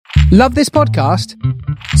Love this podcast?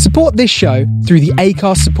 Support this show through the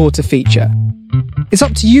Acast supporter feature. It's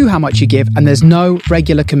up to you how much you give, and there's no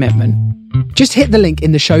regular commitment. Just hit the link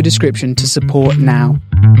in the show description to support now.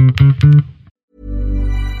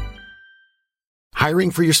 Hiring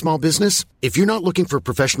for your small business? If you're not looking for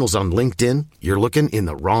professionals on LinkedIn, you're looking in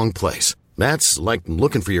the wrong place. That's like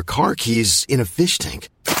looking for your car keys in a fish tank.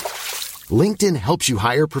 LinkedIn helps you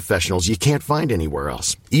hire professionals you can't find anywhere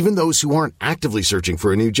else, even those who aren't actively searching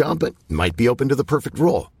for a new job but might be open to the perfect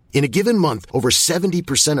role. In a given month, over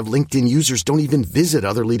 70% of LinkedIn users don't even visit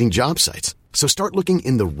other leading job sites. So start looking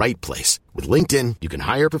in the right place. With LinkedIn, you can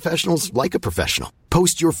hire professionals like a professional.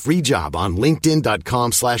 Post your free job on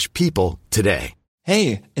linkedin.com/people today.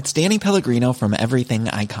 Hey, it's Danny Pellegrino from Everything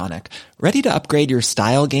Iconic. Ready to upgrade your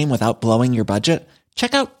style game without blowing your budget?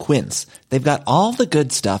 Check out Quince. They've got all the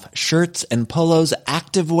good stuff, shirts and polos,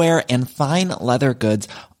 activewear, and fine leather goods,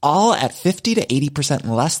 all at 50 to 80%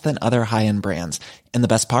 less than other high-end brands. And the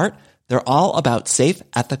best part? They're all about safe,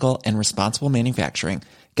 ethical, and responsible manufacturing.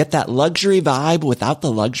 Get that luxury vibe without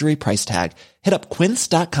the luxury price tag. Hit up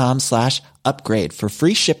quince.com/upgrade for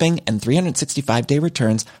free shipping and 365-day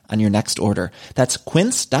returns on your next order. That's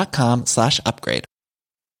quince.com/upgrade.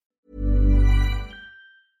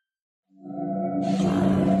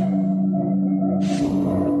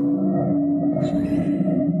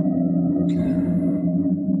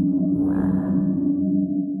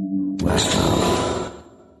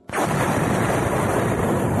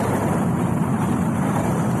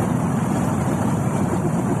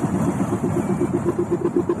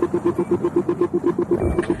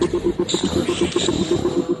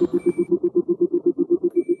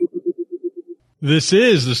 This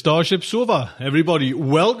is the Starship Sofa. Everybody,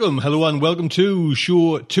 welcome, hello and welcome to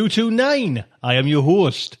show 229. I am your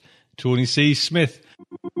host, Tony C. Smith.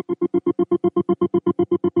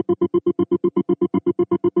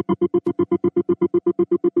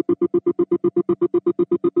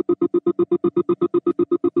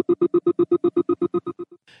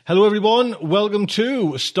 Hello everyone, welcome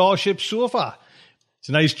to Starship Sofa. It's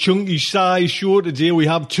a nice chunky size show today. We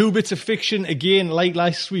have 2 bits of fiction again like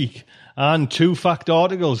last week and 2 fact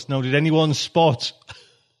articles. Now, did anyone spot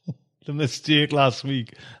the mistake last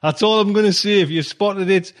week? That's all I'm going to say. If you spotted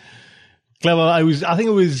it, clever. I think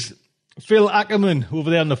it was Phil Ackerman over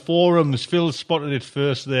there on the forums. Phil spotted it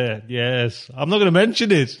first there. Yes. I'm not going to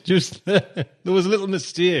mention it. Just there was a little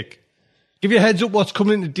mistake. Give you a heads up what's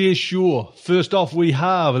coming in today's show. First off, we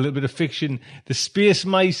have a little bit of fiction, The Space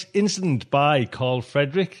Mice Incident by Carl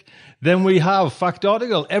Frederick. Then we have fact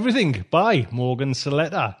article, Everything by Morgan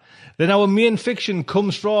Saletta. Then our main fiction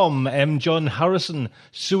comes from M. John Harrison,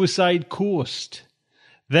 Suicide Coast.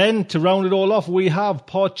 Then, to round it all off, we have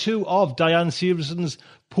part 2 of Diane Severson's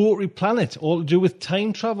Poetry Planet, all to do with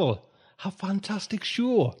time travel. A fantastic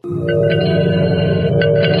show.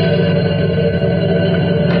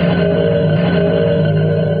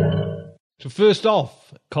 So first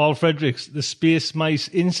off, Carl Frederick's The Space Mice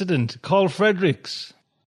Incident. Carl Frederick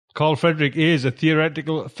is a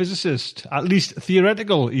theoretical physicist, at least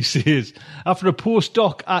theoretical, he says. After a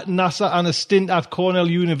postdoc at NASA and a stint at Cornell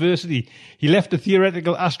University, he left the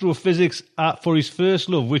theoretical astrophysics for his first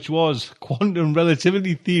love, which was quantum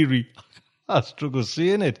relativity theory. I struggle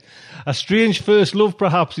saying it. A strange first love,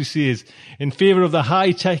 perhaps, he says, in favour of the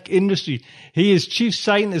high-tech industry. He is chief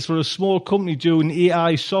scientist for a small company doing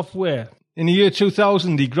AI software. In the year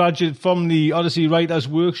 2000, he graduated from the Odyssey Writers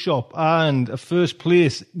Workshop and a first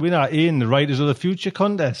place winner in the Writers of the Future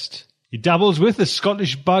contest. He dabbles with the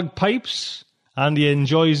Scottish bagpipes and he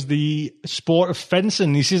enjoys the sport of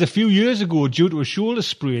fencing. He says a few years ago, due to a shoulder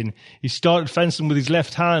sprain, he started fencing with his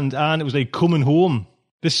left hand and it was like coming home.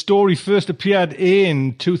 This story first appeared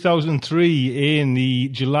in 2003 in the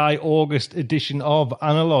July-August edition of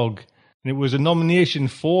Analog, and it was a nomination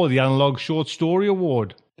for the Analog Short Story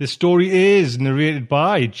Award. This story is narrated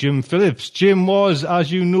by Jim Phillips. Jim was,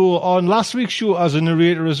 as you know, on last week's show as a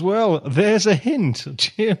narrator as well. There's a hint.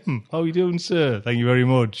 Jim, how are you doing, sir? Thank you very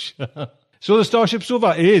much. So the Starship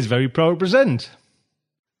Sofa is very proud to present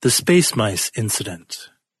The Space Mice Incident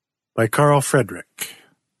by Carl Frederick.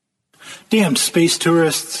 Damn space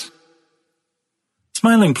tourists!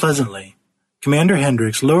 Smiling pleasantly, Commander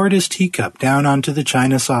Hendricks lowered his teacup down onto the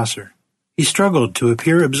china saucer. He struggled to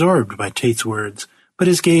appear absorbed by Tate's words, but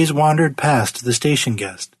his gaze wandered past the station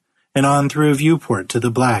guest and on through a viewport to the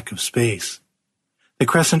black of space. The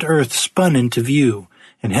crescent Earth spun into view,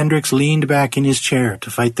 and Hendricks leaned back in his chair to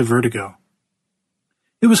fight the vertigo.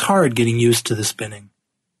 It was hard getting used to the spinning.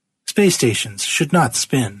 Space stations should not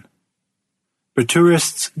spin. But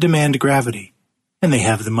tourists demand gravity, and they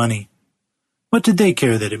have the money. What did they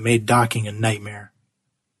care that it made docking a nightmare?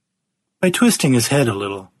 By twisting his head a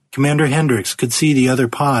little, Commander Hendricks could see the other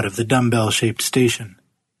pod of the dumbbell-shaped station.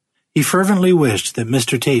 He fervently wished that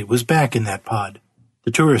Mr. Tate was back in that pod,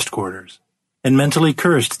 the tourist quarters, and mentally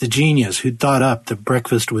cursed the genius who'd thought up the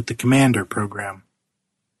Breakfast with the Commander program.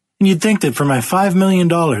 And you'd think that for my $5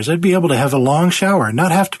 million I'd be able to have a long shower and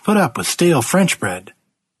not have to put up with stale French bread.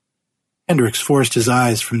 Hendricks forced his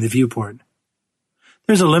eyes from the viewport.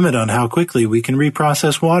 There's a limit on how quickly we can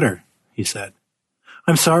reprocess water, he said.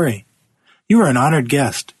 I'm sorry. You are an honored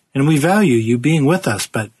guest, and we value you being with us,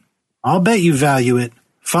 but I'll bet you value it.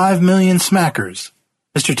 5 million smackers.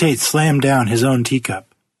 Mr. Tate slammed down his own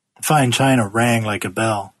teacup. The fine china rang like a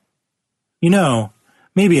bell. You know,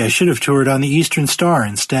 maybe I should have toured on the Eastern Star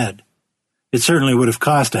instead. It certainly would have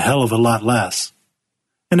cost a hell of a lot less.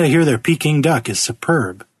 And I hear their Peking duck is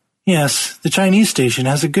superb. Yes, the Chinese station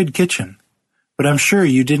has a good kitchen, but I'm sure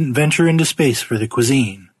you didn't venture into space for the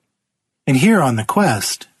cuisine. And here on the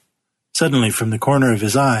Quest... Suddenly, from the corner of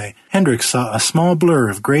his eye, Hendricks saw a small blur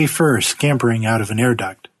of gray fur scampering out of an air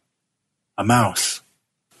duct. A mouse.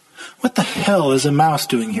 What the hell is a mouse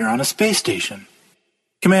doing here on a space station?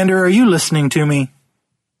 Commander, are you listening to me?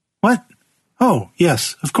 What? Oh,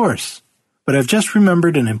 yes, of course. But I've just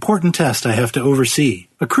remembered an important test I have to oversee.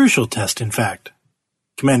 A crucial test, in fact.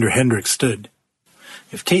 Commander Hendricks stood.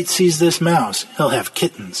 If Tate sees this mouse, he'll have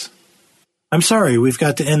kittens. I'm sorry we've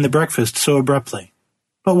got to end the breakfast so abruptly.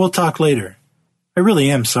 But we'll talk later. I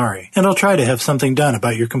really am sorry, and I'll try to have something done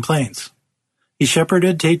about your complaints. He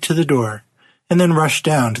shepherded Tate to the door, and then rushed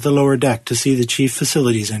down to the lower deck to see the chief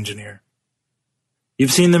facilities engineer.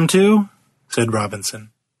 You've seen them too? Said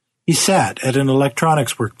Robinson. He sat at an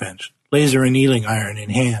electronics workbench, laser annealing iron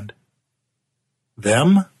in hand.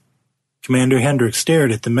 Them? Commander Hendricks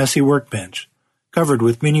stared at the messy workbench, covered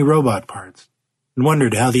with mini robot parts, and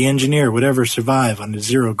wondered how the engineer would ever survive on a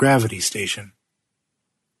zero-gravity station.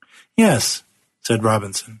 Yes, said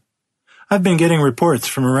Robinson. I've been getting reports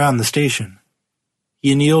from around the station.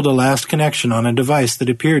 He annealed a last connection on a device that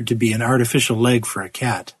appeared to be an artificial leg for a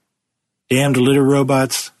cat. Damned litter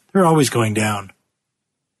robots, they're always going down.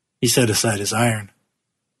 He set aside his iron.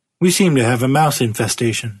 We seem to have a mouse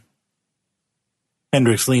infestation.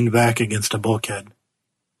 Hendricks leaned back against a bulkhead.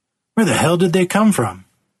 Where the hell did they come from?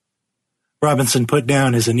 Robinson put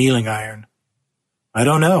down his annealing iron. I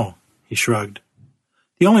don't know, he shrugged.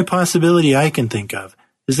 The only possibility I can think of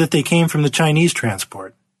is that they came from the Chinese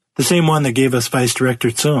transport, the same one that gave us Vice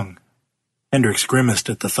Director Tsung. Hendricks grimaced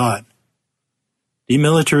at the thought.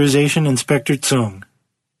 Demilitarization Inspector Tsung.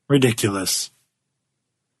 Ridiculous.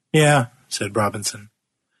 Yeah, said Robinson.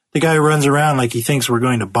 The guy runs around like he thinks we're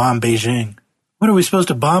going to bomb Beijing. What are we supposed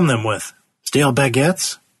to bomb them with? Stale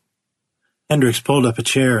baguettes? Hendricks pulled up a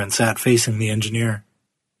chair and sat facing the engineer.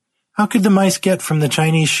 How could the mice get from the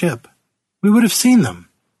Chinese ship? We would have seen them.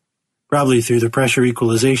 Probably through the pressure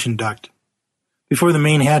equalization duct. Before the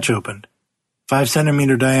main hatch opened.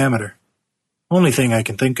 5-centimeter diameter. Only thing I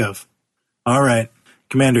can think of. All right.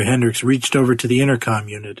 Commander Hendricks reached over to the intercom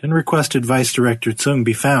unit and requested Vice Director Tsung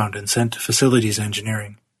be found and sent to facilities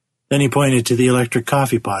engineering. Then he pointed to the electric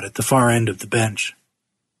coffee pot at the far end of the bench.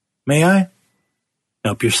 May I?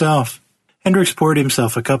 Help yourself. Hendricks poured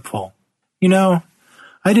himself a cupful. You know,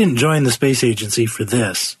 I didn't join the space agency for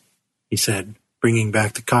this, he said, bringing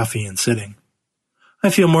back the coffee and sitting. I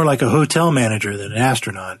feel more like a hotel manager than an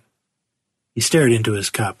astronaut. He stared into his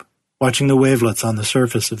cup, watching the wavelets on the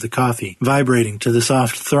surface of the coffee vibrating to the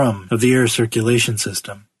soft thrum of the air circulation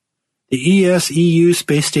system. The ESEU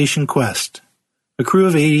Space Station Quest. A crew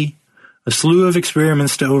of 80, a slew of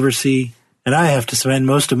experiments to oversee, and I have to spend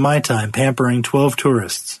most of my time pampering 12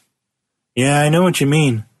 tourists. Yeah, I know what you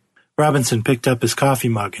mean. Robinson picked up his coffee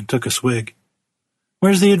mug and took a swig.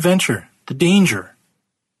 Where's the adventure? The danger?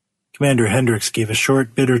 Commander Hendricks gave a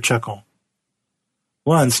short, bitter chuckle.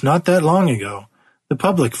 Once, not that long ago, the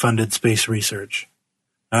public funded space research.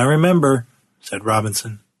 I remember, said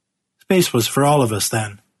Robinson. Space was for all of us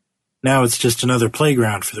then. Now it's just another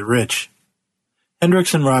playground for the rich.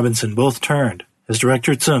 Hendricks and Robinson both turned as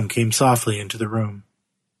Director Tsung came softly into the room.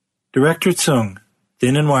 Director Tsung,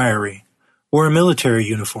 thin and wiry, wore a military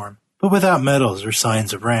uniform, but without medals or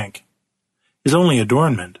signs of rank. His only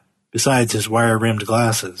adornment, besides his wire-rimmed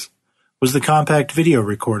glasses, was the compact video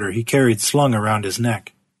recorder he carried slung around his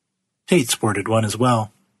neck. Tate sported one as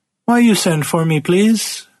well. Why you send for me,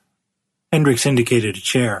 please? Hendricks indicated a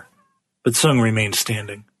chair, but Tsung remained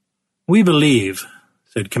standing. We believe,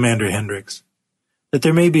 said Commander Hendricks, that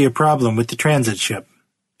there may be a problem with the transit ship,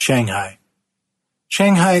 Shanghai.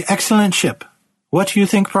 Shanghai, excellent ship. What do you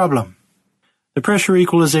think problem? The pressure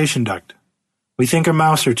equalization duct. We think a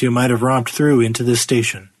mouse or two might have romped through into this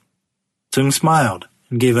station. Tsung smiled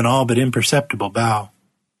and gave an all but imperceptible bow.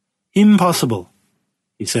 "Impossible,"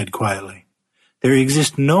 he said quietly. "There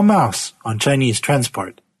exists no mouse on Chinese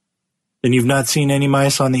transport." "Then you've not seen any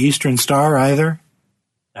mice on the Eastern Star either?"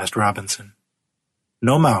 asked Robinson.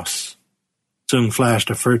 "No mouse." Tsung flashed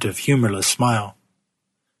a furtive, humorless smile.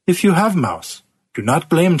 "If you have mouse, do not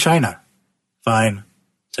blame China." "Fine,"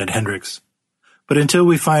 said Hendricks. "But until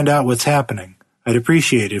we find out what's happening, I'd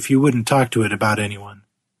appreciate it if you wouldn't talk to it about anyone.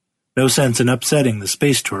 No sense in upsetting the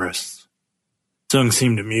space tourists." Tsung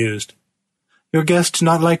seemed amused. "Your guests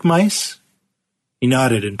not like mice?" He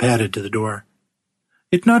nodded and padded to the door.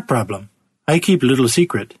 "It not problem. I keep little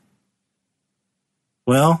secret."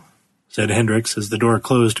 "Well," said Hendricks as the door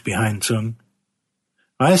closed behind Tsung,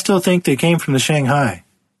 "I still think they came from the Shanghai.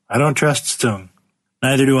 I don't trust Tsung."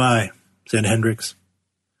 "Neither do I," said Hendricks.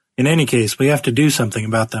 "In any case, we have to do something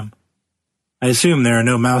about them. I assume there are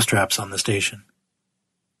no mousetraps on the station."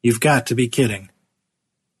 "You've got to be kidding."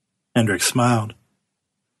 Hendricks smiled.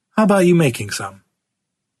 "How about you making some?"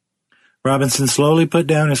 Robinson slowly put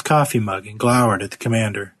down his coffee mug and glowered at the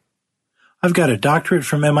commander. "I've got a doctorate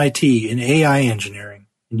from MIT in AI engineering,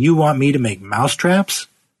 and you want me to make mousetraps?"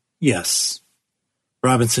 "Yes."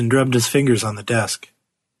 Robinson drubbed his fingers on the desk.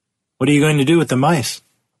 "What are you going to do with the mice?"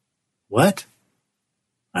 "What?"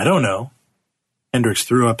 "I don't know." Hendricks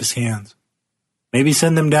threw up his hands. "Maybe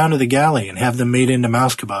send them down to the galley and have them made into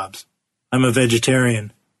mouse kebabs." "I'm a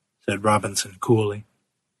vegetarian," said Robinson coolly.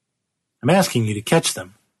 "I'm asking you to catch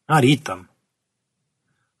them, not eat them."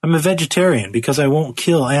 "I'm a vegetarian because I won't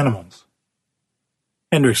kill animals."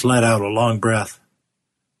 Hendricks let out a long breath.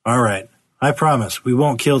 "All right, I promise we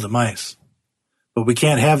won't kill the mice. But we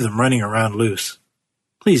can't have them running around loose.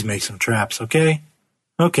 Please make some traps, okay?"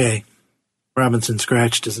 "Okay." Robinson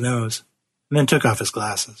scratched his nose, and then took off his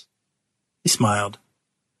glasses. He smiled.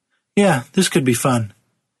 "Yeah, this could be fun.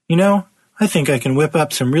 You know, I think I can whip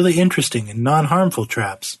up some really interesting and non-harmful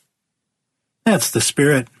traps." "That's the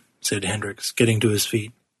spirit," said Hendricks, getting to his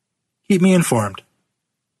feet. "Keep me informed."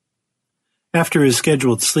 After his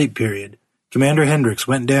scheduled sleep period, Commander Hendricks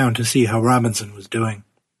went down to see how Robinson was doing.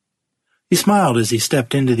 He smiled as he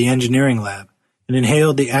stepped into the engineering lab and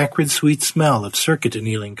inhaled the acrid, sweet smell of circuit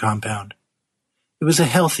annealing compound. It was a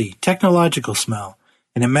healthy, technological smell,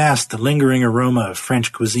 and it masked the lingering aroma of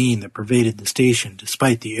French cuisine that pervaded the station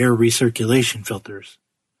despite the air recirculation filters.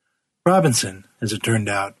 Robinson, as it turned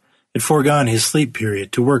out, had foregone his sleep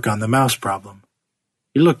period to work on the mouse problem.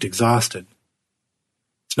 He looked exhausted.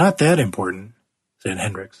 "It's not that important," said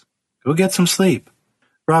Hendricks. "Go get some sleep."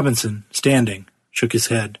 Robinson, standing, shook his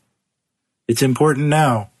head. "It's important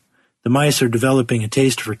now. The mice are developing a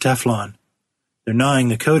taste for Teflon. They're gnawing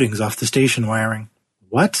the coatings off the station wiring."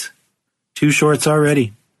 "What?" "2 shorts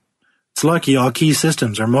already. It's lucky all key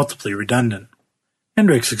systems are multiply redundant."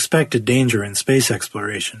 Hendricks expected danger in space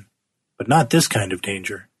exploration, but not this kind of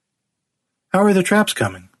danger. "How are the traps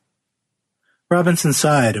coming?" Robinson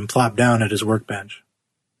sighed and plopped down at his workbench.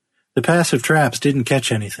 "The passive traps didn't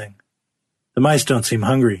catch anything. The mice don't seem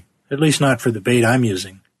hungry, at least not for the bait I'm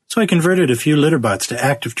using, so I converted a few litterbots to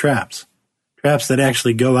active traps that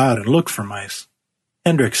actually go out and look for mice."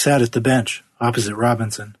 Hendricks sat at the bench, opposite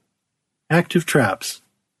Robinson. "Active traps.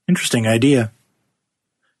 Interesting idea."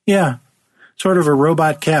 "Yeah, sort of a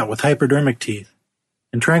robot cat with hypodermic teeth,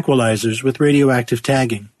 and tranquilizers with radioactive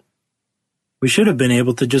tagging. We should have been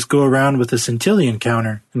able to just go around with a centillion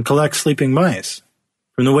counter and collect sleeping mice.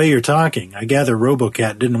 From the way you're talking, I gather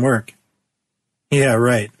RoboCat didn't work." "Yeah,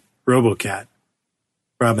 right, RoboCat."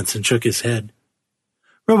 Robinson shook his head.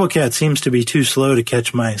 "RoboCat seems to be too slow to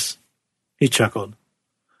catch mice." He chuckled.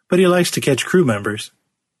 "But he likes to catch crew members.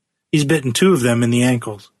 He's bitten 2 of them in the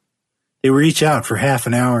ankles. They were each out for half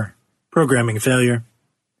an hour. Programming failure.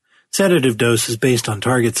 Sedative dose is based on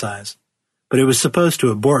target size, but it was supposed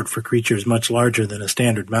to abort for creatures much larger than a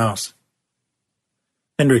standard mouse."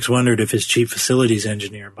 Hendricks wondered if his chief facilities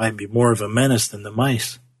engineer might be more of a menace than the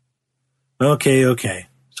mice. Okay.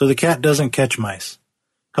 So the cat doesn't catch mice.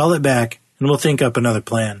 Call it back, and we'll think up another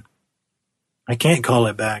plan." "I can't call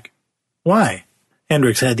it back." "Why?"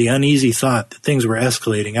 Hendricks had the uneasy thought that things were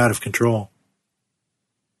escalating out of control.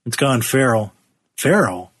 "It's gone feral."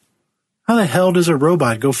 "Feral? How the hell does a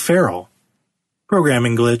robot go feral?"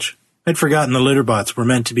 "Programming glitch. I'd forgotten the litterbots were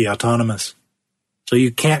meant to be autonomous." "So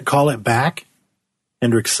you can't call it back?"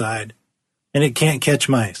 Hendricks sighed. "And it can't catch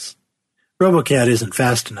mice. RoboCat isn't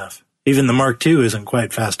fast enough. Even the Mark II isn't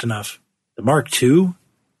quite fast enough." "The Mark II?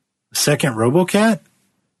 A second RoboCat?"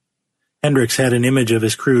 Hendricks had an image of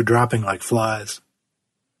his crew dropping like flies.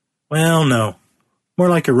 "Well, no. More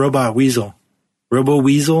like a robot weasel."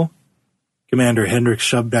 "Robo-weasel?" Commander Hendricks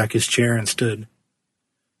shoved back his chair and stood.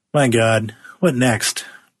 My God, what next?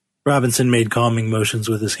 Robinson made calming motions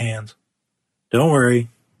with his hands. Don't worry.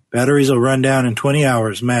 Batteries will run down in 20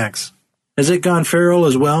 hours, max. Has it gone feral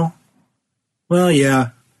as well? Well, yeah,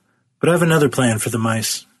 but I have another plan for the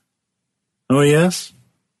mice. Oh, yes?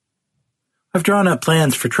 I've drawn up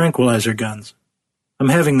plans for tranquilizer guns. I'm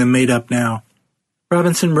having them made up now.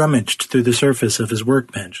 Robinson rummaged through the surface of his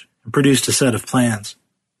workbench and produced a set of plans.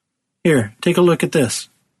 Here, take a look at this.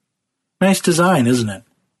 Nice design, isn't it?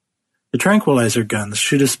 The tranquilizer guns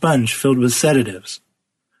shoot a sponge filled with sedatives.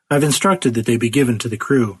 I've instructed that they be given to the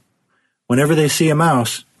crew. Whenever they see a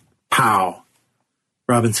mouse, pow!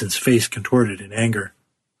 Robinson's face contorted in anger.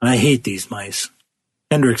 I hate these mice.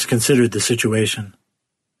 Hendricks considered the situation.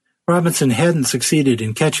 Robinson hadn't succeeded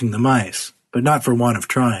in catching the mice, but not for want of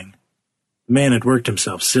trying. The man had worked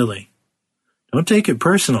himself silly. Don't take it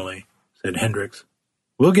personally, said Hendricks.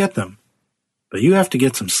 We'll get them, but you have to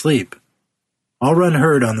get some sleep. I'll run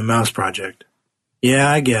herd on the mouse project. Yeah,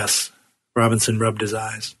 I guess. Robinson rubbed his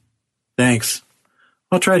eyes. Thanks.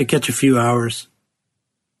 I'll try to catch a few hours.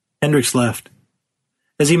 Hendricks left.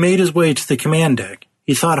 As he made his way to the command deck,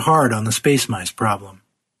 he thought hard on the space mice problem,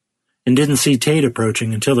 and didn't see Tate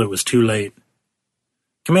approaching until it was too late.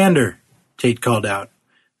 Commander, Tate called out,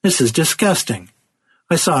 this is disgusting.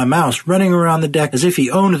 I saw a mouse running around the deck as if he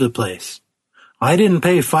owned the place. I didn't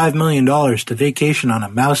pay $5 million to vacation on a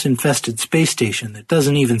mouse-infested space station that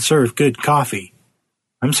doesn't even serve good coffee.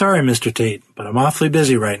 I'm sorry, Mr. Tate, but I'm awfully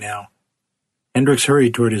busy right now. Hendricks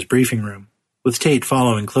hurried toward his briefing room, with Tate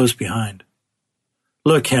following close behind.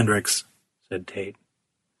 Look, Hendricks, said Tate.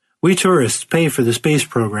 We tourists pay for the space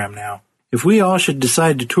program now. If we all should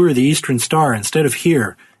decide to tour the Eastern Star instead of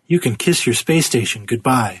here, you can kiss your space station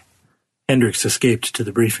goodbye. Hendricks escaped to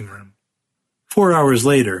the briefing room. 4 hours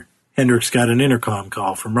later, Hendricks got an intercom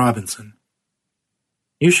call from Robinson.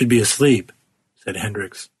 You should be asleep, said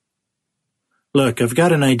Hendricks. Look, I've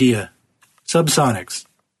got an idea. Subsonics.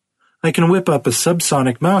 I can whip up a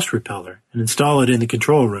subsonic mouse repeller and install it in the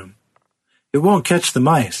control room. It won't catch the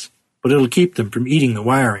mice, but it'll keep them from eating the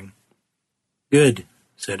wiring. Good,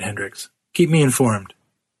 said Hendricks. Keep me informed.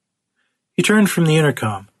 He turned from the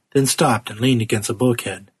intercom, then stopped and leaned against a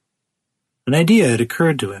bulkhead. An idea had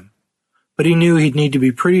occurred to him, but he knew he'd need to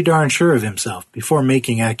be pretty darn sure of himself before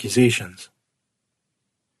making accusations.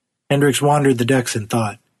 Hendricks wandered the decks in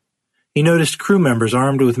thought. He noticed crew members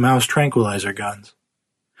armed with mouse tranquilizer guns.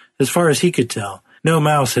 As far as he could tell, no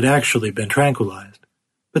mouse had actually been tranquilized,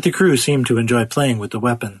 but the crew seemed to enjoy playing with the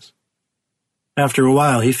weapons. After a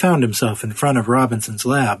while, he found himself in front of Robinson's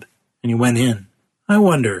lab, and he went in. I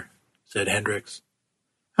wonder, said Hendricks.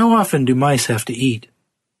 How often do mice have to eat?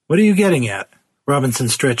 What are you getting at? Robinson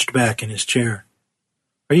stretched back in his chair.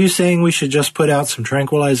 Are you saying we should just put out some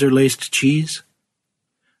tranquilizer-laced cheese?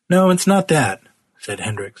 No, it's not that, said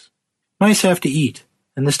Hendricks. Mice have to eat,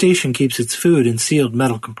 and the station keeps its food in sealed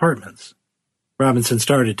metal compartments. Robinson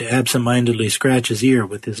started to absent-mindedly scratch his ear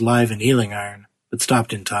with his live annealing iron, but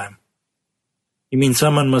stopped in time. You mean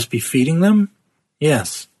someone must be feeding them?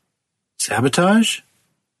 Yes. Sabotage?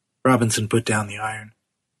 Robinson put down the iron.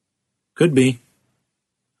 Could be.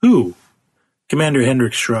 Who? Commander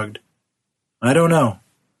Hendricks shrugged. I don't know,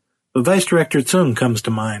 but Vice Director Tsung comes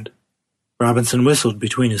to mind. Robinson whistled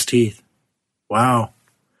between his teeth. Wow,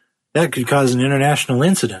 that could cause an international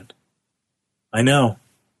incident. I know.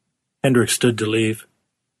 Hendricks stood to leave.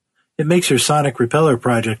 It makes your sonic repeller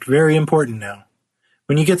project very important now.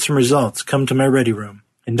 When you get some results, come to my ready room,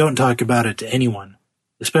 and don't talk about it to anyone,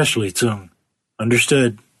 especially Tsung.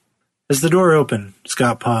 Understood. As the door opened,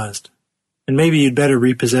 Scott paused. And maybe you'd better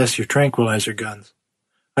repossess your tranquilizer guns.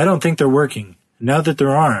 I don't think they're working, and now that they're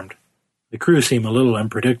armed, the crew seem a little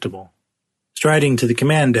unpredictable. Striding to the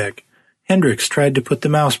command deck, Hendricks tried to put the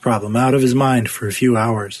mouse problem out of his mind for a few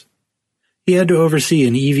hours. He had to oversee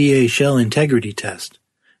an EVA shell integrity test,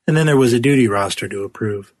 and then there was a duty roster to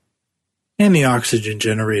approve. And the oxygen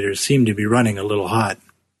generators seemed to be running a little hot.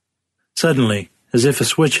 Suddenly, as if a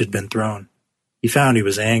switch had been thrown, he found he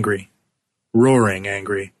was angry. Roaring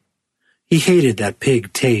angry. He hated that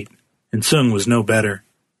pig Tate, and Tsung was no better.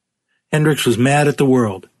 Hendricks was mad at the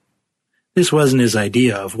world. This wasn't his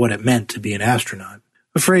idea of what it meant to be an astronaut.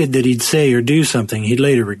 Afraid that he'd say or do something he'd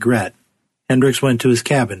later regret, Hendricks went to his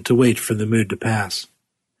cabin to wait for the mood to pass.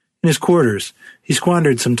 In his quarters, he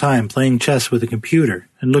squandered some time playing chess with a computer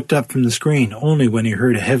and looked up from the screen only when he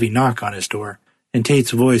heard a heavy knock on his door and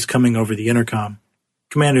Tate's voice coming over the intercom.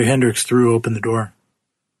 Commander Hendricks threw open the door.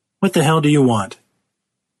 What the hell do you want?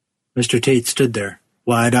 Mr. Tate stood there,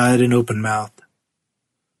 wide-eyed and open-mouthed.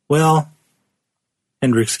 Well,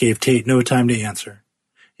 Hendricks gave Tate no time to answer.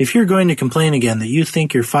 If you're going to complain again that you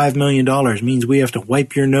think your $5 million means we have to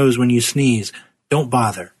wipe your nose when you sneeze, don't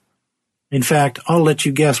bother. In fact, I'll let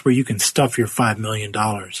you guess where you can stuff your $5 million.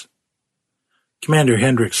 Commander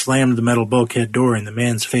Hendricks slammed the metal bulkhead door in the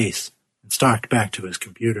man's face and stalked back to his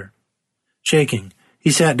computer. Shaking, he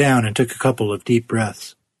sat down and took a couple of deep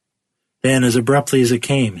breaths. Then, as abruptly as it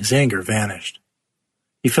came, his anger vanished.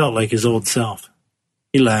 He felt like his old self.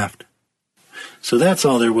 He laughed. So that's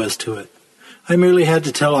all there was to it. I merely had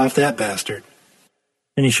to tell off that bastard.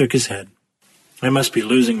 And he shook his head. I must be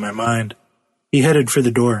losing my mind. He headed for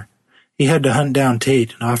the door. He had to hunt down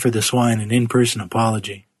Tate and offer the swine an in-person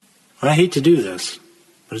apology. I hate to do this,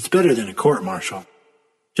 but it's better than a court-martial.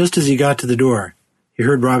 Just as he got to the door, he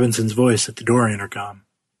heard Robinson's voice at the door intercom.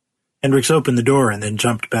 Hendricks opened the door and then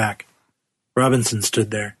jumped back. Robinson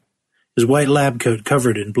stood there, his white lab coat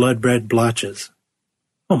covered in blood-red blotches.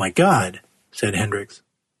 "Oh, my God," said Hendricks.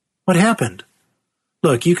 "What happened?"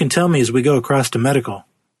 "Look, you can tell me as we go across to medical."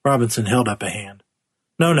 Robinson held up a hand.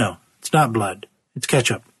 No, it's not blood. It's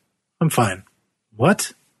ketchup. I'm fine."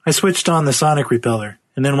 "What?" "I switched on the sonic repeller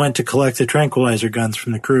and then went to collect the tranquilizer guns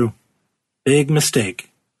from the crew." "Big mistake."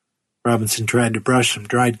 Robinson tried to brush some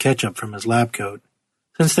dried ketchup from his lab coat.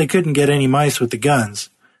 Since they couldn't get any mice with the guns,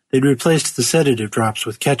 they'd replaced the sedative drops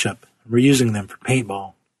with ketchup and were using them for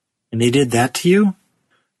paintball. "And they did that to you?"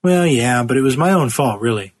 "Well, yeah, but it was my own fault,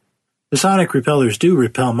 really. The sonic repellers do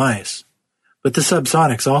repel mice, but the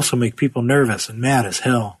subsonics also make people nervous and mad as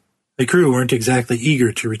hell. The crew weren't exactly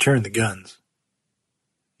eager to return the guns."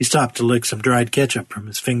 He stopped to lick some dried ketchup from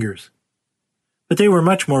his fingers. "But they were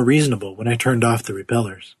much more reasonable when I turned off the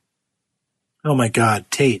repellers." "Oh my God,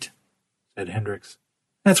 Tate," said Hendricks.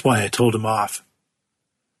 "That's why I told him off."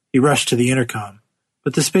 He rushed to the intercom,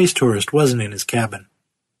 but the space tourist wasn't in his cabin.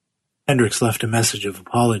 Hendricks left a message of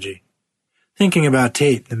apology. Thinking about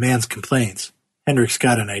Tate and the man's complaints, Hendricks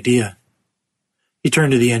got an idea. He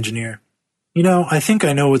turned to the engineer. "You know, I think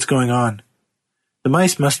I know what's going on. The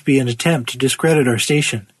mice must be an attempt to discredit our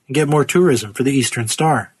station and get more tourism for the Eastern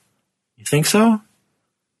Star." "You think so?"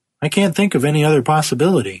 "I can't think of any other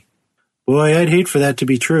possibility. Boy, I'd hate for that to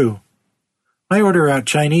be true. I order out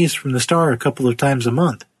Chinese from the Star a couple of times a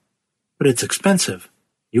month, but it's expensive.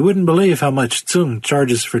 You wouldn't believe how much Tsung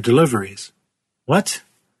charges for deliveries." "What?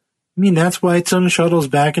 You mean that's why Tsung shuttles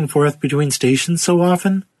back and forth between stations so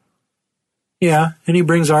often?" "Yeah, and he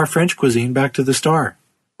brings our French cuisine back to the Star."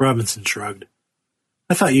 Robinson shrugged.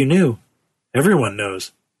 "I thought you knew." "Everyone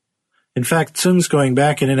knows. In fact, Tsung's going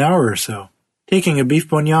back in an hour or so, taking a beef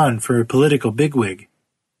bourguignon for a political bigwig.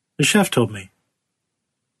 The chef told me."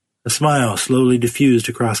 A smile slowly diffused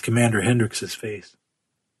across Commander Hendricks' face.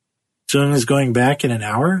 "Tsung is going back in an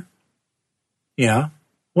hour?" "Yeah.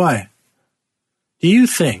 Why?" "Do you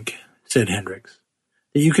think," said Hendricks,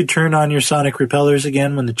 "that you could turn on your sonic repellers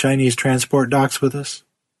again when the Chinese transport docks with us?"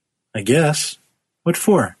 "I guess. What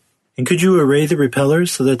for? And could you array the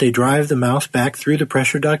repellers so that they drive the mouse back through the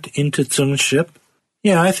pressure duct into Tsung's ship?"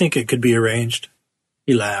 "Yeah, I think it could be arranged."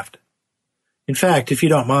 He laughed. "In fact, if you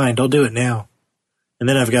don't mind, I'll do it now. And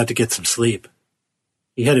then I've got to get some sleep."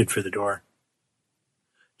 He headed for the door.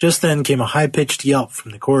 Just then came a high-pitched yelp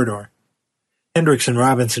from the corridor. Hendricks and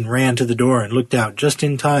Robinson ran to the door and looked out just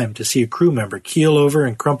in time to see a crew member keel over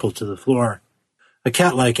and crumple to the floor. A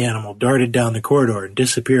cat-like animal darted down the corridor and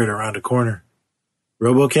disappeared around a corner.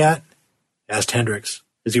 "Robocat?" asked Hendricks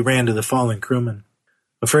as he ran to the fallen crewman.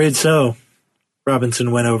 "Afraid so."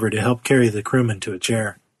 Robinson went over to help carry the crewman to a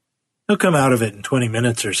chair. "He'll come out of it in 20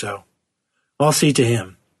 minutes or so." "I'll see to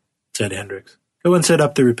him," said Hendricks. "Go and set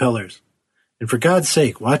up the repellers. And for God's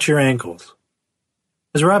sake, watch your ankles."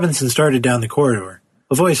 As Robinson started down the corridor,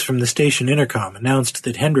 a voice from the station intercom announced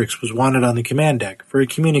that Hendricks was wanted on the command deck for a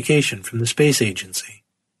communication from the space agency.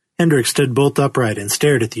 Hendricks stood bolt upright and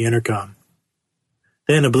stared at the intercom.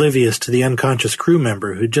 Then, oblivious to the unconscious crew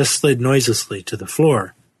member who just slid noiselessly to the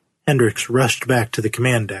floor, Hendricks rushed back to the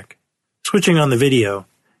command deck. Switching on the video,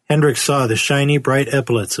 Hendricks saw the shiny, bright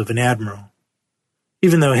epaulets of an admiral.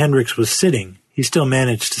 Even though Hendricks was sitting, he still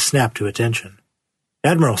managed to snap to attention.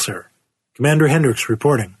 "Admiral, sir. Commander Hendricks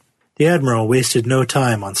reporting." The Admiral wasted no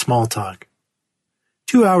time on small talk.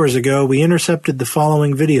 2 hours ago, we intercepted the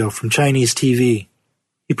following video from Chinese TV.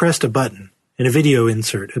 He pressed a button, and a video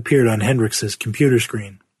insert appeared on Hendricks' computer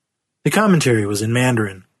screen. The commentary was in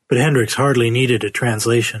Mandarin, but Hendricks hardly needed a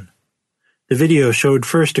translation. The video showed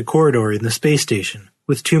first a corridor in the space station,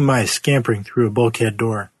 with 2 mice scampering through a bulkhead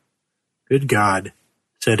door. "Good God,"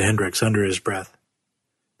 said Hendricks under his breath.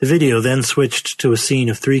 The video then switched to a scene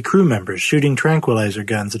of 3 crew members shooting tranquilizer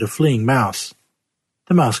guns at a fleeing mouse.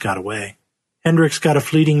 The mouse got away. Hendricks got a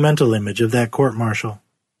fleeting mental image of that court-martial.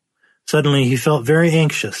 Suddenly he felt very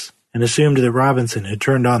anxious and assumed that Robinson had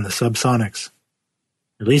turned on the subsonics.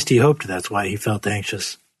 At least he hoped that's why he felt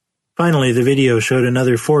anxious. Finally, the video showed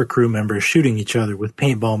another 4 crew members shooting each other with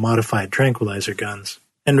paintball-modified tranquilizer guns.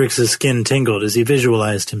 Hendricks' skin tingled as he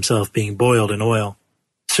visualized himself being boiled in oil.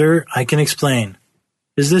 "Sir, I can explain."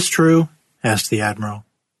 "Is this true?" asked the Admiral.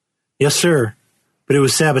 "Yes, sir, but it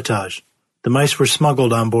was sabotage. The mice were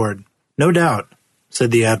smuggled on board." "No doubt,"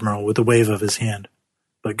 said the Admiral with a wave of his hand.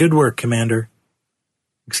 "But good work, Commander."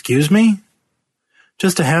 "Excuse me?"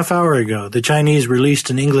 "Just a half hour ago, the Chinese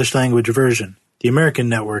released an English-language version. The American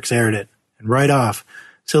networks aired it, and right off,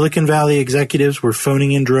 Silicon Valley executives were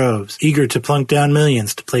phoning in droves, eager to plunk down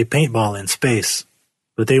millions to play paintball in space.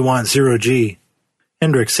 But they want zero-G.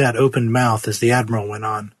 Hendricks sat open-mouthed as the Admiral went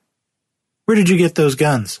on. "Where did you get those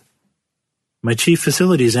guns?" "My chief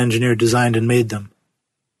facilities engineer designed and made them."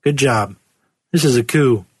 "Good job. This is a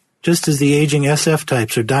coup. Just as the aging SF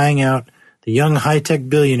types are dying out, the young high-tech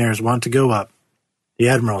billionaires want to go up." The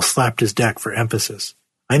Admiral slapped his deck for emphasis.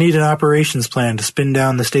 "I need an operations plan to spin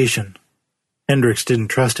down the station." Hendricks didn't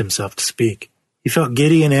trust himself to speak. He felt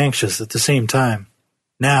giddy and anxious at the same time.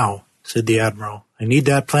 "Now," said the Admiral. "I need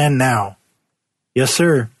that plan now." "Yes,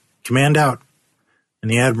 sir. Command out."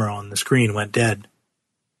 And the Admiral on the screen went dead.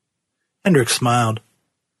 Hendricks smiled.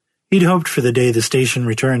 He'd hoped for the day the station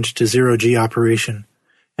returned to zero-G operation,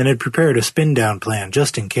 and had prepared a spin-down plan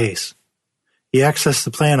just in case. He accessed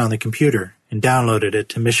the plan on the computer and downloaded it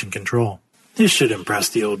to Mission Control. This should impress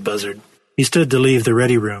the old buzzard. He stood to leave the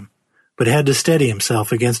ready room, but had to steady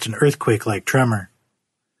himself against an earthquake-like tremor.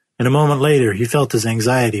 And a moment later he felt his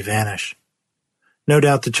anxiety vanish. No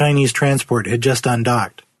doubt the Chinese transport had just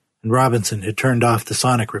undocked, and Robinson had turned off the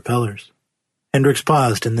sonic repellers. Hendricks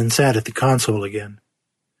paused and then sat at the console again.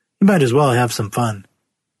 He might as well have some fun.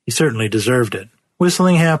 He certainly deserved it.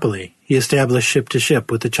 Whistling happily, he established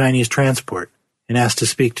ship-to-ship with the Chinese transport and asked to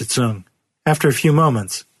speak to Tsung. After a few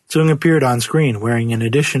moments, Tsung appeared on screen wearing, in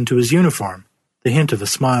addition to his uniform, the hint of a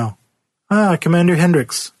smile. "Ah, Commander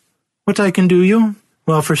Hendricks. What I can do you?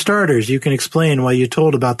 Well, for starters, you can explain why you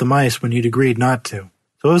told about the mice when you'd agreed not to."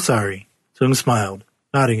 "So sorry." Tsung smiled,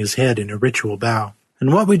 nodding his head in a ritual bow.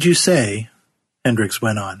 "And what would you say," Hendricks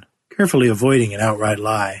went on, carefully avoiding an outright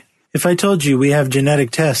lie, "if I told you we have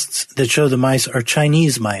genetic tests that show the mice are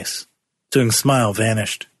Chinese mice?" Tsung's smile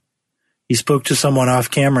vanished. He spoke to someone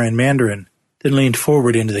off-camera in Mandarin, then leaned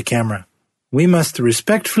forward into the camera. "We must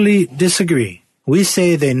respectfully disagree. We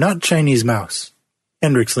say they not Chinese mouse."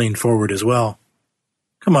 Hendricks leaned forward as well.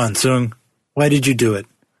 "Come on, Tsung. Why did you do it?"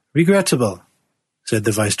 "Regrettable," said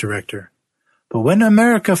the vice director. "But when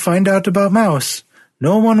America find out about mouse,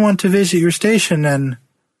 no one want to visit your station and—"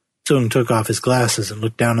 Tsung took off his glasses and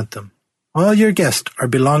looked down at them. "All your guests are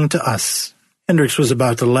belong to us." Hendricks was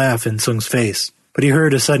about to laugh in Tsung's face, but he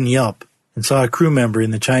heard a sudden yelp and saw a crew member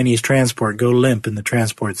in the Chinese transport go limp in the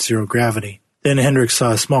transport's zero-gravity. Then Hendricks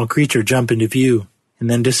saw a small creature jump into view and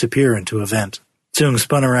then disappear into a vent. Tsung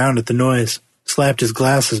spun around at the noise, slapped his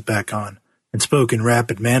glasses back on, and spoke in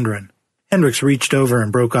rapid Mandarin. Hendricks reached over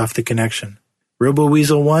and broke off the connection.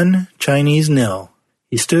 "Robo-Weasel 1, Chinese nil."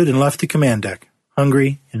 He stood and left the command deck,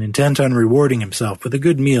 hungry and intent on rewarding himself with a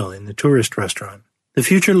good meal in the tourist restaurant. The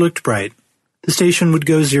future looked bright. The station would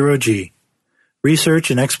go zero-G. Research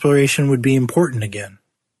and exploration would be important again,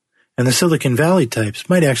 and the Silicon Valley types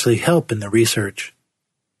might actually help in the research.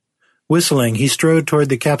 Whistling, he strode toward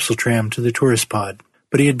the capsule tram to the tourist pod,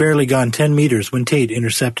 but he had barely gone 10 meters when Tate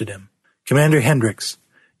intercepted him. "Commander Hendricks,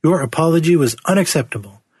 your apology was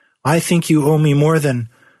unacceptable. I think you owe me more than—"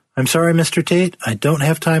 "I'm sorry, Mr. Tate, I don't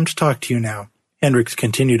have time to talk to you now." Hendricks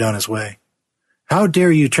continued on his way. "How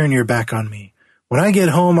dare you turn your back on me? When I get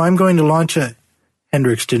home, I'm going to launch a—"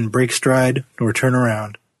 Hendricks didn't break stride nor turn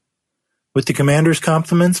around. "With the commander's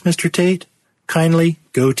compliments, Mr. Tate, kindly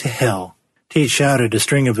go to hell." Tate shouted a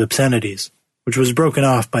string of obscenities, which was broken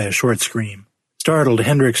off by a short scream. Startled,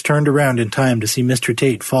 Hendricks turned around in time to see Mr.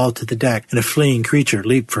 Tate fall to the deck and a fleeing creature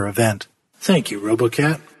leap for a vent. "Thank you,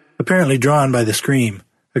 Robocat." Apparently drawn by the scream,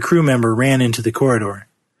 a crew member ran into the corridor.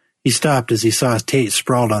 He stopped as he saw Tate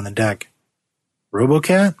sprawled on the deck.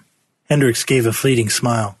 "Robocat?" Hendricks gave a fleeting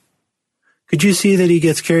smile. "Could you see that he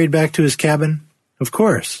gets carried back to his cabin?" "Of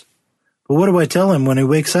course. But what do I tell him when he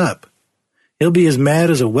wakes up?" "He'll be as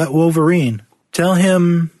mad as a wet wolverine. Tell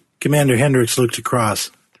him—" Commander Hendricks looked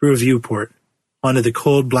across, through a viewport, onto the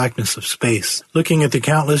cold blackness of space. Looking at the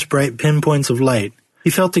countless bright pinpoints of light, he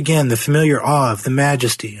felt again the familiar awe of the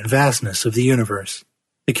majesty and vastness of the universe.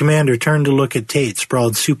 The commander turned to look at Tate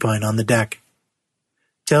sprawled supine on the deck.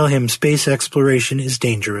 "Tell him space exploration is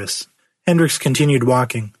dangerous." Hendricks continued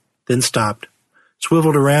walking, then stopped,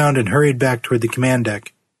 swiveled around and hurried back toward the command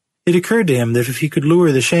deck. It occurred to him that if he could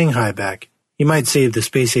lure the Shanghai back, he might save the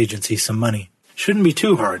space agency some money. Shouldn't be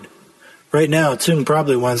too hard. Right now, Tsung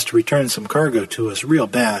probably wants to return some cargo to us real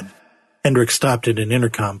bad. Hendricks stopped at an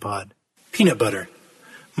intercom pod. Peanut butter.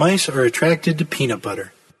 Mice are attracted to peanut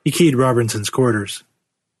butter. He keyed Robertson's quarters.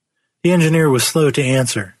 The engineer was slow to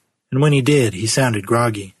answer, and when he did, he sounded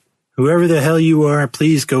groggy. Whoever the hell you are,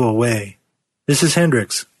 please go away. This is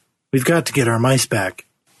Hendricks. We've got to get our mice back.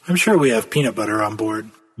 I'm sure we have peanut butter on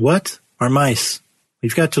board. What? Our mice.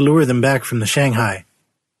 We've got to lure them back from the Shanghai.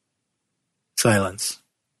 Silence.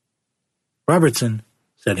 Robertson,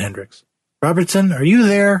 said Hendricks. Robertson, are you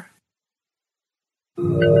there?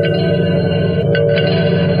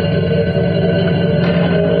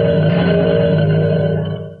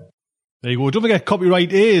 There you go. Don't forget,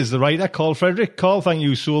 copyright is the writer, Carl Frederick. Carl, thank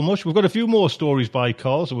you so much. We've got a few more stories by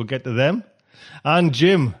Carl, so we'll get to them. And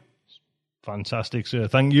Jim, fantastic, sir.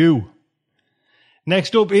 Thank you.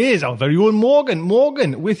 Next up is our very own Morgan.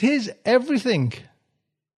 Morgan, with his everything.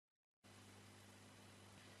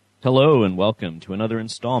 Hello and welcome to another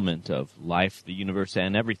installment of Life, the Universe,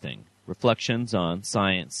 and Everything, reflections on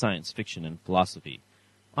science, science fiction, and philosophy.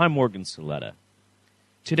 I'm Morgan Saletta.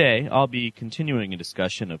 Today, I'll be continuing a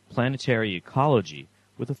discussion of planetary ecology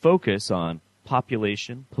with a focus on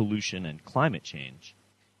population, pollution, and climate change.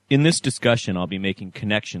 In this discussion, I'll be making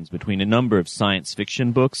connections between a number of science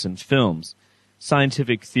fiction books and films,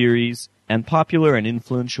 scientific theories, and popular and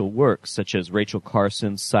influential works such as Rachel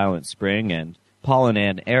Carson's Silent Spring and Paul and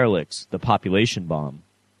Ann Ehrlich's The Population Bomb.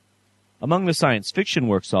 Among the science fiction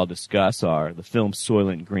works I'll discuss are the film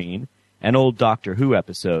Soylent Green, an old Doctor Who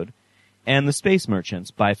episode, and The Space Merchants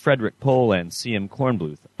by Frederik Pohl and C.M.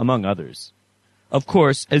 Kornbluth, among others. Of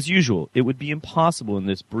course, as usual, it would be impossible in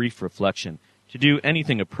this brief reflection to do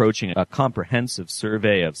anything approaching a comprehensive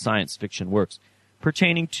survey of science fiction works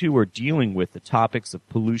pertaining to or dealing with the topics of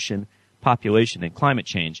pollution, population, and climate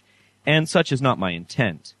change, and such is not my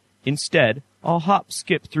intent. Instead, I'll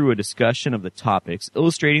skip through a discussion of the topics,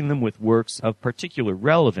 illustrating them with works of particular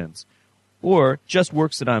relevance, or just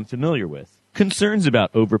works that I'm familiar with. Concerns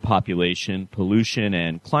about overpopulation, pollution,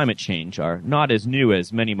 and climate change are not as new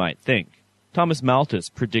as many might think. Thomas Malthus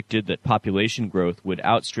predicted that population growth would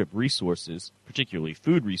outstrip resources, particularly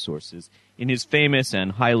food resources, in his famous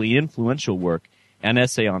and highly influential work, An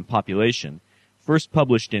Essay on Population, first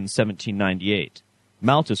published in 1798.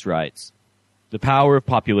 Malthus writes, "The power of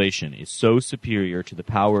population is so superior to the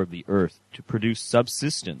power of the earth to produce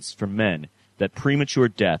subsistence for men that premature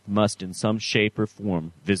death must in some shape or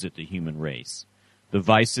form visit the human race. The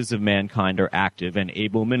vices of mankind are active and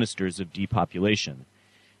able ministers of depopulation.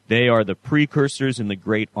 They are the precursors in the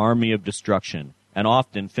great army of destruction, and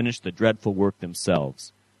often finish the dreadful work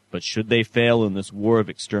themselves. But should they fail in this war of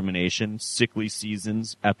extermination, sickly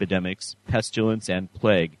seasons, epidemics, pestilence, and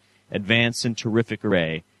plague advance in terrific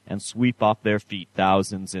array, and sweep off their feet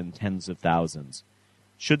thousands and tens of thousands.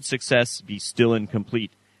 Should success be still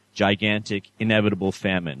incomplete, gigantic, inevitable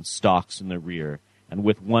famine stalks in the rear, and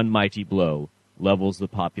with one mighty blow levels the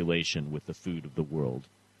population with the food of the world."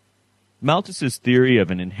 Malthus's theory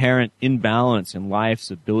of an inherent imbalance in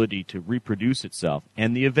life's ability to reproduce itself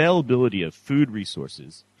and the availability of food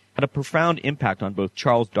resources had a profound impact on both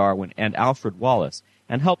Charles Darwin and Alfred Wallace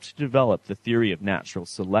and helped to develop the theory of natural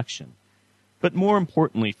selection. But more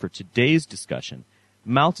importantly for today's discussion,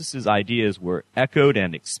 Malthus's ideas were echoed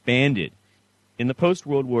and expanded in the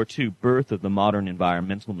post-World War II birth of the modern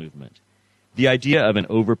environmental movement. The idea of an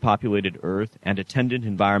overpopulated Earth and attendant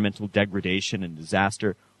environmental degradation and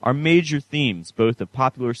disaster are major themes both of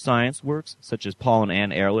popular science works, such as Paul and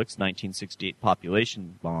Ann Ehrlich's 1968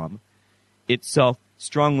 Population Bomb, itself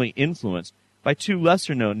strongly influenced by two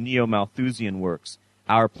lesser-known neo-Malthusian works,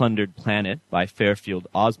 Our Plundered Planet by Fairfield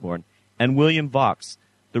Osborn and William Vaux's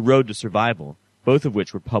The Road to Survival, both of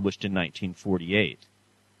which were published in 1948.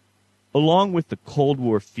 Along with the Cold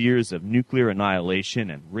War fears of nuclear annihilation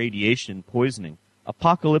and radiation poisoning,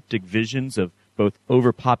 apocalyptic visions of both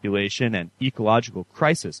overpopulation and ecological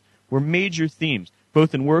crisis were major themes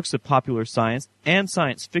both in works of popular science and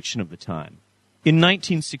science fiction of the time. In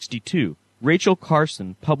 1962, Rachel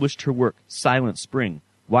Carson published her work Silent Spring,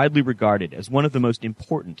 widely regarded as one of the most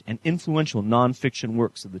important and influential nonfiction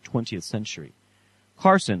works of the 20th century.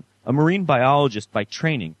 Carson, a marine biologist by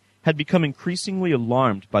training, had become increasingly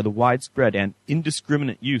alarmed by the widespread and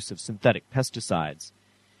indiscriminate use of synthetic pesticides.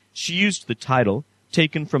 She used the title,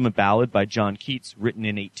 taken from a ballad by John Keats written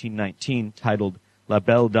in 1819 titled La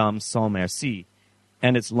Belle Dame sans Merci,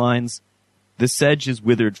 and its lines, "The sedge is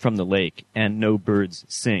withered from the lake, and no birds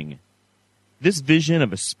sing." This vision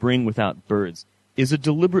of a spring without birds is a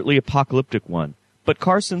deliberately apocalyptic one, But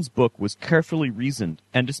Carson's book was carefully reasoned,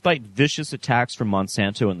 and despite vicious attacks from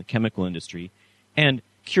Monsanto and the chemical industry, and,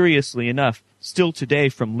 curiously enough, still today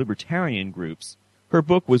from libertarian groups, her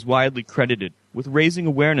book was widely credited with raising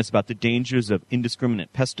awareness about the dangers of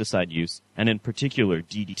indiscriminate pesticide use, and in particular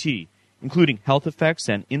DDT, including health effects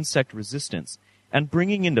and insect resistance, and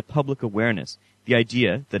bringing into public awareness the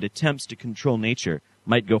idea that attempts to control nature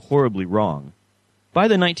might go horribly wrong. By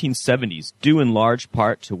the 1970s, due in large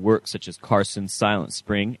part to work such as Carson's Silent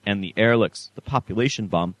Spring and the Ehrlich's The Population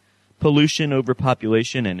Bomb, pollution,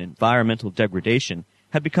 overpopulation, and environmental degradation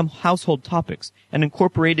had become household topics and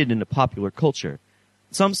incorporated into popular culture.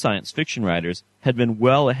 Some science fiction writers had been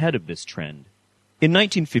well ahead of this trend. In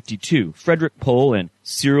 1952, Frederik Pohl and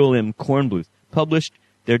Cyril M. Kornbluth published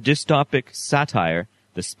their dystopic satire,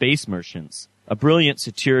 The Space Merchants, a brilliant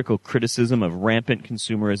satirical criticism of rampant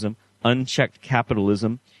consumerism, unchecked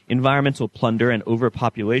capitalism, environmental plunder, and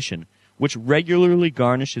overpopulation, which regularly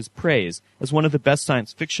garnishes praise as one of the best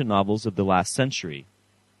science fiction novels of the last century.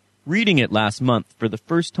 Reading it last month for the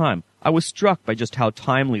first time, I was struck by just how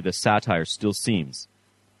timely the satire still seems.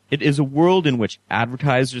 It is a world in which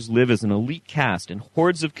advertisers live as an elite caste and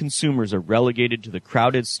hordes of consumers are relegated to the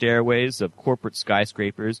crowded stairways of corporate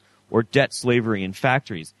skyscrapers or debt slavery in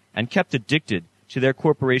factories and kept addicted to their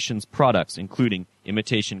corporations' products, including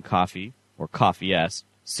imitation coffee, or coffee-esque,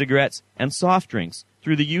 cigarettes, and soft drinks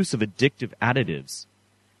through the use of addictive additives.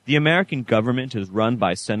 The American government is run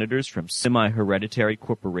by senators from semi-hereditary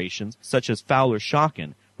corporations such as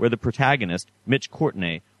Fowler-Shawkin, where the protagonist, Mitch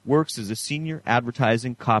Courtenay, works as a senior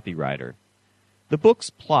advertising copywriter. The book's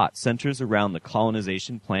plot centers around the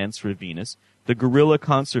colonization plans for Venus, the guerrilla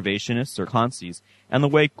conservationists or consies, and the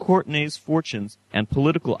way Courtenay's fortunes and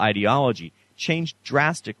political ideology changed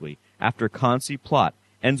drastically after Consi plot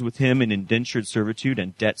ends with him in indentured servitude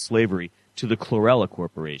and debt slavery to the Chlorella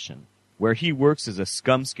Corporation, where he works as a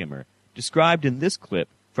scum skimmer, described in this clip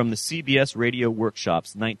from the CBS Radio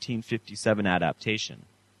Workshop's 1957 adaptation.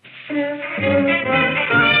 The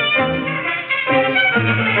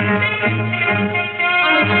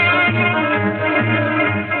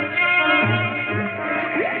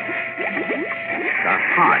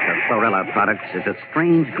heart of Chlorella Products is a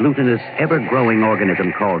strange, glutinous, ever-growing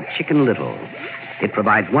organism called Chicken Little. It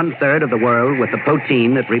provides 1/3 of the world with the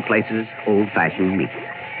protein that replaces old-fashioned meat.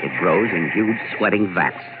 It grows in huge, sweating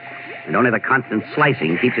vats, and only the constant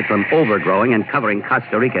slicing keeps it from overgrowing and covering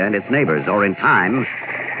Costa Rica and its neighbors, or in time,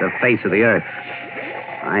 the face of the earth.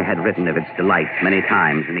 I had written of its delights many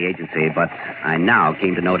times in the agency, but I now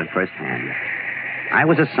came to know it firsthand. I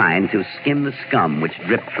was assigned to skim the scum which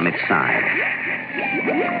dripped from its side.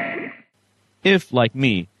 If, like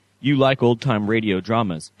me, you like old-time radio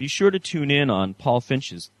dramas, be sure to tune in on Paul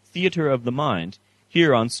Finch's Theater of the Mind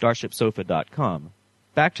here on StarshipSofa.com.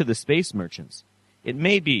 Back to the Space Merchants. It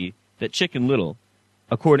may be that Chicken Little,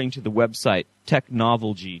 according to the website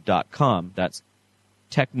technovelgy.com, that's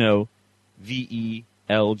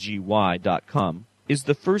technovelgy.com, is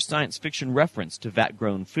the first science fiction reference to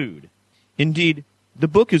vat-grown food. Indeed, the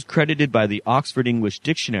book is credited by the Oxford English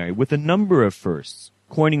Dictionary with a number of firsts,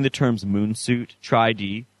 coining the terms moonsuit,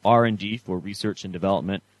 tri-D, R&D for research and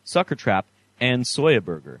development, sucker trap, and soya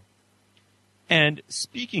burger. And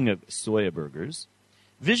speaking of soya burgers,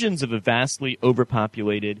 visions of a vastly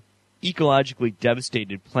overpopulated, ecologically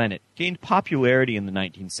devastated planet gained popularity in the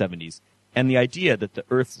 1970s, and the idea that the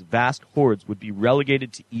Earth's vast hordes would be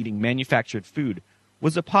relegated to eating manufactured food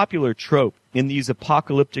was a popular trope in these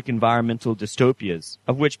apocalyptic environmental dystopias,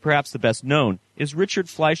 of which perhaps the best known is Richard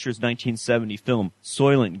Fleischer's 1970 film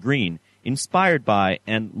Soylent Green, inspired by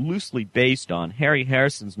and loosely based on Harry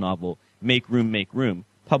Harrison's novel Make Room,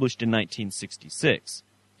 published in 1966.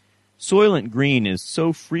 Soylent Green is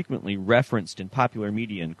so frequently referenced in popular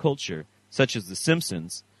media and culture, such as The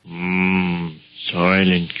Simpsons,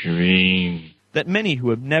 Soylent Green, that many who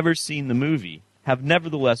have never seen the movie have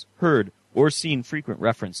nevertheless heard or seen frequent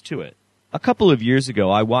reference to it. A couple of years ago,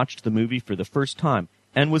 I watched the movie for the first time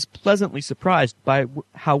and was pleasantly surprised by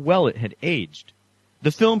how well it had aged.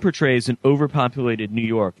 The film portrays an overpopulated New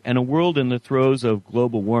York and a world in the throes of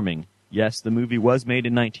global warming. Yes, the movie was made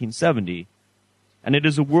in 1970, and it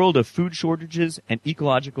is a world of food shortages and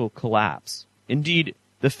ecological collapse. Indeed,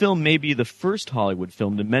 the film may be the first Hollywood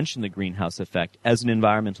film to mention the greenhouse effect as an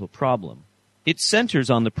environmental problem. It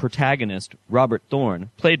centers on the protagonist, Robert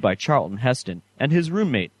Thorne, played by Charlton Heston, and his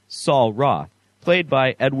roommate, Saul Roth, played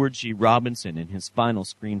by Edward G. Robinson in his final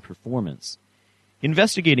screen performance.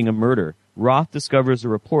 Investigating a murder, Roth discovers a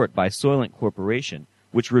report by Soylent Corporation,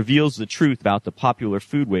 which reveals the truth about the popular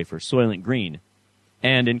food wafer Soylent Green.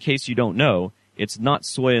 And in case you don't know, it's not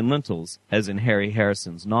soy and lentils, as in Harry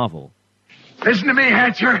Harrison's novel. Listen to me,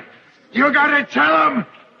 Hatcher. You gotta tell them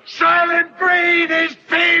Silent Breed is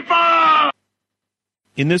people!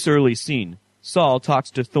 In this early scene, Saul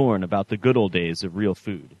talks to Thorne about the good old days of real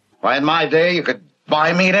food. Why, in my day, you could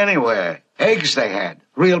buy meat anywhere. Eggs they had,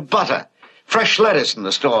 real butter, fresh lettuce in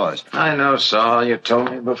the stores. I know, Saul. You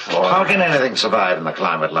told me before. How can anything survive in a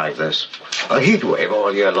climate like this? A heat wave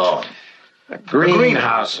all year long. The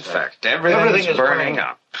greenhouse effect. Everything is burning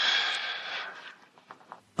up.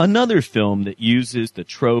 Another film that uses the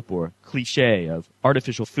trope or cliche of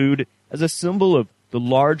artificial food as a symbol of the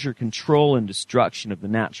larger control and destruction of the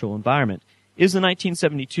natural environment is the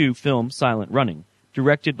 1972 film Silent Running,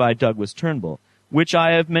 directed by Douglas Turnbull, which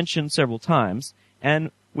I have mentioned several times,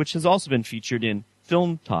 and which has also been featured in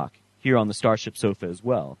Film Talk here on the Starship Sofa as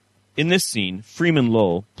well. In this scene, Freeman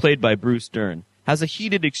Lowell, played by Bruce Dern, has a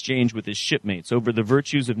heated exchange with his shipmates over the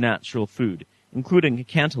virtues of natural food, including a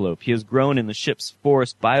cantaloupe he has grown in the ship's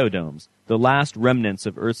forest biodomes, the last remnants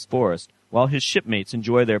of Earth's forest, while his shipmates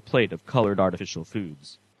enjoy their plate of colored artificial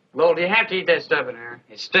foods. Lowell, do you have to eat that stuff in there?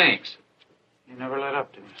 It stinks. You never let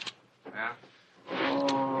up to me. Yeah?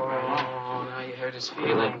 Oh, now you hurt his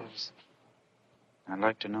feelings. I'd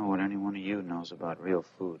like to know what any one of you knows about real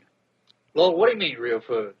food. Lowell, what do you mean, real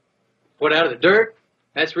food? What, out of the dirt?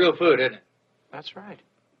 That's real food, isn't it? That's right.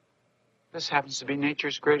 This happens to be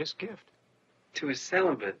nature's greatest gift. To a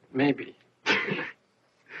celibate, maybe.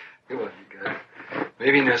 Come on, you guys.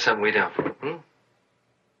 Maybe you know something we don't.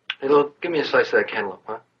 Hey, Lowell, give me a slice of that cantaloupe,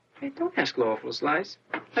 huh? Hey, don't ask Lowell for a slice.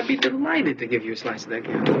 I'd be delighted to give you a slice of that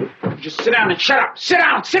cantaloupe. Just sit down and shut up. Sit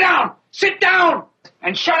down, sit down, sit down!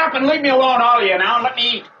 And shut up and leave me alone, all of you, now, and let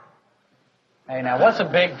me eat. Hey, now, what's the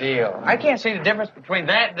big deal? I can't see the difference between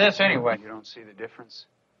that and this anyway. You don't see the difference?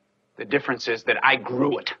 The difference is that I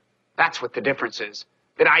grew it. That's what the difference is.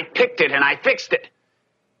 That I picked it and I fixed it.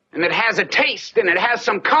 And it has a taste and it has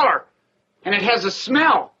some color. And it has a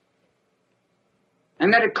smell.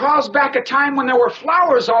 And that it calls back a time when there were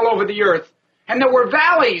flowers all over the earth. And there were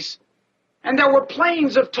valleys. And there were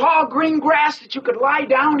plains of tall green grass that you could lie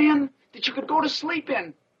down in, that you could go to sleep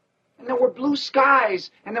in. And there were blue skies.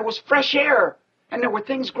 And there was fresh air. And there were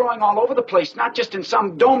things growing all over the place, not just in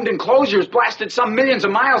some domed enclosures blasted some millions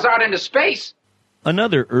of miles out into space.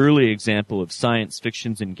 Another early example of science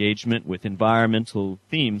fiction's engagement with environmental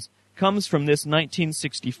themes comes from this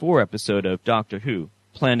 1964 episode of Doctor Who,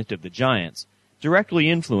 Planet of the Giants, directly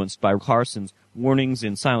influenced by Carson's warnings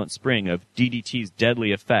in Silent Spring of DDT's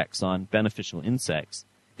deadly effects on beneficial insects.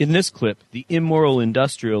 In this clip, the immoral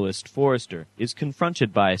industrialist Forrester is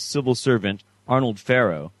confronted by civil servant Arnold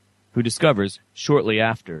Farrow, who discovers, shortly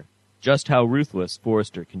after, just how ruthless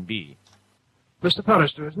Forrester can be. Mr.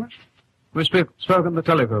 Forrester, isn't it? We spoke on the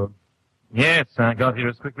telephone. Yes, I got here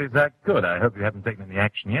as quickly as I could. I hope you haven't taken any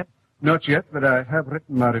action yet. Not yet, but I have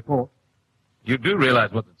written my report. You do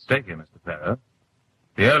realize what's at stake here, Mr. Farrow.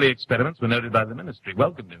 The early experiments were noted by the ministry,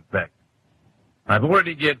 welcomed, in fact. I've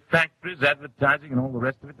already geared factories, advertising, and all the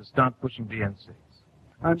rest of it to start pushing DN6.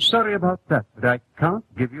 I'm sorry about that, but I can't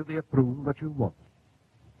give you the approval that you want.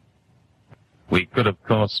 We could, of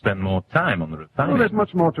course, spend more time on the refining. Well, there's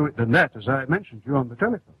much more to it than that, as I mentioned to you on the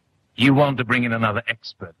telephone. You want to bring in another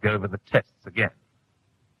expert, go over the tests again?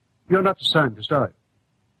 You're not a scientist, are you?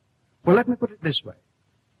 Well, let me put it this way.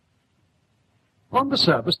 On the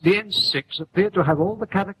surface, the N6 appeared to have all the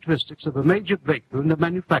characteristics of a major breakthrough in the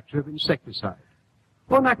manufacture of insecticide.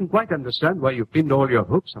 Well, I can quite understand why you pinned all your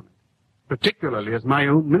hopes on it, particularly as my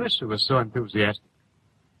own minister was so enthusiastic.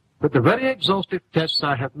 But the very exhaustive tests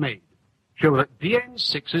I have made show that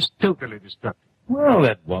DN6 is totally destructive. Well,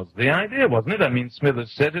 that was the idea, wasn't it? I mean,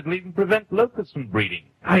 Smithers said it'll even prevent locusts from breeding.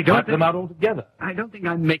 Wipe them out altogether. I don't think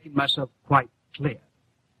I'm making myself quite clear.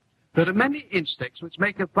 There are many insects which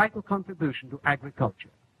make a vital contribution to agriculture,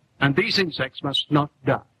 and these insects must not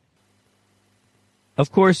die.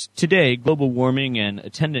 Of course, today, global warming and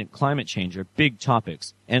attendant climate change are big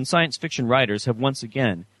topics, and science fiction writers have once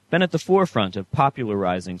again been at the forefront of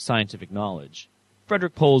popularizing scientific knowledge.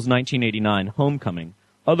 Frederik Pohl's 1989 Homecoming,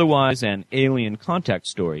 otherwise an alien contact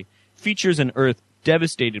story, features an Earth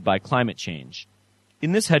devastated by climate change.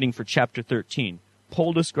 In this heading for Chapter 13,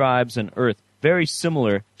 Pohl describes an Earth very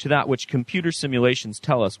similar to that which computer simulations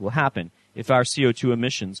tell us will happen if our CO2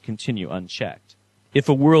 emissions continue unchecked. If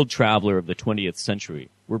a world traveler of the 20th century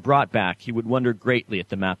were brought back, he would wonder greatly at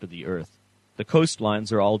the map of the Earth. The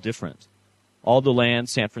coastlines are all different. All the land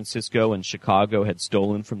San Francisco and Chicago had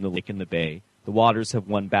stolen from the lake and the bay, the waters have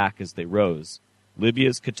won back as they rose.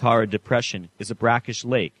 Libya's Qattara Depression is a brackish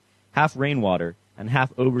lake, half rainwater and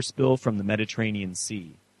half overspill from the Mediterranean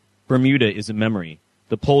Sea. Bermuda is a memory.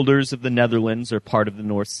 The polders of the Netherlands are part of the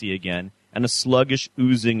North Sea again, and a sluggish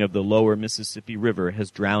oozing of the lower Mississippi River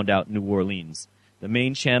has drowned out New Orleans. The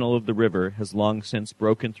main channel of the river has long since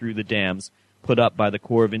broken through the dams put up by the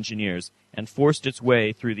Corps of Engineers and forced its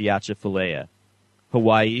way through the Atchafalaya.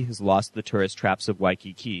 Hawaii has lost the tourist traps of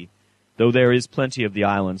Waikiki, though there is plenty of the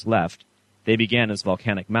islands left. They began as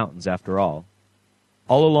volcanic mountains, after all.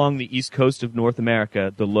 All along the east coast of North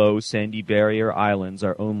America, the low, sandy barrier islands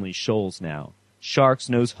are only shoals now. Sharks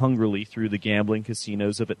nose hungrily through the gambling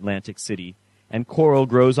casinos of Atlantic City, and coral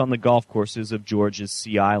grows on the golf courses of Georgia's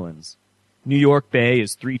Sea Islands. New York Bay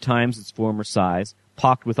is 3 times its former size,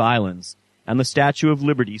 pocked with islands, and the Statue of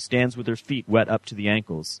Liberty stands with her feet wet up to the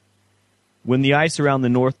ankles. When the ice around the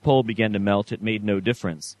North Pole began to melt, it made no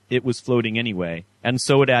difference. It was floating anyway, and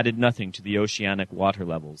so it added nothing to the oceanic water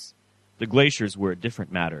levels. The glaciers were a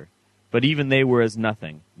different matter, but even they were as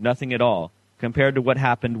nothing at all, compared to what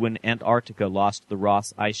happened when Antarctica lost the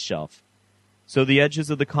Ross Ice Shelf. So the edges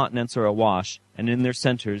of the continents are awash, and in their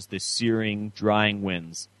centers the searing, drying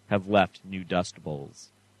winds have left new dust bowls.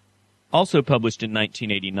 Also published in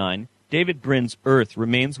 1989, David Brin's Earth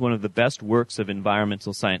remains one of the best works of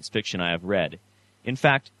environmental science fiction I have read. In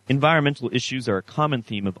fact, environmental issues are a common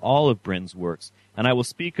theme of all of Brin's works, and I will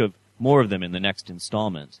speak of more of them in the next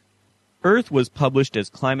installment. Earth was published as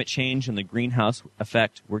climate change and the greenhouse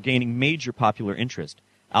effect were gaining major popular interest.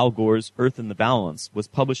 Al Gore's Earth in the Balance was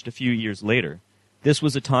published a few years later. This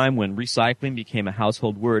was a time when recycling became a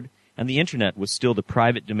household word, and the internet was still the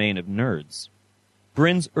private domain of nerds.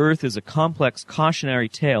 Brin's Earth is a complex cautionary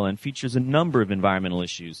tale and features a number of environmental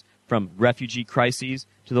issues, from refugee crises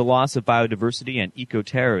to the loss of biodiversity and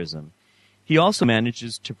eco-terrorism. He also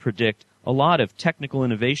manages to predict a lot of technical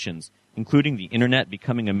innovations, including the internet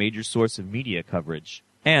becoming a major source of media coverage.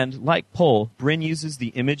 And, like Pohl, Brin uses the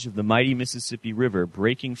image of the mighty Mississippi River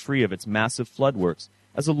breaking free of its massive floodworks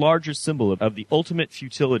as a larger symbol of the ultimate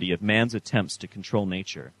futility of man's attempts to control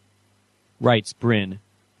nature. Writes Brin,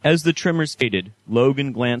 as the tremors faded,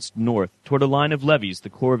 Logan glanced north toward a line of levees the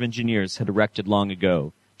Corps of Engineers had erected long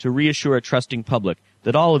ago to reassure a trusting public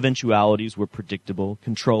that all eventualities were predictable,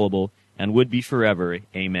 controllable, and would be forever,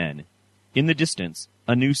 amen. In the distance,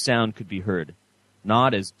 a new sound could be heard,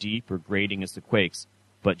 not as deep or grating as the quakes,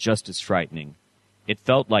 but just as frightening. It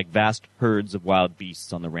felt like vast herds of wild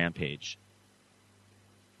beasts on the rampage.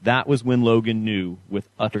 That was when Logan knew with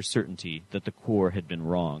utter certainty that the Corps had been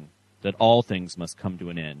wrong, that all things must come to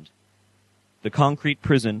an end. The concrete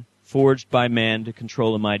prison, forged by man to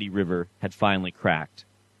control a mighty river, had finally cracked,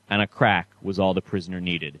 and a crack was all the prisoner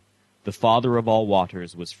needed. The father of all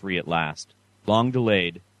waters was free at last. Long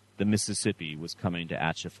delayed, the Mississippi was coming to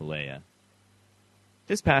Atchafalaya.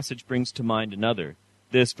 This passage brings to mind another,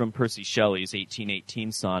 this from Percy Shelley's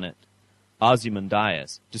 1818 sonnet,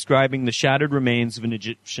 Ozymandias, describing the shattered remains of an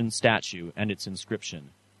Egyptian statue and its inscription.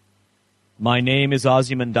 My name is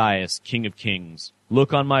Ozymandias, King of Kings.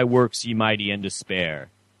 Look on my works, ye mighty, and despair.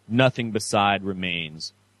 Nothing beside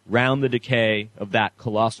remains. Round the decay of that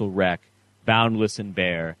colossal wreck, boundless and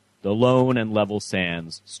bare, the lone and level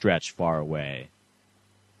sands stretch far away.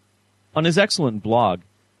 On his excellent blog,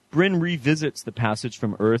 Brin revisits the passage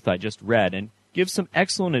from Earth I just read and gives some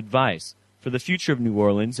excellent advice for the future of New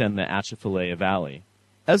Orleans and the Atchafalaya Valley.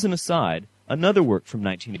 As an aside, another work from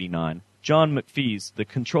 1989, John McPhee's The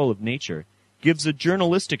Control of Nature, gives a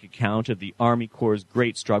journalistic account of the Army Corps'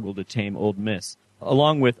 great struggle to tame Old Miss,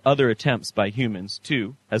 along with other attempts by humans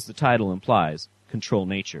to, as the title implies, control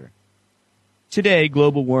nature. Today,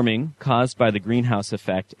 global warming, caused by the greenhouse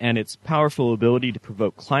effect and its powerful ability to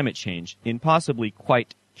provoke climate change in possibly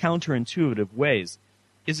quite counterintuitive ways,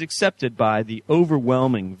 is accepted by the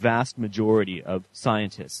overwhelming vast majority of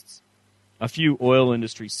scientists. A few oil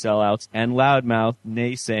industry sellouts and loudmouth,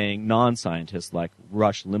 naysaying non-scientists like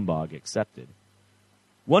Rush Limbaugh accepted.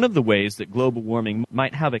 One of the ways that global warming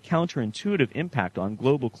might have a counterintuitive impact on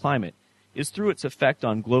global climate is through its effect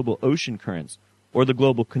on global ocean currents, or the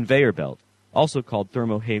global conveyor belt, also called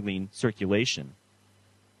thermohaline circulation.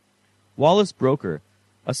 Wallace Broecker,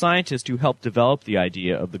 a scientist who helped develop the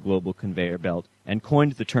idea of the global conveyor belt and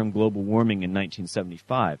coined the term global warming in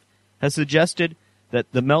 1975, has suggested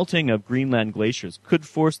that the melting of Greenland glaciers could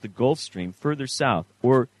force the Gulf Stream further south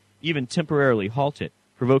or even temporarily halt it,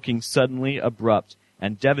 provoking suddenly abrupt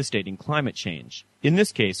and devastating climate change. In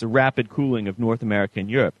this case, a rapid cooling of North America and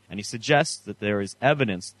Europe, and he suggests that there is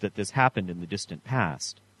evidence that this happened in the distant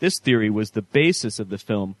past. This theory was the basis of the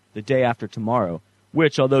film The Day After Tomorrow,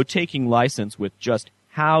 which, although taking license with just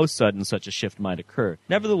how sudden such a shift might occur,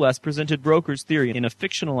 nevertheless presented Broecker's theory in a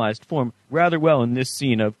fictionalized form rather well in this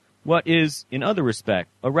scene of what is, in other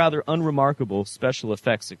respects, a rather unremarkable special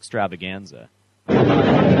effects extravaganza. All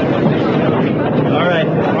right,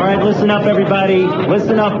 right, listen up, everybody.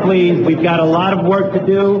 Listen up, please. We've got a lot of work to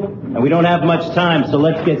do, and we don't have much time, so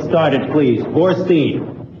let's get started, please.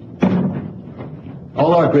 Borstein.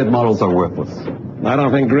 All our grid models are worthless. I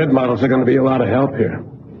don't think grid models are going to be a lot of help here.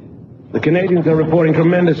 The Canadians are reporting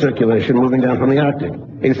tremendous circulation moving down from the Arctic.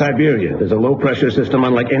 In Siberia, there's a low-pressure system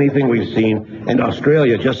unlike anything we've seen, and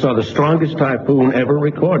Australia just saw the strongest typhoon ever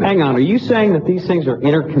recorded. Hang on, are you saying that these things are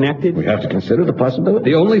interconnected? We have to consider the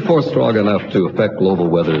possibility. The only force strong enough to affect global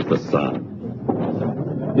weather is the sun.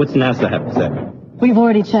 What's NASA have to say? We've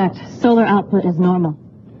already checked. Solar output is normal.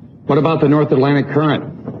 What about the North Atlantic Current?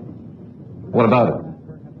 What about it?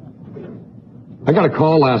 I got a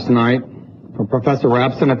call last night from Professor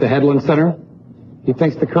Rapson at the Hedlund Center. He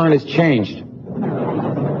thinks the current has changed.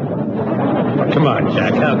 Come on,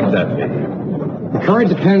 Jack, how could that be? The current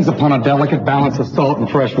depends upon a delicate balance of salt and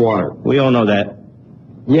fresh water. We all know that.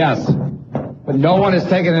 Yes, but no one has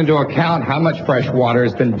taken into account how much fresh water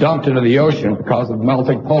has been dumped into the ocean because of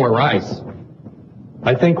melting polar ice.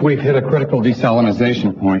 I think we've hit a critical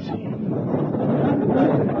desalinization point.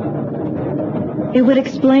 It would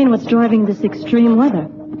explain what's driving this extreme weather.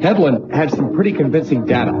 Hedlund had some pretty convincing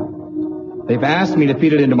data. They've asked me to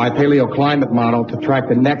feed it into my paleoclimate model to track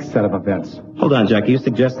the next set of events. Hold on, Jack. Are you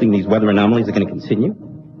suggesting these weather anomalies are going to continue?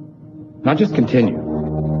 Not just continue.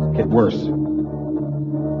 Get worse.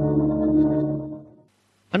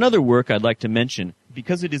 Another work I'd like to mention,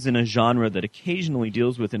 because it is in a genre that occasionally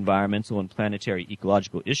deals with environmental and planetary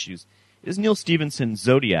ecological issues, is Neal Stephenson's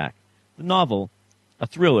Zodiac. The novel, a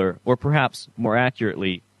thriller, or perhaps, more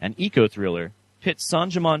accurately, an eco-thriller, pits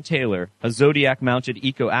Sanjamon Taylor, a Zodiac-mounted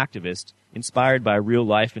eco-activist, inspired by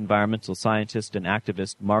real-life environmental scientist and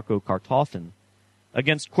activist Marco Kartofan,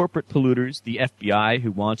 against corporate polluters, the FBI,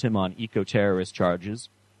 who want him on eco-terrorist charges,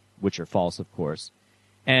 which are false, of course,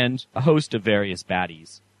 and a host of various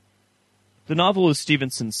baddies. The novel is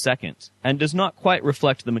Stevenson's second, and does not quite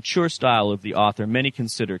reflect the mature style of the author many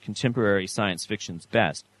consider contemporary science fiction's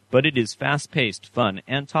best, but it is fast-paced, fun,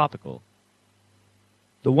 and topical.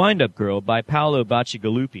 The Wind-Up Girl by Paolo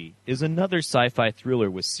Bacigalupi is another sci-fi thriller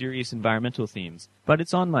with serious environmental themes, but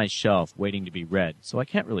it's on my shelf waiting to be read, so I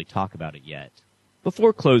can't really talk about it yet.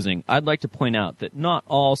 Before closing, I'd like to point out that not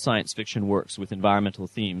all science fiction works with environmental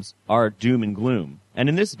themes are doom and gloom, and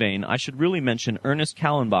in this vein, I should really mention Ernest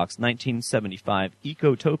Callenbach's 1975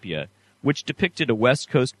 Ecotopia, which depicted a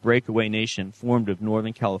West Coast breakaway nation formed of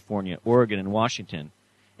Northern California, Oregon, and Washington,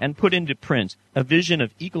 and put into print a vision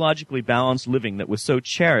of ecologically balanced living that was so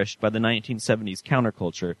cherished by the 1970s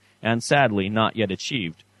counterculture and sadly not yet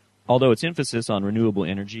achieved, although its emphasis on renewable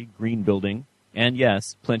energy, green building, and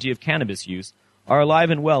yes, plenty of cannabis use, are alive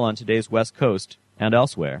and well on today's West Coast and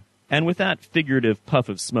elsewhere. And with that figurative puff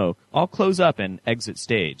of smoke, I'll close up and exit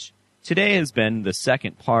stage. Today has been the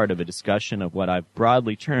second part of a discussion of what I've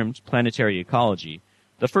broadly termed planetary ecology.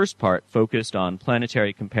 The first part focused on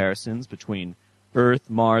planetary comparisons between Earth,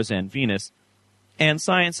 Mars, and Venus, and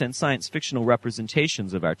science fictional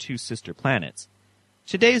representations of our two sister planets.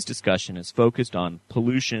 Today's discussion is focused on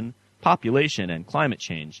pollution, population, and climate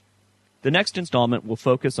change. The next installment will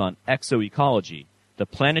focus on exoecology, the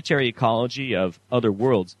planetary ecology of other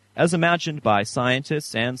worlds, as imagined by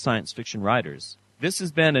scientists and science fiction writers. This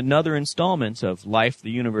has been another installment of Life,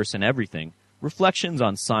 the Universe, and Everything, reflections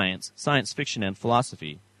on science, science fiction, and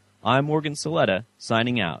philosophy. I'm Morgan Saletta,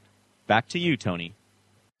 signing out. Back to you, Tony.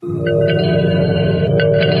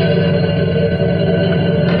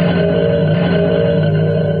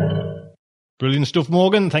 Brilliant stuff,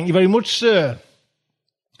 Morgan. Thank you very much, sir.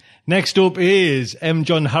 Next up is M.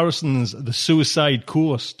 John Harrison's The Suicide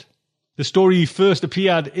Coast. The story first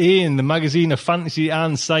appeared in the Magazine of Fantasy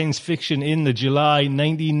and Science Fiction in the July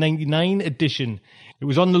 1999 edition. It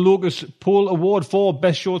was on the Locus Poll Award for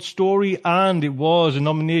Best Short Story, and it was a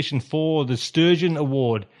nomination for the Sturgeon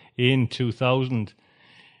Award in 2000.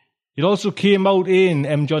 It also came out in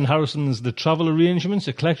M. John Harrison's The Travel Arrangements,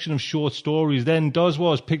 a collection of short stories. Then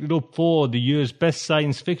Doswars picked it up for the year's Best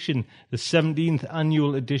Science Fiction, the 17th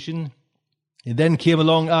annual edition. It then came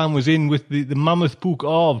along and was in with the mammoth book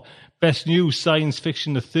of Best New Science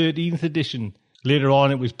Fiction, the 13th edition. Later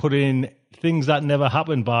on, it was put in Things That Never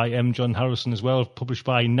Happened by M. John Harrison as well, published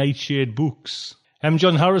by Nightshade Books. M.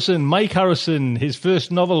 John Harrison, Mike Harrison, his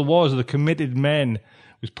first novel was The Committed Men.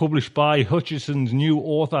 It was published by Hutchison's New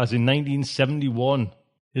Authors in 1971.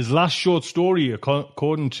 His last short story,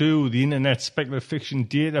 according to the Internet Speculative Fiction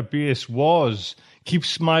database, was Keep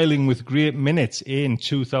Smiling with Great Minutes in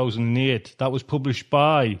 2008. That was published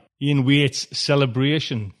by Ian Waite's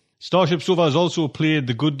Celebration. Starship Sofa has also played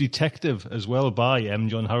The Good Detective as well by M.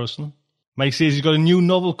 John Harrison. Mike says he's got a new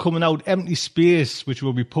novel coming out, Empty Space, which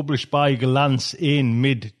will be published by Glance in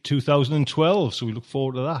mid-2012, so we look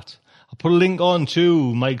forward to that. I'll put a link on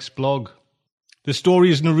to Mike's blog. The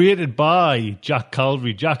story is narrated by Jack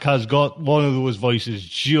Calvary. Jack has got one of those voices,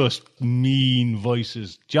 just mean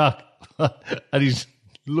voices. Jack, and he's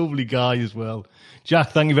a lovely guy as well.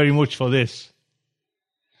 Jack, thank you very much for this.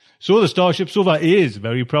 So the Starship Sofa is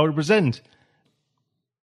very proud to present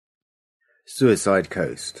Suicide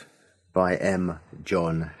Coast by M.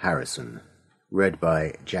 John Harrison. Read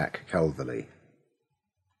by Jack Calverley.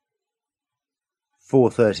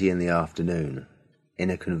 4:30 in the afternoon, in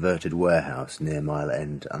a converted warehouse near Mile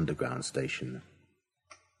End Underground Station.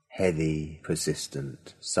 Heavy,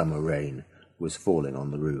 persistent summer rain was falling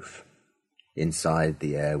on the roof. Inside,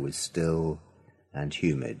 the air was still and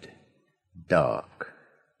humid, dark,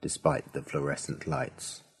 despite the fluorescent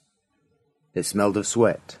lights. It smelled of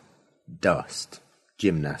sweat, dust,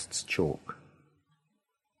 gymnast's chalk.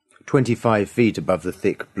 25 feet above the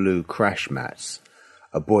thick blue crash mats,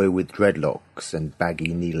 a boy with dreadlocks and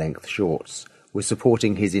baggy knee-length shorts was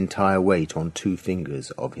supporting his entire weight on 2 fingers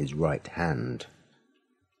of his right hand.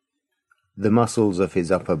 The muscles of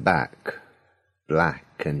his upper back,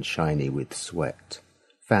 black and shiny with sweat,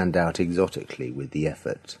 fanned out exotically with the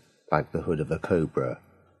effort, like the hood of a cobra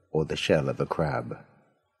or the shell of a crab.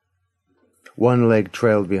 One leg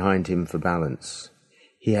trailed behind him for balance.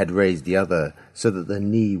 He had raised the other so that the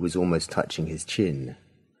knee was almost touching his chin.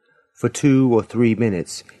 For 2 or 3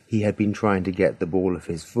 minutes he had been trying to get the ball of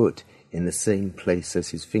his foot in the same place as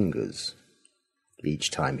his fingers.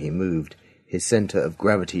 Each time he moved, his centre of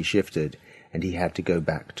gravity shifted, and he had to go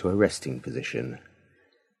back to a resting position.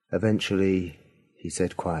 Eventually, he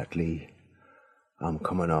said quietly, "I'm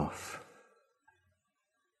coming off."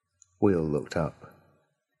 Will looked up.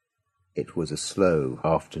 It was a slow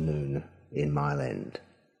afternoon in Mile End.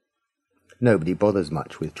 Nobody bothers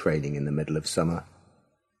much with training in the middle of summer.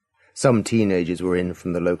 Some teenagers were in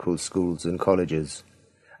from the local schools and colleges.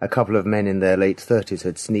 A couple of men in their late 30s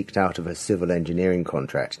had sneaked out of a civil engineering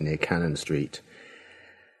contract near Cannon Street.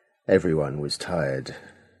 Everyone was tired.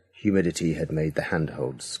 Humidity had made the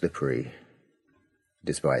handholds slippery.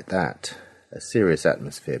 Despite that, a serious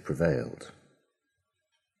atmosphere prevailed.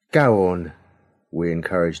 "Go on," we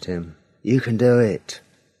encouraged him. "You can do it."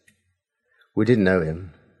 We didn't know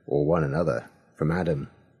him, or one another, from Adam.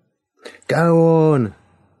 "Go on."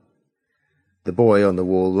 The boy on the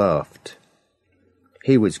wall laughed.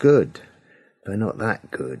 He was good, but not that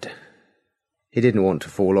good. He didn't want to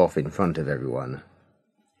fall off in front of everyone.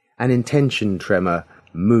 An intention tremor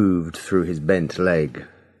moved through his bent leg.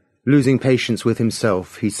 Losing patience with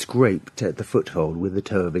himself, he scraped at the foothold with the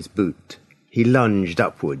toe of his boot. He lunged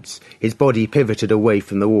upwards. His body pivoted away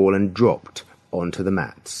from the wall and dropped onto the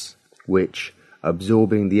mats, which,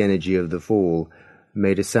 absorbing the energy of the fall,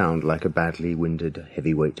 made a sound like a badly winded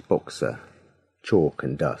heavyweight boxer. Chalk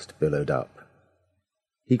and dust billowed up.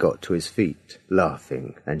 He got to his feet,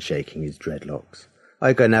 laughing and shaking his dreadlocks.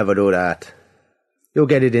 "I can never do that." "You'll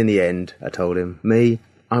get it in the end," I told him. "Me,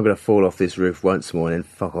 I'm going to fall off this roof once more and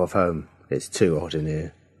then fuck off home. It's too hot in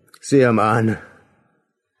here. See ya, man."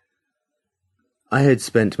 I had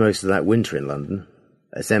spent most of that winter in London,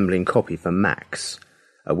 assembling copy for Max,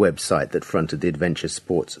 a website that fronted the adventure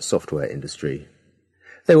sports software industry.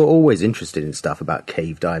 They were always interested in stuff about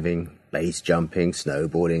cave diving, base jumping,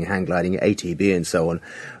 snowboarding, hang gliding, ATV and so on,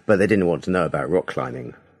 but they didn't want to know about rock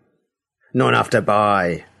climbing. "Not enough to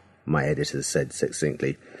buy," my editor said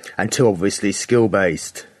succinctly, "and too obviously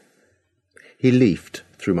skill-based." He leafed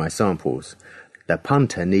through my samples. "The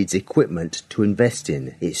punter needs equipment to invest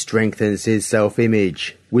in. It strengthens his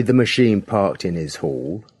self-image. With the machine parked in his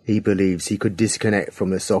hall, he believes he could disconnect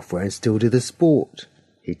from the software and still do the sport."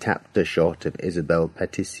 He tapped a shot of Isabelle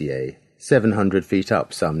Patissier, 700 feet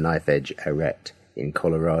up some knife-edge arête in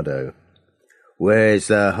Colorado. "Where's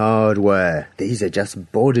the hardware? These are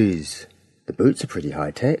just bodies. The boots are pretty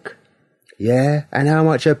high-tech." "Yeah, and how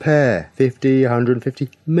much a pair? 50,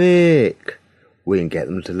 150? Mick! We can get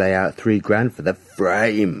them to lay out $3,000 for the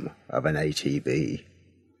frame of an ATV.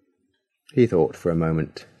 He thought for a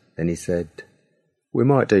moment, then he said, "We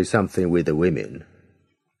might do something with the women.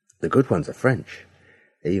 The good ones are French.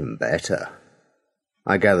 Even better."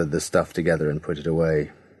 I gathered the stuff together and put it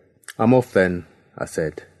away. "I'm off then," I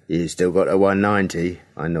said. "You still got a 190?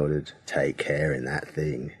 I nodded. "Take care in that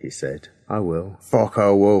thing," he said. "I will."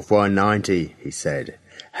 "Fokker Wolf 190, he said.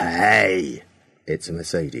 "Hey!" "It's a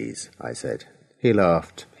Mercedes," I said. He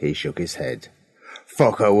laughed. He shook his head.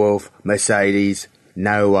 "Fokker Wolf, Mercedes.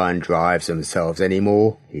 No one drives themselves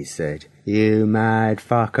anymore," he said. "You mad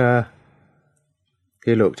fucker."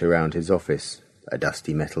 He looked around his office, a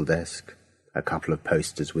dusty metal desk, A couple of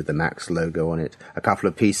posters with the Max logo on it, a couple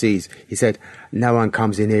of PCs. He said, "No one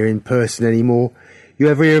comes in here in person anymore. You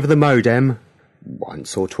ever hear of the modem?"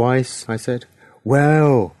 "Once or twice," I said.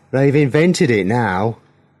 "Well, they've invented it now."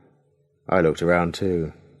 I looked around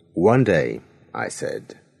too. "One day," I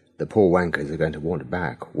said, "the poor wankers are going to want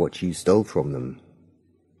back what you stole from them."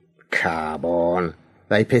 "Come on.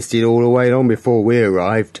 They pissed it all away long before we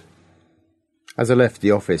arrived." As I left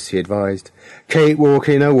the office, he advised, "Keep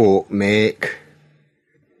walking a walk, Mick."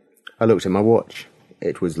 I looked at my watch.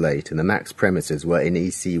 It was late, and the Max premises were in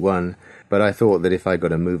EC1, but I thought that if I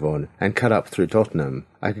got a move on and cut up through Tottenham,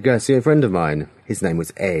 I could go see a friend of mine. His name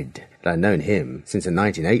was Ed, and I'd known him since the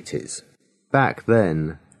 1980s. Back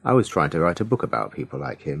then, I was trying to write a book about people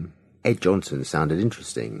like him. Ed Johnson sounded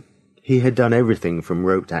interesting. He had done everything from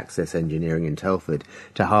roped access engineering in Telford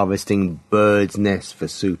to harvesting birds' nests for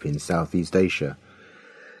soup in Southeast Asia.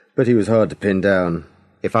 But he was hard to pin down.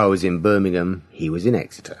 If I was in Birmingham, he was in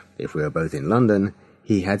Exeter. If we were both in London,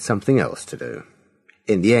 he had something else to do.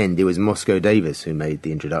 In the end, it was Moscow Davis who made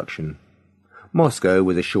the introduction. Moscow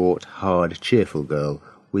was a short, hard, cheerful girl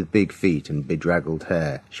with big feet and bedraggled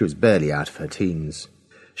hair. She was barely out of her teens.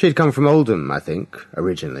 She had come from Oldham, I think,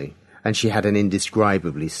 originally, and she had an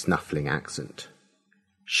indescribably snuffling accent.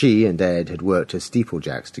 She and Ed had worked as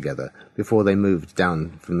steeplejacks together before they moved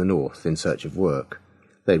down from the north in search of work.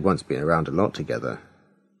 They'd once been around a lot together.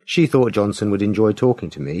 She thought Johnson would enjoy talking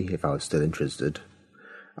to me if I was still interested.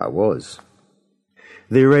 I was.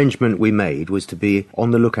 The arrangement we made was to be on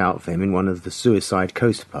the lookout for him in one of the Suicide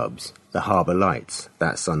Coast pubs, the Harbour Lights,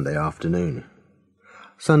 that Sunday afternoon.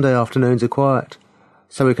 "Sunday afternoons are quiet,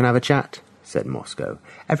 so we can have a chat," said Moscow.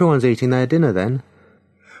 "Everyone's eating their dinner then."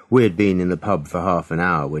 We had been in the pub for half an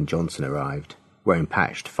hour when Johnson arrived, wearing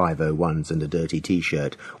patched 501s and a dirty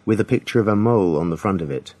T-shirt with a picture of a mole on the front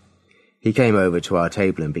of it. He came over to our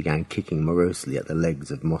table and began kicking morosely at the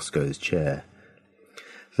legs of Moscow's chair.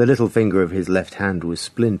 The little finger of his left hand was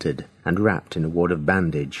splintered and wrapped in a wad of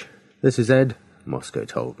bandage. "This is Ed," Moscow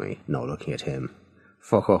told me, not looking at him.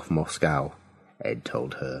 "Fuck off, Moscow," Ed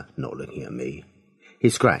told her, not looking at me. He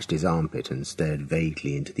scratched his armpit and stared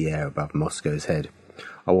vaguely into the air above Moscow's head.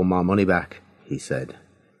 "I want my money back," he said.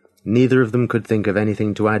 Neither of them could think of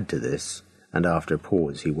anything to add to this, and after a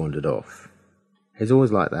pause he wandered off. "He's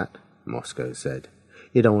always like that," Moscow said.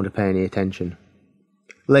 "You don't want to pay any attention."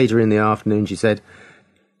 Later in the afternoon she said,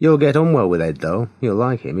 "You'll get on well with Ed, though. You'll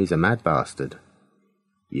like him. He's a mad bastard."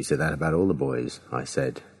 "You said that about all the boys," I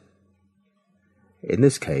said. In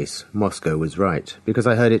this case, Moscow was right, because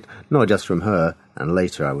I heard it not just from her, and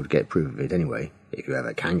later I would get proof of it anyway, if you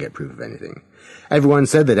ever can get proof of anything. Everyone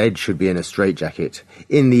said that Ed should be in a straitjacket.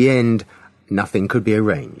 In the end, nothing could be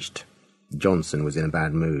arranged. Johnson was in a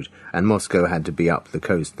bad mood, and Moscow had to be up the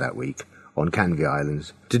coast that week, on Canvey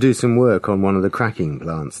Island, to do some work on one of the cracking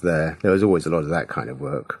plants there. There was always a lot of that kind of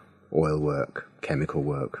work. Oil work, chemical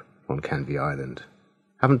work, on Canvey Island.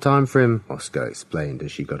 "Haven't time for him," Moscow explained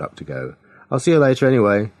as she got up to go. "I'll see you later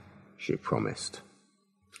anyway," she promised.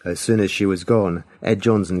 As soon as she was gone, Ed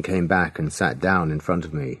Johnson came back and sat down in front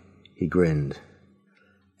of me. He grinned.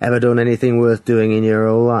 "Ever done anything worth doing in your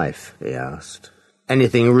whole life?" he asked.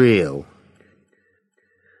 "Anything real?"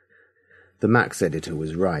 The Max editor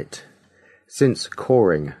was right. Since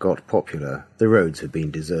coring got popular, the roads had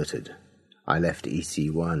been deserted. I left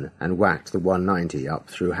EC1 and whacked the 190 up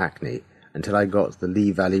through Hackney until I got the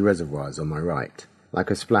Lee Valley reservoirs on my right, like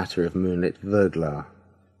a splatter of moonlit verglas.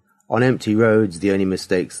 On empty roads, the only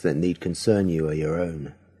mistakes that need concern you are your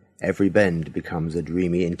own. Every bend becomes a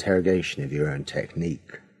dreamy interrogation of your own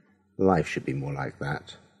technique. Life should be more like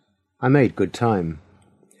that. I made good time.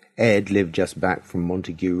 Ed lived just back from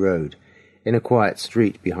Montague Road, in a quiet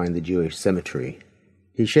street behind the Jewish cemetery.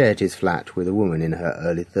 He shared his flat with a woman in her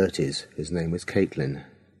early 30s, whose name was Caitlin.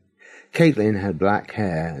 Caitlin had black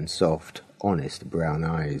hair and soft, honest brown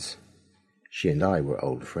eyes. She and I were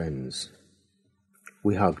old friends.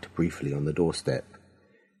 We hugged briefly on the doorstep.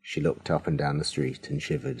 She looked up and down the street and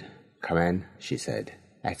shivered. "Come in," she said.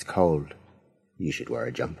 "It's cold. You should wear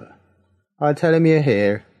a jumper." "I'll tell him you're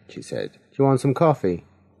here," she said. "Do you want some coffee?"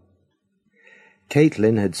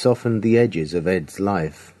 Caitlin had softened the edges of Ed's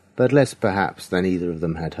life, but less perhaps than either of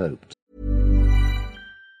them had hoped.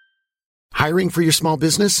 Hiring for your small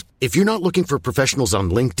business? If you're not looking for professionals on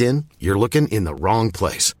LinkedIn, you're looking in the wrong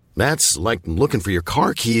place. That's like looking for your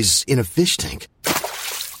car keys in a fish tank.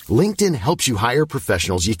 LinkedIn helps you hire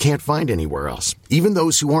professionals you can't find anywhere else, even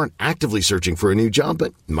those who aren't actively searching for a new job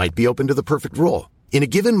but might be open to the perfect role. In a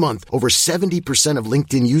given month, over 70% of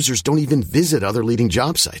LinkedIn users don't even visit other leading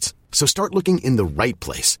job sites. So start looking in the right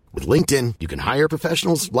place. With LinkedIn, you can hire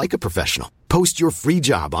professionals like a professional. Post your free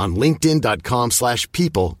job on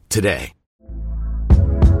linkedin.com/people today.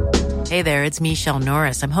 Hey there, it's Michelle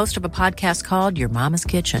Norris. I'm host of a podcast called Your Mama's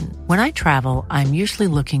Kitchen. When I travel, I'm usually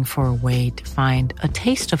looking for a way to find a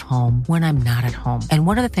taste of home when I'm not at home. And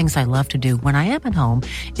one of the things I love to do when I am at home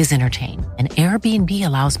is entertain. And Airbnb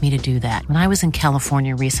allows me to do that. When I was in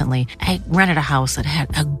California recently, I rented a house that had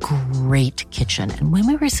a great kitchen. And when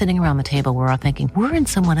we were sitting around the table, we're all thinking, we're in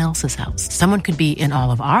someone else's house. Someone could be in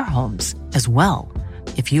all of our homes as well.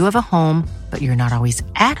 If you have a home, but you're not always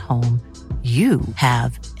at home, you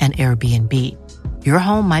have an Airbnb. Your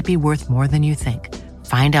home might be worth more than you think.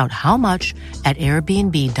 Find out how much at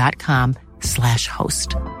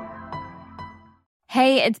airbnb.com/host.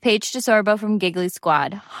 Hey, it's Paige DeSorbo from Giggly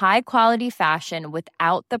Squad. High quality fashion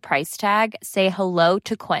without the price tag. Say hello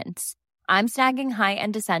to Quince. I'm snagging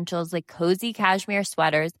high-end essentials like cozy cashmere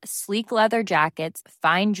sweaters, sleek leather jackets,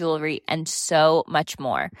 fine jewelry, and so much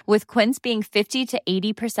more. With Quince being 50 to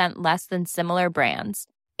 80% less than similar brands.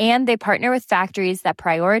 And they partner with factories that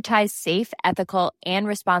prioritize safe, ethical, and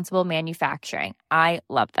responsible manufacturing. I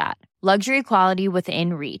love that. Luxury quality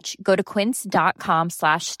within reach. Go to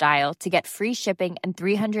quince.com/style to get free shipping and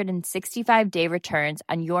 365-day returns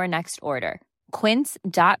on your next order.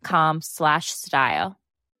 Quince.com/style.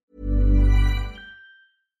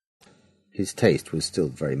 His taste was still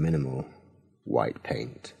very minimal. White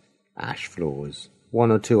paint, ash floors, one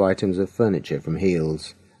or two items of furniture from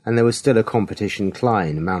Heels, and there was still a competition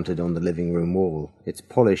Klein mounted on the living room wall, its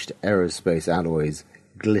polished aerospace alloys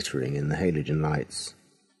glittering in the halogen lights.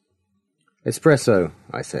 "Espresso,"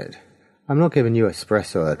 I said. "I'm not giving you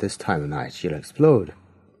espresso at this time of night. You'll explode."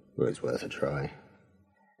 It was worth a try.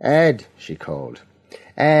 "Ed," she called.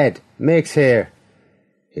 "Ed, Mick's here."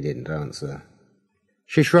 He didn't answer.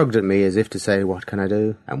 She shrugged at me as if to say, "What can I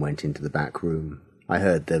do?" and went into the back room. I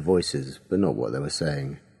heard their voices, but not what they were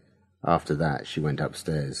saying. After that, she went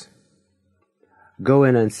upstairs. "Go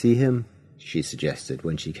in and see him," she suggested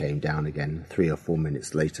when she came down again 3 or 4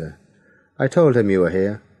 minutes later. "I told him you were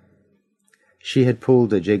here." She had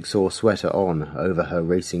pulled a jigsaw sweater on over her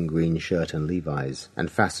racing green shirt and Levi's, and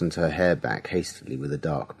fastened her hair back hastily with a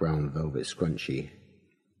dark brown velvet scrunchie.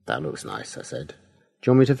 "That looks nice," I said. "Do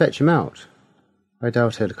you want me to fetch him out?" "I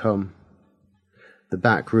doubt he'd come." The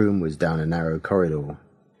back room was down a narrow corridor.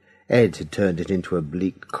 Ed had turned it into a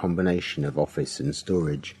bleak combination of office and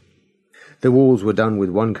storage. The walls were done with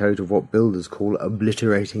one coat of what builders call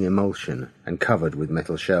obliterating emulsion, and covered with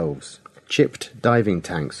metal shelves. Chipped diving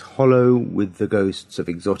tanks, hollow with the ghosts of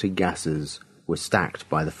exotic gases, were stacked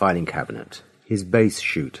by the filing cabinet. His base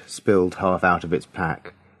chute spilled half out of its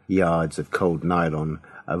pack, yards of cold nylon,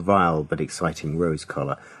 a vile but exciting rose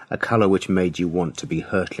colour, a colour which made you want to be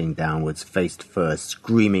hurtling downwards face first,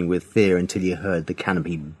 screaming with fear until you heard the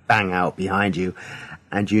canopy bang out behind you,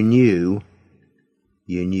 and you knew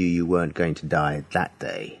you weren't going to die that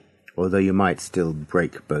day, although you might still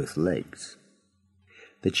break both legs.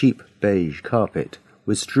 The cheap beige carpet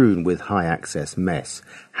was strewn with high-access mess,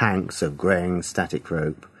 hanks of greying static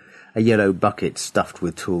rope, a yellow bucket stuffed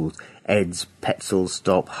with tools, Ed's Petzl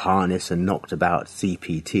stop, harness and knocked about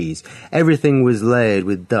CPTs. Everything was layered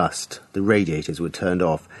with dust. The radiators were turned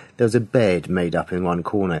off. There was a bed made up in one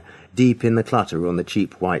corner. Deep in the clutter on the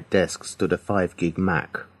cheap white desk stood a 5-gig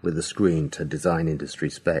Mac with a screen to design industry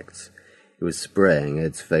specs. It was spraying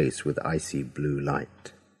Ed's face with icy blue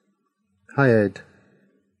light. "Hi, Ed."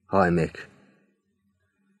 "Hi, Mick."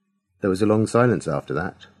 There was a long silence after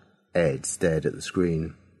that. Ed stared at the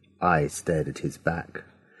screen. I stared at his back.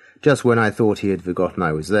 Just when I thought he had forgotten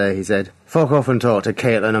I was there, he said, "Fuck off and talk to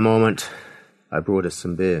Caitlin a moment." I brought us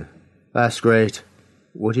some beer. "That's great.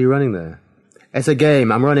 What are you running there?" "It's a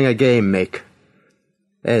game. I'm running a game, Mick."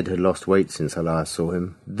 Ed had lost weight since I last saw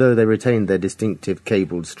him. Though they retained their distinctive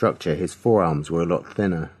cabled structure, his forearms were a lot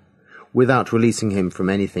thinner. Without releasing him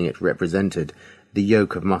from anything it represented, the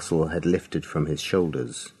yoke of muscle had lifted from his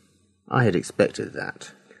shoulders. I had expected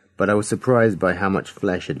that, but I was surprised by how much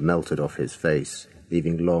flesh had melted off his face,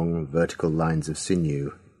 leaving long, vertical lines of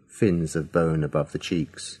sinew, fins of bone above the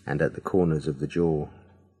cheeks and at the corners of the jaw.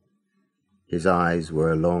 His eyes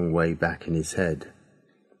were a long way back in his head.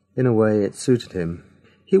 In a way, it suited him.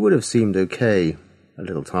 He would have seemed okay, a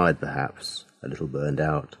little tired perhaps, a little burned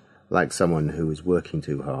out, like someone who was working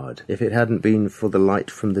too hard, if it hadn't been for the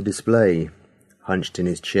light from the display. Hunched in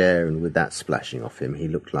his chair and with that splashing off him, he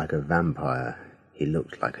looked like a vampire. He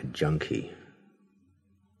looked like a junkie.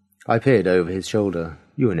 I peered over his shoulder.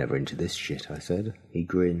 "You were never into this shit," I said. He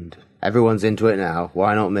grinned. "Everyone's into it now.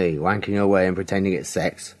 Why not me? Wanking away and pretending it's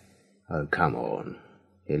sex?" "Oh, come on."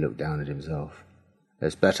 He looked down at himself.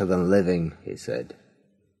 It's better than living, he said.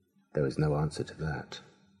 There was no answer to that.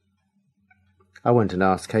 I went and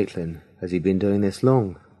asked Caitlin, has he been doing this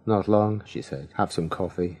long? Not long, she said. Have some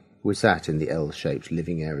coffee. We sat in the L-shaped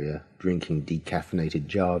living area, drinking decaffeinated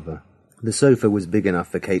Java. The sofa was big enough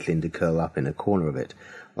for Caitlin to curl up in a corner of it,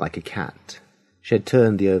 like a cat. She had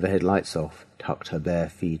turned the overhead lights off, tucked her bare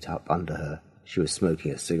feet up under her. She was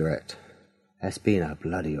smoking a cigarette. It's been a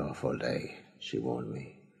bloody awful day, she warned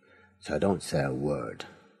me. So don't say a word.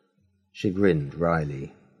 She grinned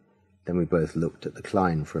wryly. Then we both looked at the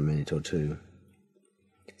Klein for a minute or two.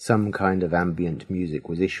 Some kind of ambient music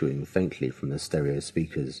was issuing faintly from the stereo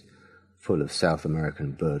speakers, full of South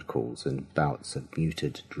American bird calls and bouts of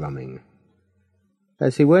muted drumming.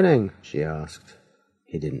 Is he winning? She asked.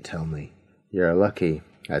 He didn't tell me. You're lucky.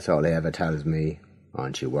 That's all he ever tells me.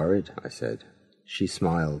 Aren't you worried? I said. She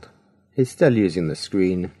smiled. He's still using the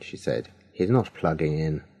screen, she said. He's not plugging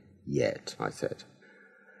in. Yet, I said.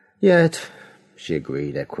 Yet, she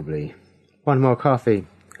agreed equably. One more coffee.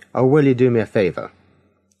 Or will you do me a favour?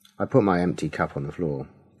 I put my empty cup on the floor.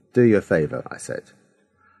 Do you a favour, I said.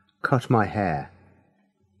 Cut my hair.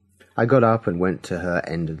 I got up and went to her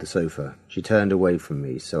end of the sofa. She turned away from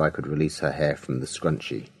me so I could release her hair from the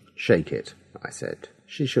scrunchie. Shake it, I said.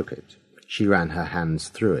 She shook it. She ran her hands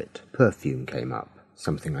through it. Perfume came up,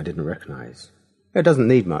 something I didn't recognize. It doesn't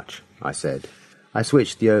need much, I said. I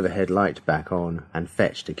switched the overhead light back on and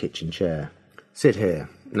fetched a kitchen chair. Sit here.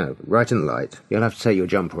 No, right in the light. You'll have to take your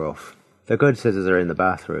jumper off. The good scissors are in the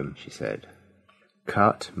bathroom, she said.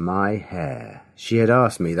 Cut my hair. She had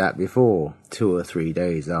asked me that before, 2 or 3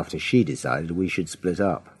 days after she decided we should split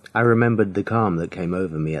up. I remembered the calm that came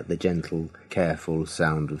over me at the gentle, careful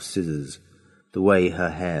sound of scissors, the way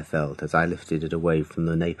her hair felt as I lifted it away from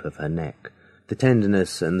the nape of her neck, the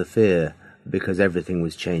tenderness and the fear because everything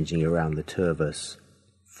was changing around the two of us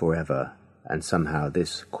forever, and somehow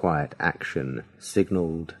this quiet action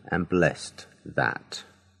signalled and blessed that.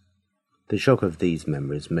 The shock of these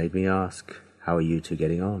memories made me ask, how are you two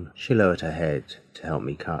getting on? She lowered her head to help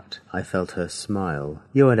me cut. I felt her smile.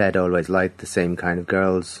 You and Ed always liked the same kind of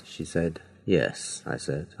girls, she said. Yes, I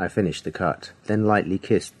said. I finished the cut, then lightly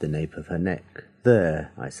kissed the nape of her neck.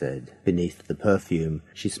 There, I said. Beneath the perfume,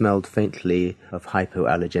 she smelled faintly of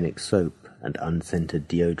hypoallergenic soap and unscented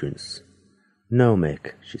deodorants. No,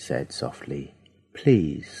 Mick, she said softly.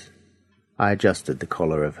 Please. I adjusted the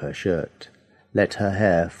collar of her shirt, let her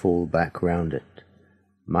hair fall back round it.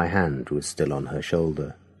 My hand was still on her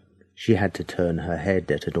shoulder. She had to turn her head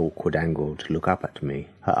at an awkward angle to look up at me.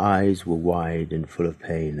 Her eyes were wide and full of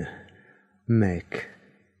pain. Mick.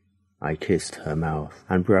 I kissed her mouth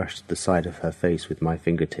and brushed the side of her face with my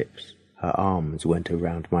fingertips. Her arms went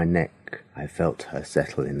around my neck. I felt her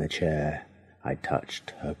settle in the chair. I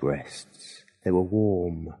touched her breasts. They were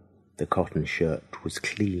warm. The cotton shirt was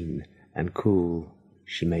clean and cool.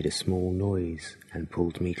 She made a small noise and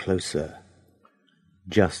pulled me closer.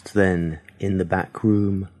 Just then, in the back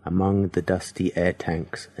room, among the dusty air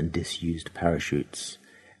tanks and disused parachutes,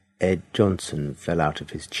 Ed Johnson fell out of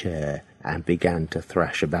his chair and began to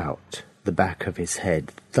thrash about, the back of his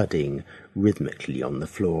head thudding rhythmically on the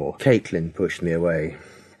floor. Caitlin pushed me away.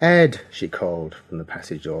 Ed, she called from the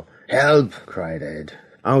passage door. Help, cried Ed.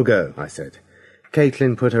 I'll go, I said.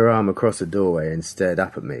 Caitlin put her arm across the doorway and stared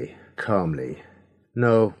up at me, calmly.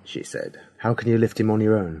 No, she said. How can you lift him on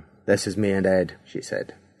your own? This is me and Ed, she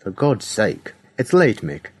said. For God's sake. It's late,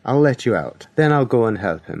 Mick. I'll let you out. Then I'll go and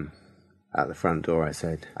help him. At the front door, I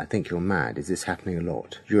said, I think you're mad. Is this happening a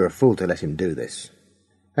lot? You're a fool to let him do this.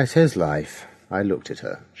 That's his life. I looked at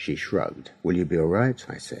her. She shrugged. Will you be all right?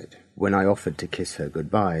 I said. When I offered to kiss her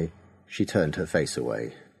goodbye, she turned her face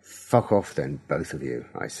away. Fuck off then, both of you,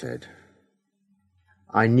 I said.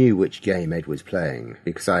 I knew which game Ed was playing,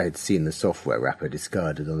 because I had seen the software wrapper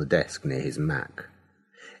discarded on the desk near his Mac.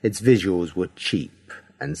 Its visuals were cheap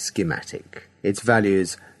and schematic, its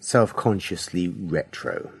values self-consciously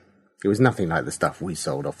retro. It was nothing like the stuff we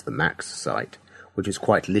sold off the Max site, which was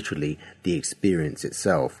quite literally the experience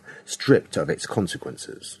itself, stripped of its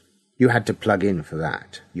consequences. You had to plug in for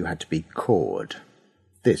that. You had to be cored.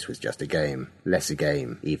 This was just a game, less a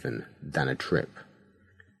game, even, than a trip.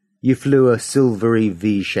 You flew a silvery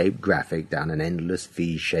V-shaped graphic down an endless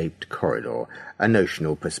V-shaped corridor, a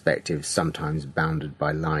notional perspective sometimes bounded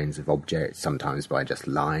by lines of objects, sometimes by just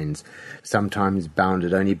lines, sometimes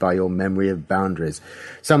bounded only by your memory of boundaries.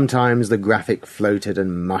 Sometimes the graphic floated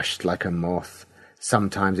and mushed like a moth.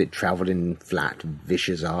 Sometimes it travelled in flat,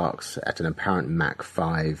 vicious arcs at an apparent Mach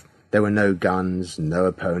 5. There were no guns, no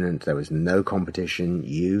opponent, there was no competition.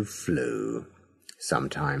 You flew.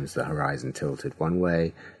 Sometimes the horizon tilted one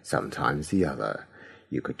way, sometimes the other.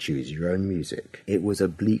 You could choose your own music. It was a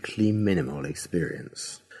bleakly minimal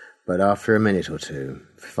experience. But after a minute or two,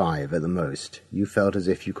 5 at the most, you felt as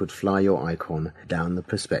if you could fly your icon down the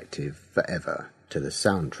perspective forever to the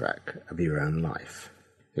soundtrack of your own life.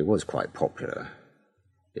 It was quite popular.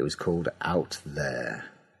 It was called Out There.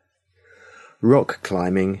 Rock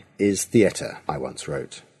climbing is theatre, I once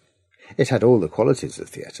wrote. It had all the qualities of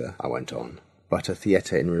theatre, I went on, but a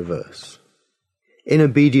theatre in reverse. In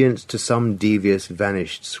obedience to some devious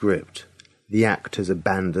vanished script, the actors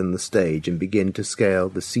abandon the stage and begin to scale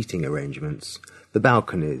the seating arrangements, the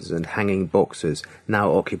balconies and hanging boxes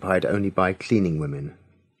now occupied only by cleaning women.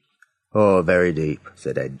 "Oh, very deep,"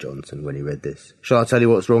 said Ed Johnson when he read this. "Shall I tell you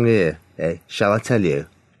what's wrong here, eh? Shall I tell you?"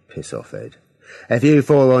 "Piss off, Ed." "If you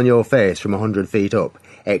fall on your face from 100 feet up,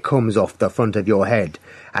 it comes off the front of your head,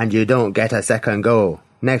 and you don't get a second go.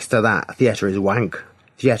 Next to that, theatre is wank.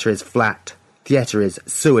 Theatre is flat. Theatre is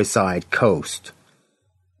Suicide Coast."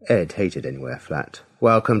 Ed hated anywhere flat.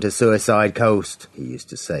 "Welcome to Suicide Coast," he used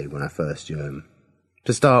to say when I first knew him.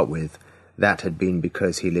 To start with, that had been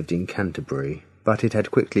because he lived in Canterbury, but it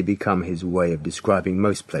had quickly become his way of describing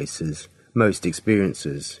most places, most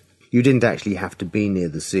experiences. You didn't actually have to be near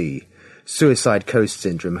the sea. Suicide Coast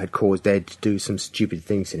syndrome had caused Ed to do some stupid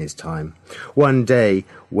things in his time. One day,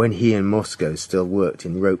 when he and Moscow still worked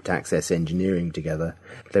in roped access engineering together,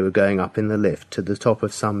 they were going up in the lift to the top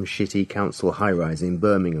of some shitty council high-rise in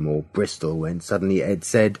Birmingham or Bristol when suddenly Ed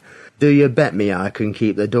said, "Do you bet me I can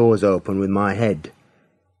keep the doors open with my head?"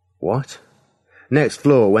 "What?" "Next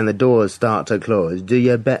floor, when the doors start to close, do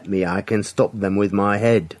you bet me I can stop them with my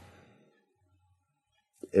head?"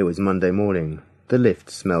 It was Monday morning. The lift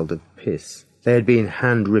smelled of piss. They had been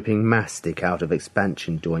hand-ripping mastic out of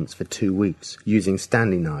expansion joints for 2 weeks, using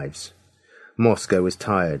Stanley knives. Moscow was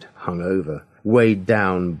tired, hung-over, weighed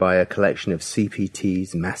down by a collection of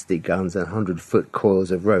CPTs, mastic guns, and 100-foot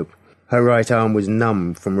coils of rope. Her right arm was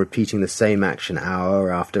numb from repeating the same action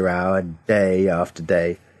hour after hour, day after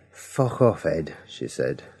day. "Fuck off, Ed," she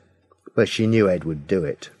said. But she knew Ed would do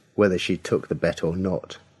it, whether she took the bet or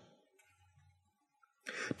not.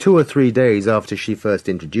 2 or 3 days after she first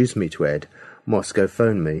introduced me to Ed, Moscow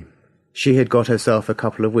phoned me. She had got herself a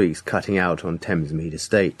couple of weeks cutting out on Thamesmead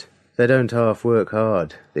Estate. "They don't half work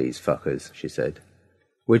hard, these fuckers," she said.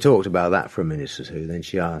 We talked about that for a minute or two, then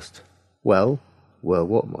she asked, Well,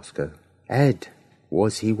 what, Moscow?" "Ed,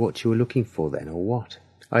 was he what you were looking for then, or what?"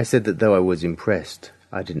 I said that though I was impressed,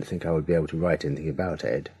 I didn't think I would be able to write anything about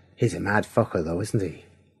Ed. "He's a mad fucker, though, isn't he?"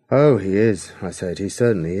 "Oh, he is," I said. "He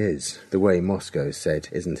certainly is. The way Moscow said,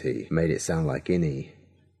 isn't he, made it sound like innie."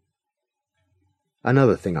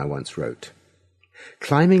 Another thing I once wrote.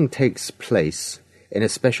 Climbing takes place in a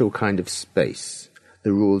special kind of space,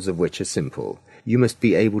 the rules of which are simple. You must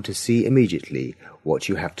be able to see immediately what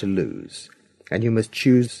you have to lose, and you must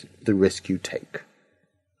choose the risk you take.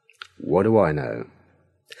 What do I know?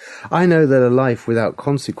 I know that a life without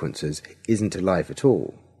consequences isn't a life at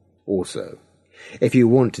all. Also, if you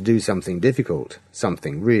want to do something difficult,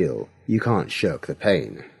 something real, you can't shirk the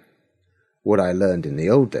pain. What I learned in the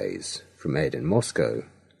old days, from Ed in Moscow,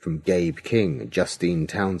 from Gabe King, Justine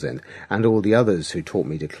Townsend, and all the others who taught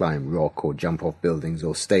me to climb rock or jump off buildings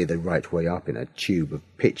or stay the right way up in a tube of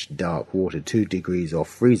pitch-dark water 2 degrees off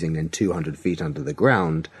freezing and 200 feet under the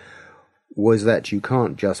ground, was that you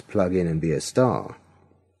can't just plug in and be a star.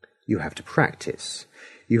 You have to practice.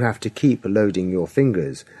 You have to keep loading your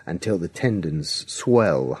fingers until the tendons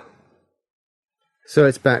swell. So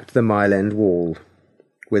it's back to the Mile End Wall,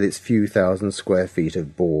 with its few thousand square feet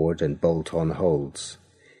of board and bolt-on holds,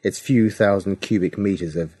 its few thousand cubic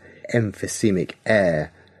meters of emphysemic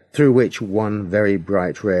air, through which one very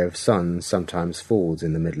bright ray of sun sometimes falls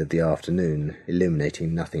in the middle of the afternoon,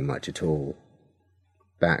 illuminating nothing much at all.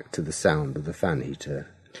 Back to the sound of the fan heater.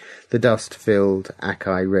 The dust-filled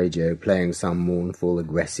Akai radio playing some mournful,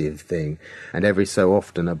 aggressive thing, and every so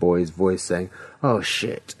often a boy's voice saying, "Oh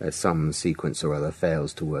shit," as some sequence or other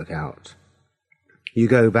fails to work out. You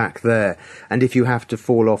go back there, and if you have to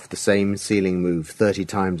fall off the same ceiling move 30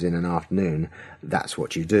 times in an afternoon, that's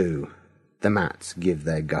what you do. The mats give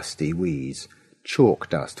their gusty wheeze. Chalk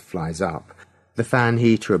dust flies up. The fan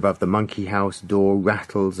heater above the monkey house door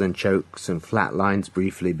rattles and chokes and flatlines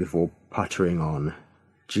briefly before puttering on.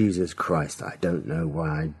 Jesus Christ, I don't know why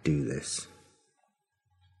I do this.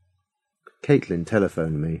 Caitlin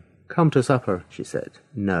telephoned me. "Come to supper," she said.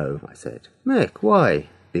 "No," I said. "Mick, why?"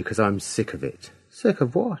 "Because I'm sick of it." "Sick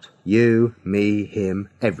of what?" "You, me, him,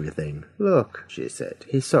 everything." "Look," she said,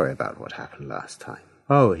 "he's sorry about what happened last time."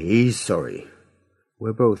 "Oh, he's sorry."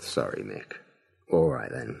 "We're both sorry, Mick." "All right,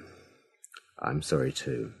 then. I'm sorry,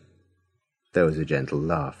 too." There was a gentle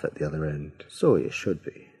laugh at the other end. So you should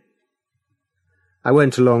be. I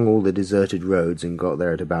went along all the deserted roads and got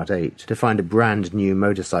there at about 8 to find a brand new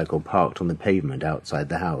motorcycle parked on the pavement outside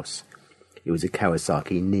the house. It was a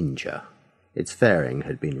Kawasaki Ninja. Its fairing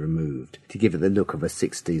had been removed to give it the look of a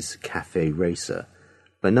 60s cafe racer,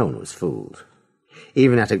 but no one was fooled.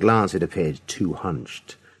 Even at a glance it appeared too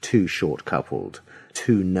hunched, too short-coupled,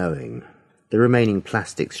 too knowing. The remaining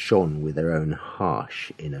plastics shone with their own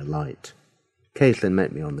harsh inner light. Caitlin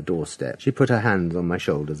met me on the doorstep. She put her hands on my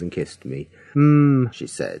shoulders and kissed me. She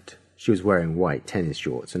said. She was wearing white tennis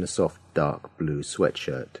shorts and a soft, dark blue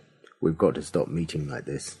sweatshirt. We've got to stop meeting like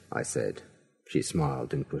this, I said. She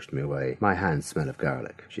smiled and pushed me away. My hands smell of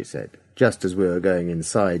garlic, she said. Just as we were going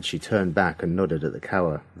inside, she turned back and nodded at the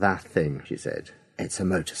Kawa. That thing, she said. It's a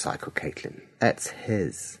motorcycle, Caitlin. It's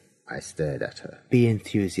his. I stared at her. Be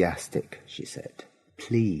enthusiastic, she said.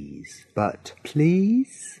 Please. But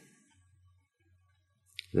please?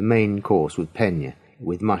 The main course was penne,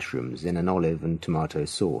 with mushrooms in an olive and tomato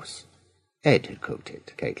sauce. Ed had cooked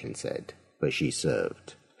it, Caitlin said, but she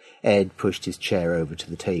served. Ed pushed his chair over to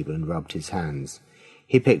the table and rubbed his hands.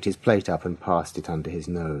 He picked his plate up and passed it under his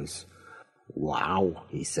nose. Wow,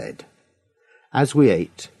 he said. As we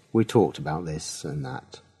ate, we talked about this and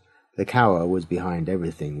that. The Kawa was behind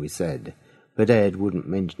everything we said, but Ed wouldn't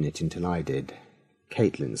mention it until I did.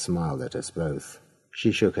 Caitlin smiled at us both.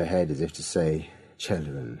 She shook her head as if to say,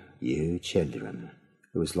 Children, you children.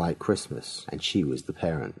 It was like Christmas, and she was the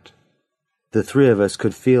parent. The three of us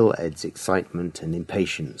could feel Ed's excitement and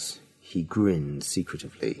impatience. He grinned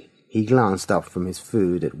secretively. He glanced up from his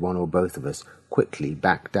food at one or both of us, quickly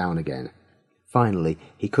back down again. Finally,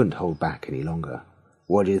 he couldn't hold back any longer.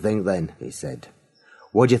 What do you think then? He said.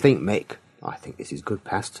 What do you think, Mick? I think this is good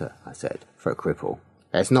pasta, I said, for a cripple.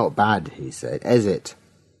 It's not bad, he said, is it?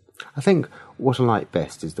 I think what I like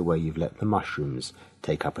best is the way you've let the mushrooms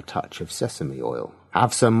take up a touch of sesame oil.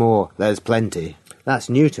 Have some more, there's plenty. That's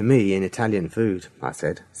new to me in Italian food, I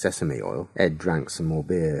said. Sesame oil. Ed drank some more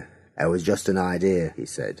beer. It was just an idea, he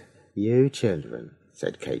said. You children,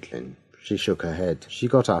 said Caitlin. She shook her head. She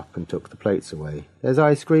got up and took the plates away. There's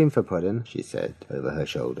ice cream for Puddin', she said, over her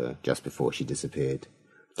shoulder, just before she disappeared.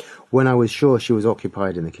 When I was sure she was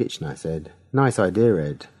occupied in the kitchen, I said, Nice idea,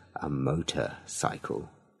 Ed. A motorcycle.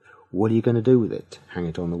 What are you going to do with it? Hang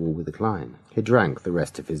it on the wall with a Klein? He drank the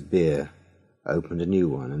rest of his beer, opened a new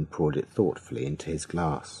one and poured it thoughtfully into his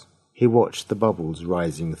glass. He watched the bubbles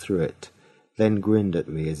rising through it, then grinned at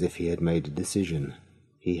me as if he had made a decision.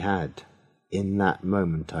 He had. In that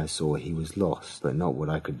moment I saw he was lost, but not what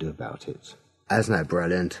I could do about it. Isn't it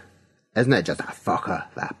brilliant? Isn't it just a fucker,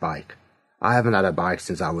 that bike? I haven't had a bike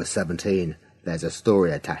since I was 17. There's a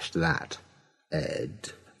story attached to that.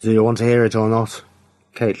 Ed. Do you want to hear it or not?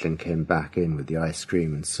 Caitlin came back in with the ice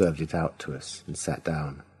cream and served it out to us and sat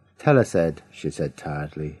down. Tell us, Ed, she said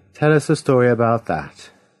tiredly. Tell us a story about that.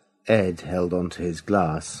 Ed held onto his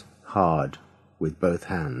glass, hard, with both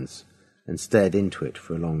hands, and stared into it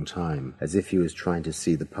for a long time, as if he was trying to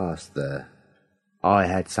see the past there. I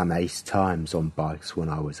had some ace times on bikes when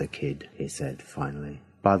I was a kid, he said finally,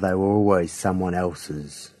 but they were always someone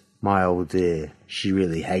else's. My old dear, she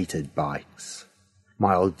really hated bikes.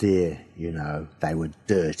 My old dear, you know, they were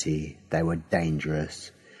dirty, they were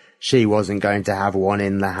dangerous. She wasn't going to have one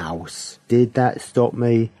in the house. Did that stop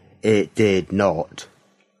me? It did not.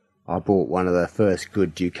 I bought one of the first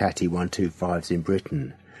good Ducati 125s in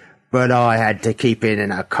Britain, but I had to keep it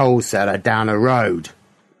in a coal cellar down the road.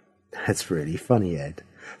 That's really funny, Ed.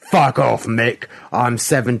 Fuck off, Mick. I'm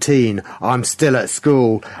 17, I'm still at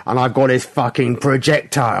school, and I've got his fucking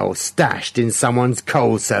projectile stashed in someone's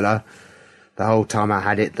coal cellar. The whole time I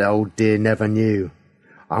had it, the old dear never knew.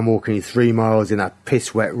 I'm walking 3 miles in a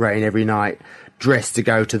piss-wet rain every night, dressed to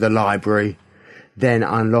go to the library, then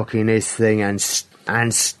unlocking this thing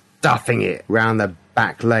and stuffing it round the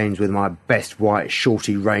back lanes with my best white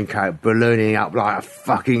shorty raincoat ballooning up like a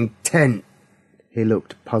fucking tent. He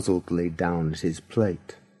looked puzzledly down at his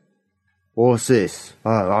plate. What's this?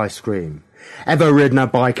 Oh, ice cream. Ever ridden a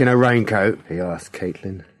bike in a raincoat? He asked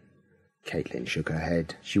Caitlin. Caitlin shook her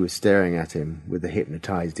head. She was staring at him with a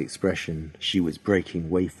hypnotized expression. She was breaking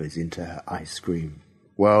wafers into her ice cream.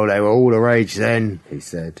 Well, they were all the rage then, he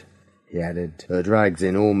said. He added, the drag's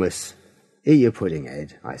enormous. Eat your pudding,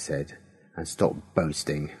 Ed, I said, and stop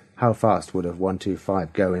boasting. How fast would a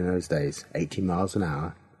 125 go in those days? 80 miles an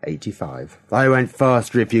hour? 85. They went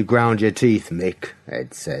faster if you ground your teeth, Mick,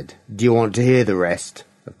 Ed said. Do you want to hear the rest?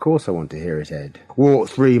 Of course I want to hear it, Ed. Walk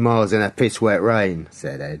 3 miles in a piss-wet rain,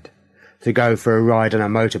 said Ed, to go for a ride on a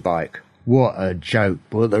motorbike. What a joke.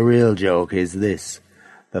 But the real joke is this.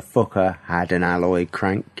 The fucker had an alloy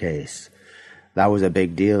crankcase. That was a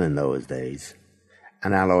big deal in those days.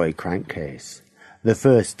 An alloy crankcase. The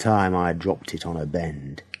first time I dropped it on a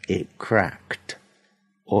bend, it cracked.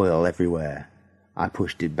 Oil everywhere. I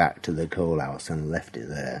pushed it back to the coal house and left it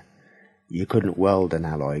there. You couldn't weld an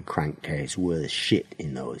alloy crankcase worth shit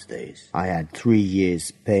in those days. I had 3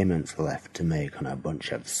 years' payments left to make on a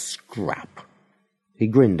bunch of scrap. He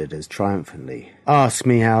grinned at us triumphantly. Ask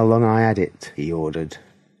me how long I had it, he ordered.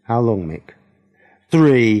 How long, Mick?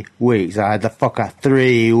 3 weeks. I had the fucker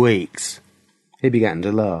 3 weeks. He began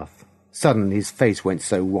to laugh. Suddenly his face went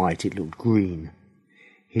so white it looked green.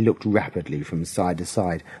 He looked rapidly from side to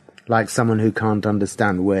side, like someone who can't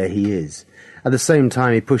understand where he is. At the same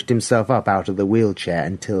time he pushed himself up out of the wheelchair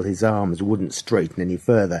until his arms wouldn't straighten any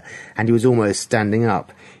further, and he was almost standing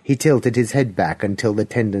up. He tilted his head back until the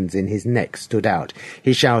tendons in his neck stood out.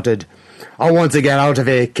 He shouted, I want to get out of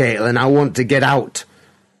here, Caitlin. I want to get out.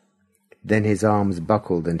 Then his arms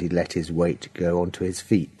buckled and he let his weight go onto his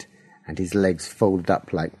feet, and his legs folded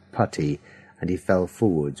up like putty, and he fell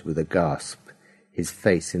forwards with a gasp, his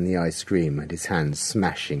face in the ice cream and his hands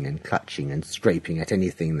smashing and clutching and scraping at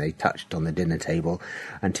anything they touched on the dinner table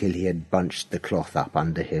until he had bunched the cloth up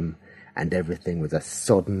under him, and everything was a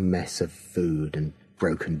sodden mess of food and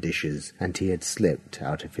broken dishes, and he had slipped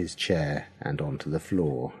out of his chair and onto the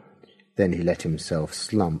floor. Then he let himself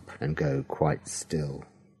slump and go quite still.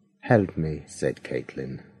 Help me, said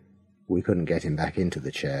Caitlin. We couldn't get him back into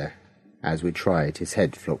the chair. As we tried, his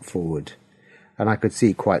head flopped forward, and I could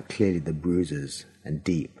see quite clearly the bruises and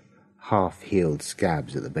deep, half-healed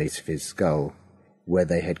scabs at the base of his skull, where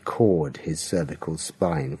they had cored his cervical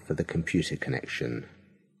spine for the computer connection.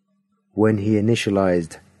 When he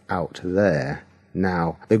initialized out there,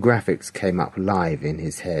 now, the graphics came up live in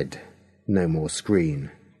his head. No more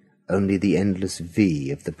screen, only the endless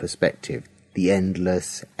V of the perspective, the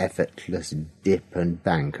endless, effortless dip and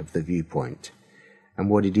bank of the viewpoint. And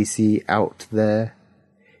what did he see out there?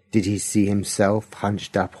 Did he see himself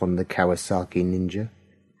hunched up on the Kawasaki Ninja?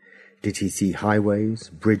 Did he see highways,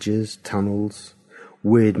 bridges, tunnels,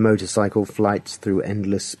 weird motorcycle flights through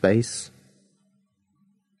endless space?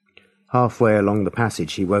 Halfway along the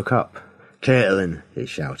passage he woke up. Caitlin, he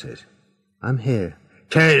shouted. I'm here.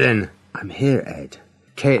 Caitlin! I'm here, Ed.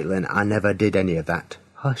 Caitlin, I never did any of that.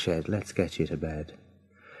 Hush, Ed, let's get you to bed.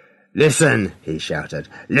 Listen, he shouted.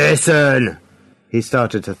 Listen! He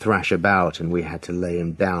started to thrash about, and we had to lay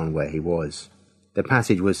him down where he was. The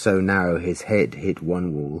passage was so narrow his head hit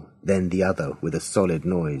one wall, then the other, with a solid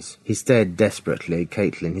noise. He stared desperately at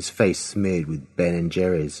Caitlin, his face smeared with Ben &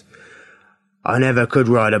 Jerry's. I never could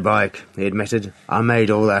ride a bike, he admitted. I made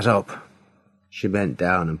all that up. She bent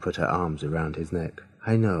down and put her arms around his neck.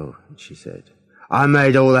 I know, she said. I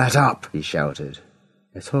made all that up, he shouted.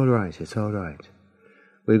 It's all right, it's all right.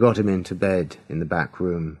 We got him into bed in the back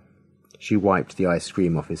room. She wiped the ice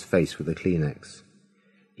cream off his face with a Kleenex.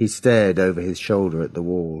 He stared over his shoulder at the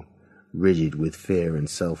wall, rigid with fear and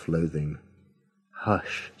self-loathing.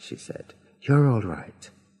 Hush, she said. You're all right.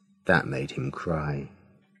 That made him cry.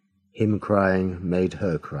 Him crying made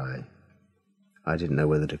her cry. I didn't know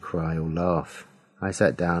whether to cry or laugh. I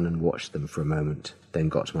sat down and watched them for a moment, then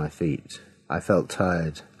got to my feet. I felt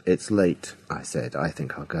tired. It's late, I said. I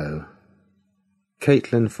think I'll go.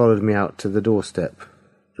 Caitlin followed me out to the doorstep.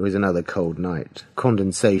 It was another cold night.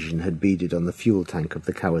 Condensation had beaded on the fuel tank of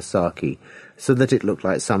the Kawasaki, so that it looked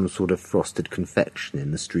like some sort of frosted confection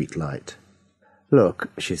in the street light. Look,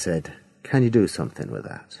 she said, can you do something with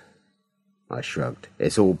that? I shrugged.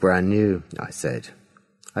 It's all brand new, I said.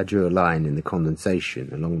 I drew a line in the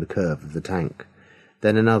condensation along the curve of the tank,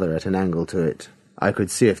 then another at an angle to it. I could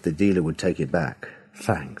see if the dealer would take it back.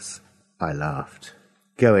 Thanks. I laughed.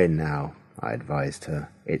 Go in now, I advised her.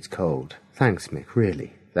 It's cold. Thanks, Mick,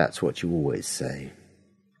 really. That's what you always say.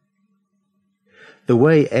 The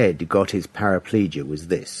way Ed got his paraplegia was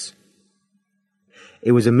this.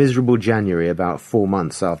 It was a miserable January about 4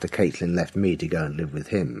 months after Caitlin left me to go and live with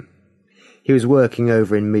him. He was working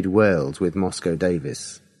over in mid-Wales with Moscow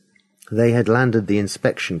Davis. They had landed the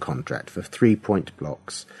inspection contract for 3 point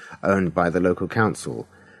blocks, owned by the local council.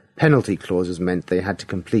 Penalty clauses meant they had to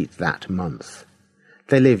complete that month.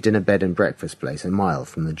 They lived in a bed and breakfast place a mile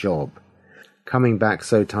from the job. Coming back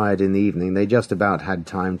so tired in the evening, they just about had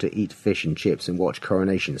time to eat fish and chips and watch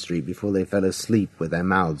Coronation Street before they fell asleep with their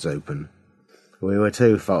mouths open. We were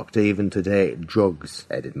too fucked even to take drugs,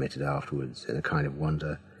 Ed admitted afterwards, in a kind of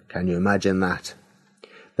wonder. Can you imagine that?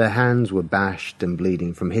 Their hands were bashed and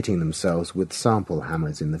bleeding from hitting themselves with sample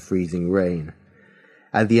hammers in the freezing rain.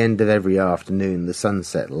 At the end of every afternoon, the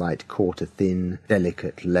sunset light caught a thin,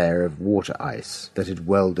 delicate layer of water ice that had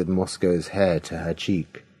welded Moscow's hair to her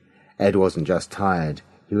cheek. Ed wasn't just tired,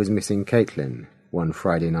 He was missing Caitlin. One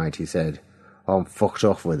Friday night he said, "I'm fucked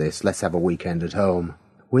off with this, let's have a weekend at home."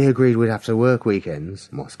 "We agreed we'd have to work weekends,"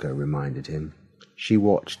 Moscow reminded him. She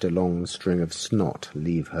watched a long string of snot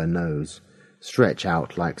leave her nose, stretch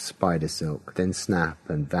out like spider silk, then snap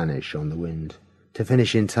and vanish on the wind. "To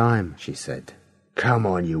finish in time," she said. "Come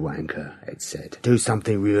on, you wanker," Ed said. "Do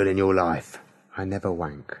something real in your life." "I never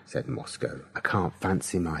wank," said Moscow. "I can't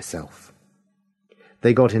fancy myself."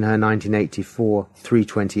 They got in her 1984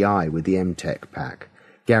 320i with the M-Tech pack,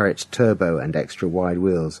 Garrett turbo and extra wide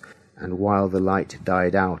wheels, and while the light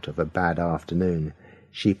died out of a bad afternoon,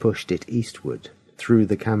 she pushed it eastward, through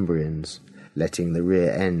the Cambrians, letting the rear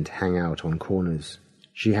end hang out on corners.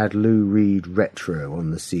 She had Lou Reed Retro on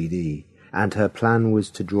the CD, and her plan was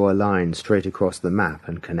to draw a line straight across the map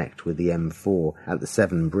and connect with the M4 at the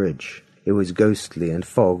Severn Bridge. It was ghostly and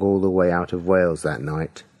fog all the way out of Wales that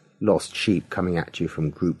night, lost sheep coming at you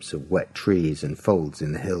from groups of wet trees and folds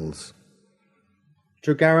in the hills.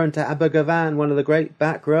 "Tregaron to Abergavenny, one of the great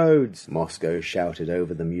back roads," Moscow shouted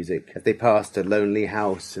over the music as they passed a lonely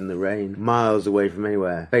house in the rain, miles away from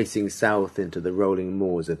anywhere, facing south into the rolling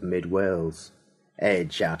moors of mid-Wales.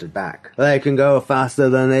 Ed shouted back, "They can go faster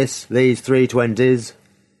than this, these 320s.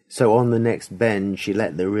 So on the next bend she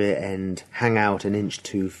let the rear end hang out an inch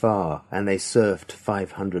too far, and they surfed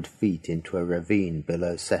 500 feet into a ravine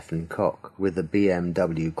below Sefton Cock, with the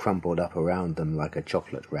BMW crumpled up around them like a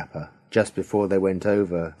chocolate wrapper. Just before they went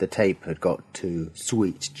over, the tape had got to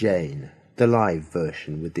Sweet Jane, the live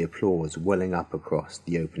version with the applause welling up across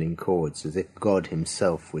the opening chords as if God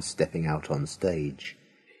himself was stepping out on stage.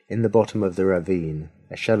 In the bottom of the ravine,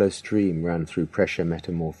 a shallow stream ran through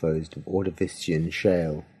pressure-metamorphosed Ordovician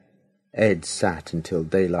shale. Ed sat until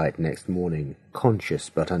daylight next morning, conscious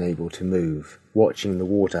but unable to move, watching the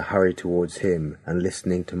water hurry towards him and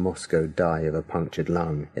listening to Moscow die of a punctured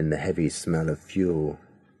lung in the heavy smell of fuel.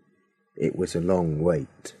 It was a long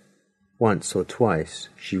wait. Once or twice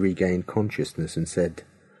she regained consciousness and said,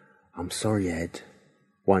 "I'm sorry, Ed."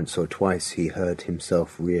 Once or twice he heard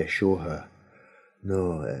himself reassure her,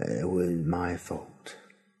 "No, it was my fault."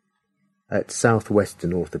 At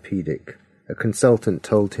Southwestern Orthopedic, a consultant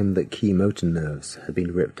told him that key motor nerves had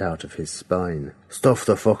been ripped out of his spine. "Stuff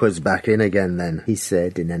the fuckers back in again, then," he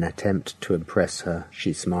said in an attempt to impress her.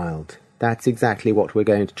 She smiled. "That's exactly what we're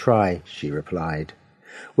going to try," she replied.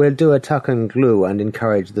 "We'll do a tuck and glue and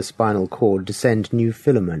encourage the spinal cord to send new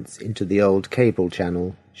filaments into the old cable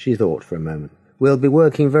channel." She thought for a moment. "We'll be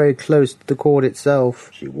working very close to the cord itself,"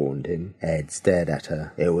 she warned him. Ed stared at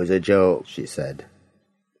her. "It was a joke," she said.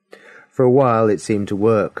 For a while it seemed to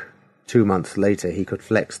work. 2 months later he could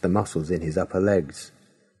flex the muscles in his upper legs.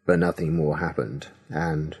 But nothing more happened,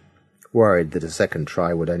 and, worried that a second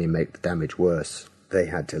try would only make the damage worse, they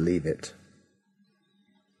had to leave it.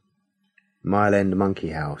 Mile End Monkey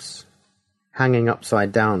House. Hanging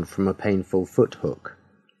upside down from a painful foot hook,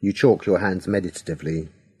 you chalk your hands meditatively,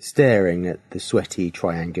 staring at the sweaty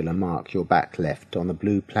triangular mark your back left on the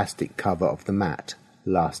blue plastic cover of the mat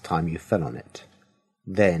last time you fell on it.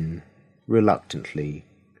 Then, reluctantly,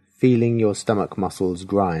 feeling your stomach muscles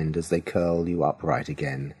grind as they curl you upright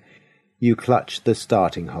again, you clutch the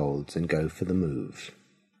starting holds and go for the move.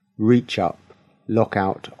 Reach up, lock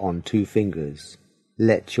out on 2 fingers,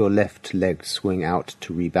 let your left leg swing out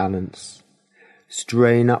to rebalance,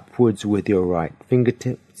 strain upwards with your right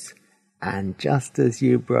fingertips, and just as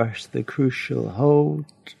you brush the crucial hold,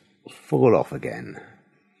 fall off again.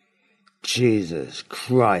 Jesus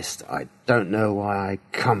Christ, I don't know why I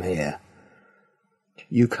come here.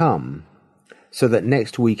 You come so that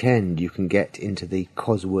next weekend you can get into the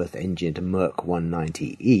Cosworth-engined Merc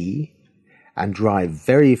 190E and drive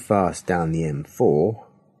very fast down the M4,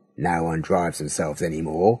 no one drives themselves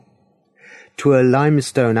anymore, to a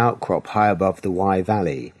limestone outcrop high above the Wye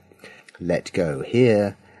Valley. Let go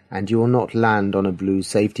here, and you will not land on a blue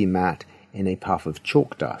safety mat in a puff of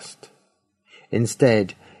chalk dust.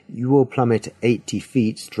 Instead, you will plummet 80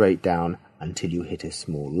 feet straight down until you hit a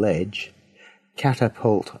small ledge,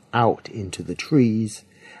 catapult out into the trees,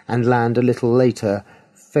 and land a little later,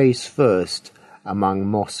 face first, among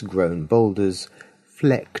moss-grown boulders,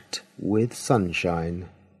 flecked with sunshine.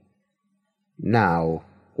 Now,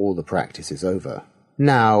 all the practice is over.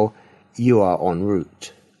 Now, you are en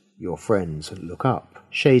route. Your friends look up,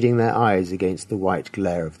 shading their eyes against the white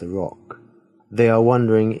glare of the rock. They are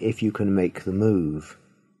wondering if you can make the move.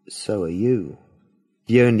 So are you.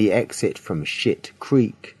 The only exit from Shit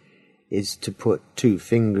Creek is to put 2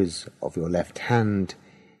 fingers of your left hand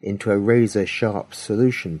into a razor-sharp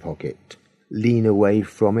solution pocket, lean away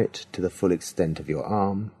from it to the full extent of your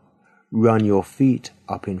arm, run your feet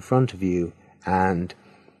up in front of you, and,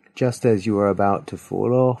 Just as you are about to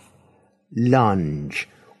fall off, lunge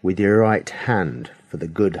with your right hand for the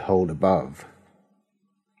good hold above.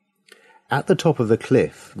 At the top of the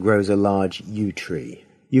cliff grows a large yew tree.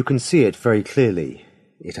 You can see it very clearly.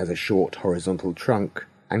 It has a short horizontal trunk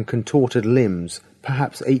and contorted limbs,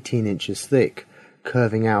 perhaps 18 inches thick,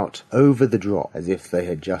 curving out over the drop as if they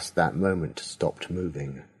had just that moment stopped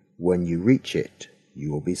moving. When you reach it,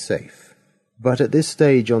 you will be safe. But at this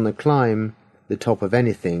stage on the climb, the top of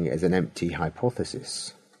anything is an empty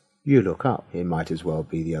hypothesis. You look up, it might as well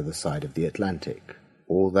be the other side of the Atlantic.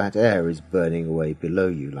 All that air is burning away below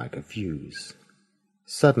you like a fuse.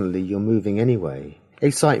 Suddenly you're moving anyway.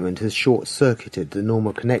 Excitement has short-circuited the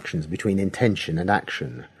normal connections between intention and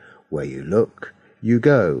action. Where you look, you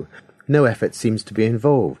go. No effort seems to be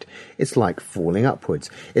involved. It's like falling upwards.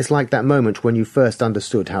 It's like that moment when you first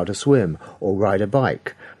understood how to swim or ride a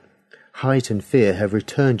bike. Height and fear have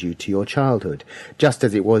returned you to your childhood. Just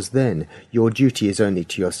as it was then, your duty is only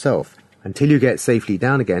to yourself. Until you get safely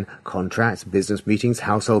down again, contracts, business meetings,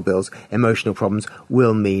 household bills, emotional problems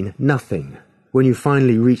will mean nothing. When you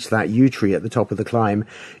finally reach that yew tree at the top of the climb,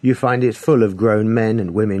 you find it full of grown men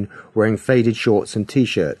and women wearing faded shorts and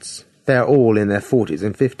t-shirts. They are all in their 40s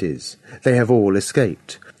and 50s. They have all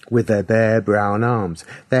escaped. With their bare brown arms,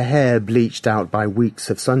 their hair bleached out by weeks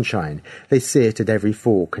of sunshine, they sit at every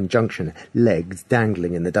fork and junction, legs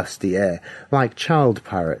dangling in the dusty air, like child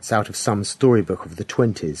pirates out of some storybook of the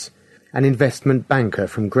 20s. An investment banker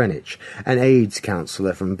from Greenwich, an AIDS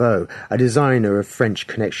counsellor from Bow, a designer of French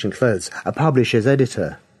Connection clothes, a publisher's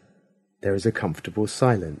editor. There is a comfortable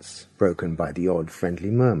silence, broken by the odd friendly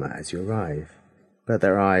murmur as you arrive. But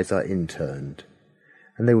their eyes are inturned,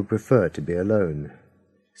 and they would prefer to be alone,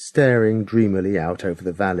 staring dreamily out over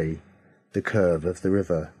the valley, the curve of the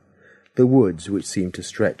river, the woods which seem to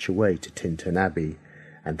stretch away to Tintern Abbey,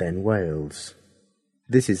 and then Wales.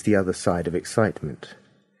 This is the other side of excitement,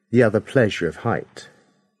 the other pleasure of height,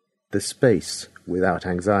 the space without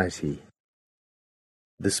anxiety,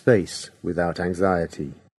 the space without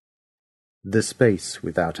anxiety, the space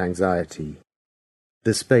without anxiety,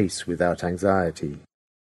 the space without anxiety,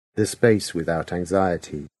 the space without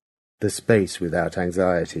anxiety, the space without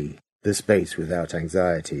anxiety, the space without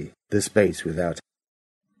anxiety, the space without...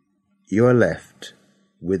 You are left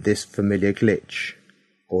with this familiar glitch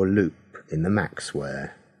or loop in the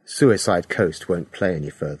Maxware. Suicide Coast won't play any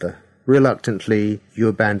further. Reluctantly, you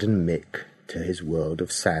abandon Mick to his world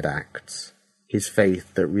of sad acts, his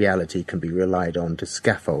faith that reality can be relied on to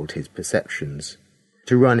scaffold his perceptions.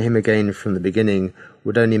 To run him again from the beginning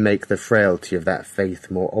would only make the frailty of that faith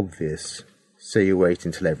more obvious. So you wait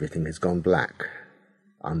until everything has gone black,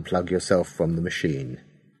 unplug yourself from the machine,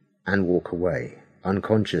 and walk away,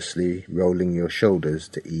 unconsciously rolling your shoulders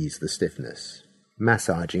to ease the stiffness,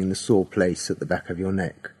 massaging the sore place at the back of your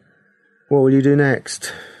neck. What will you do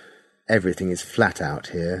next? Everything is flat out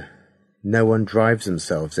here. No one drives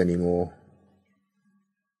themselves anymore.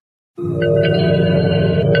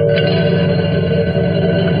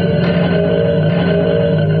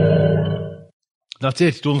 That's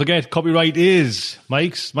it. Don't forget, copyright is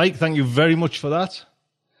Mike's. Mike, thank you very much for that.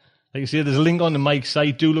 Like I say, there's a link on the Mike's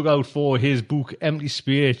site. Do look out for his book, Empty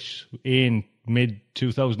Space, in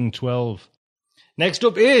mid-2012. Next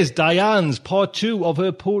up is Diane's part 2 of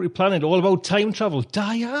her Poetry Planet, all about time travel.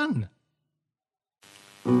 Diane!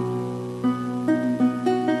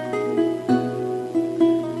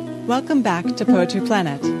 Welcome back to Poetry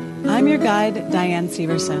Planet. I'm your guide, Diane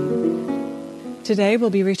Severson. Today we'll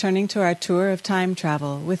be returning to our tour of time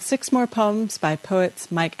travel with 6 more poems by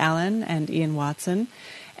poets Mike Allen and Ian Watson,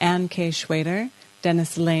 Anne K. Schwader,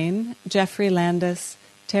 Dennis Lane, Jeffrey Landis,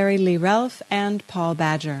 Terry Lee Ralph, and Paul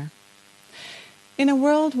Badger. In a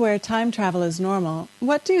world where time travel is normal,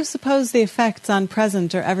 what do you suppose the effects on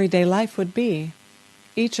present or everyday life would be?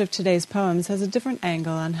 Each of today's poems has a different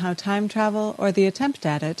angle on how time travel, or the attempt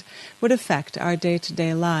at it, would affect our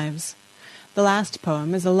day-to-day lives. The last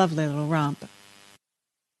poem is a lovely little romp.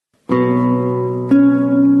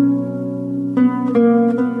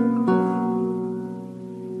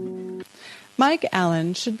 Mike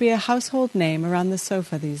Allen should be a household name around the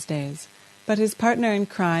sofa these days, but his partner in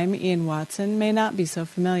crime, Ian Watson, may not be so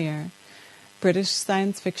familiar. British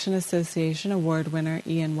Science Fiction Association award winner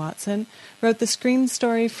Ian Watson wrote the screen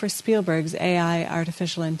story for Spielberg's AI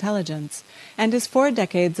Artificial Intelligence, and his 4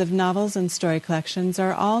 decades of novels and story collections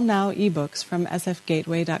are all now ebooks from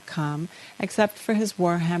sfgateway.com, except for his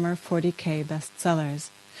Warhammer 40K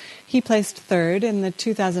bestsellers. He placed 3rd in the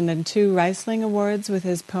 2002 Riesling Awards with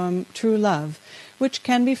his poem True Love, which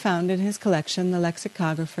can be found in his collection The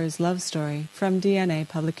Lexicographer's Love Story from DNA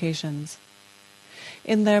Publications.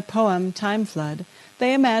 In their poem Time Flood,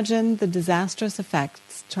 they imagine the disastrous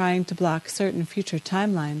effects trying to block certain future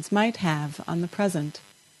timelines might have on the present.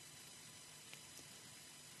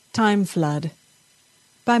 Time Flood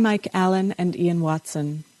by Mike Allen and Ian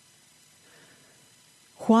Watson.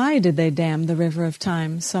 Why did they dam the river of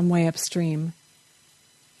time some way upstream?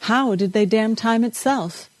 How did they dam time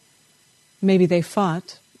itself? Maybe they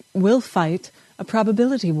will fight, a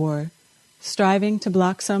probability war, striving to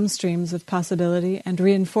block some streams of possibility and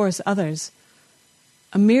reinforce others.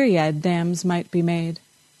 A myriad dams might be made.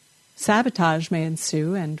 Sabotage may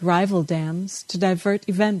ensue, and rival dams to divert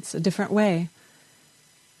events a different way.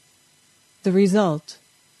 The result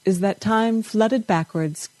is that time flooded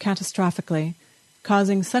backwards catastrophically,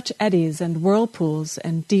 causing such eddies and whirlpools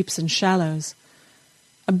and deeps and shallows.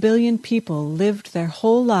 1 billion people lived their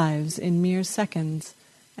whole lives in mere seconds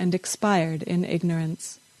and expired in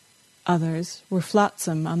ignorance. Others were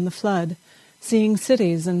flotsam on the flood, seeing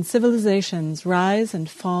cities and civilizations rise and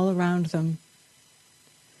fall around them.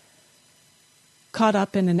 Caught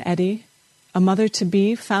up in an eddy, a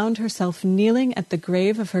mother-to-be found herself kneeling at the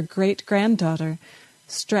grave of her great-granddaughter,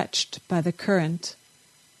 stretched by the current.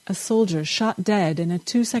 A soldier shot dead in a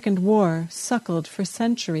 2-second war suckled for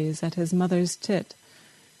centuries at his mother's tit.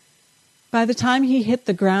 By the time he hit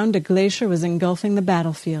the ground, a glacier was engulfing the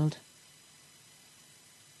battlefield.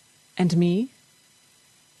 And me?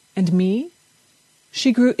 And me?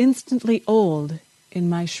 She grew instantly old in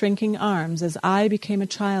my shrinking arms as I became a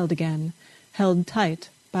child again, held tight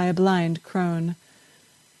by a blind crone.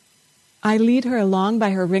 I lead her along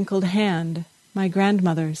by her wrinkled hand, my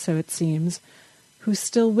grandmother, so it seems, who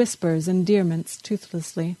still whispers endearments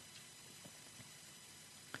toothlessly.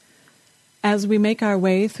 As we make our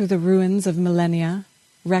way through the ruins of millennia,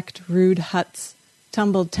 wrecked rude huts,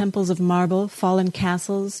 tumbled temples of marble, fallen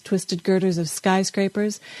castles, twisted girders of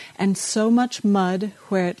skyscrapers, and so much mud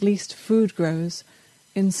where at least food grows,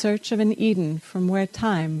 in search of an Eden from where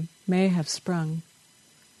time may have sprung.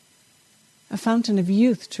 A fountain of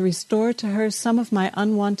youth to restore to her some of my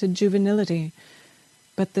unwanted juvenility,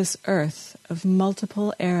 but this earth of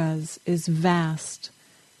multiple eras is vast.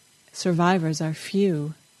 Survivors are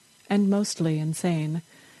few, and mostly insane.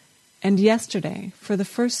 And yesterday, for the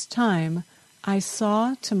first time, I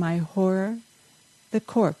saw, to my horror, the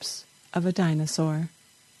corpse of a dinosaur.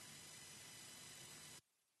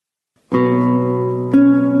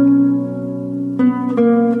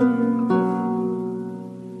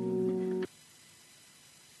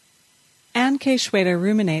 Anne K. Schwader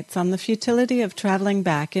ruminates on the futility of traveling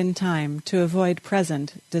back in time to avoid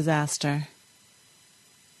present disaster.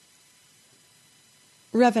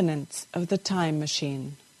 Revenants of the Time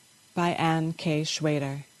Machine by Anne K.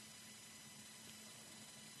 Schwader.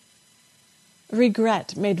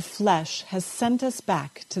 Regret made flesh has sent us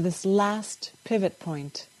back to this last pivot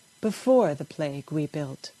point before the plague we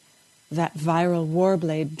built, that viral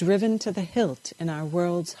warblade driven to the hilt in our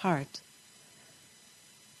world's heart.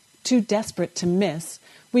 Too desperate to miss,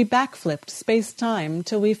 we backflipped space-time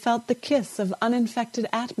till we felt the kiss of uninfected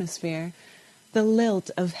atmosphere, the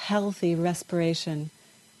lilt of healthy respiration,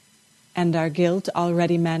 and our guilt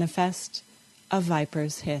already manifest, a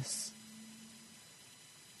viper's hiss.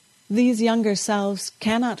 These younger selves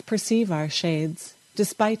cannot perceive our shades,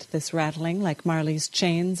 despite this rattling like Marley's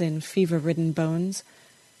chains in fever-ridden bones.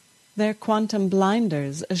 Their quantum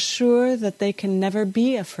blinders assure that they can never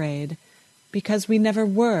be afraid, because we never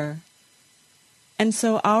were. And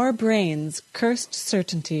so our brain's cursed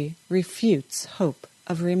certainty refutes hope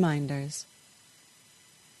of reminders.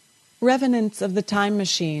 Revenants of the Time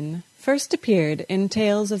Machine first appeared in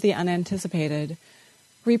Tales of the Unanticipated,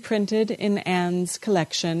 reprinted in Anne's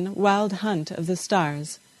collection Wild Hunt of the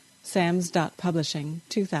Stars, Sam's Dot Publishing,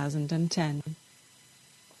 2010.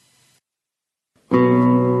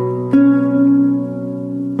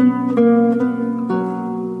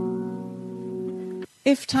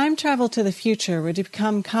 If time travel to the future were to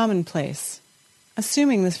become commonplace,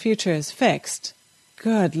 assuming this future is fixed,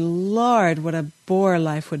 good Lord, what a bore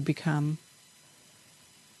life would become.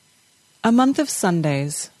 A Month of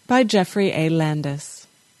Sundays by Jeffrey A. Landis.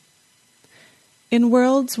 In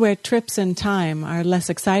worlds where trips in time are less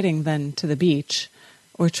exciting than to the beach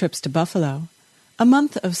or trips to Buffalo, a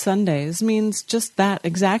month of Sundays means just that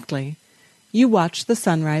exactly. You watch the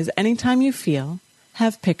sunrise anytime you feel,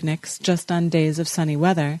 have picnics just on days of sunny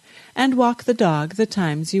weather, and walk the dog the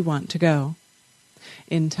times you want to go.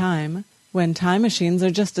 In time, when time machines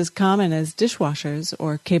are just as common as dishwashers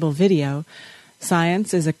or cable video,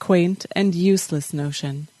 science is a quaint and useless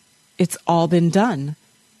notion. It's all been done.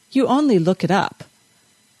 You only look it up.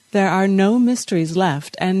 There are no mysteries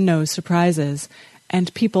left and no surprises,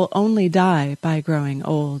 and people only die by growing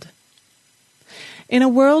old. In a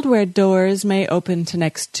world where doors may open to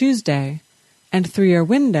next Tuesday, and through your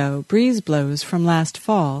window breeze blows from last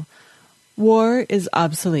fall, war is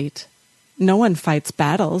obsolete. No one fights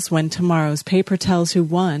battles when tomorrow's paper tells who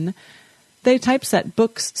won. They typeset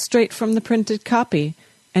books straight from the printed copy,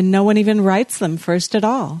 and no one even writes them first at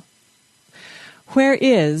all. Where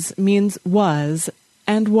is means was,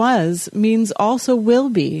 and was means also will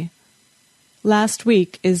be. Last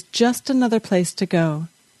week is just another place to go.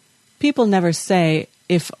 People never say,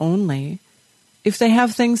 if only. If they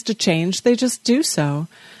have things to change, they just do so.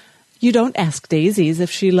 You don't ask daisies if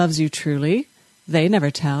she loves you truly. They never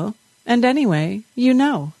tell. And anyway, you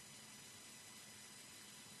know.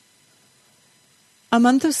 A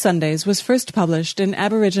Month of Sundays was first published in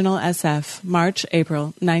Aboriginal SF,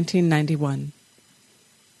 March-April 1991.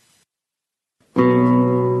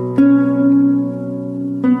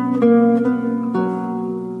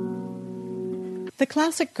 The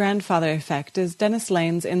classic grandfather effect is Dennis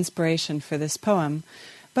Lane's inspiration for this poem,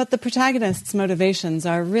 but the protagonist's motivations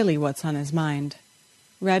are really what's on his mind.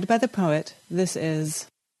 Read by the poet, this is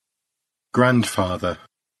Grandfather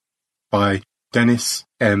by Dennis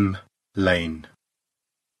M. Lane.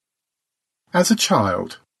 As a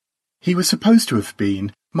child, he was supposed to have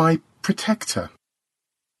been my protector.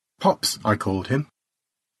 Pops, I called him.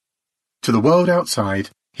 To the world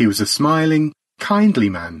outside, he was a smiling, kindly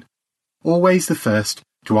man, always the first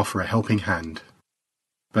to offer a helping hand.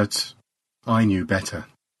 But I knew better.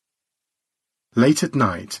 Late at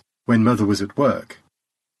night, when Mother was at work,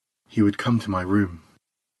 he would come to my room,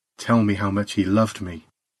 tell me how much he loved me,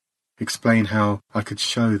 explain how I could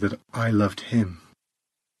show that I loved him.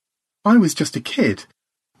 I was just a kid.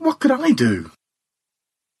 What could I do?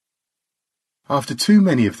 After too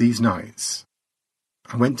many of these nights,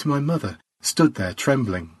 I went to my mother, stood there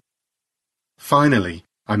trembling. Finally,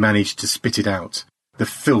 I managed to spit it out, the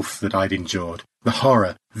filth that I'd endured, the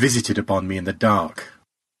horror visited upon me in the dark.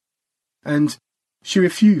 And she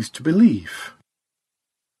refused to believe.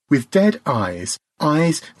 With dead eyes,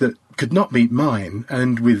 eyes that could not meet mine,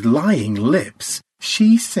 and with lying lips,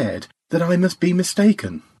 she said that I must be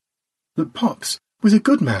mistaken, that Pops was a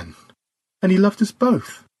good man, and he loved us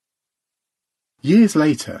both. Years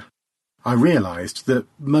later, I realized that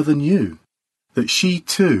Mother knew, that she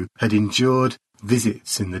too had endured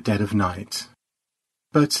visits in the dead of night.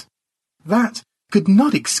 But that could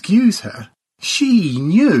not excuse her. She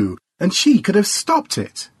knew, and she could have stopped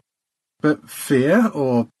it. But fear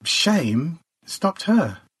or shame stopped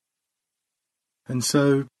her. And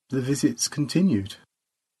so the visits continued.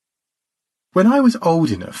 When I was old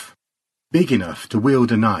enough, big enough to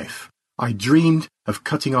wield a knife, I dreamed of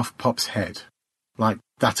cutting off Pop's head, like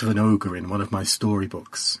that of an ogre in one of my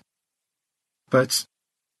storybooks. But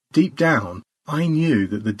deep down, I knew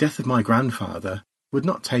that the death of my grandfather would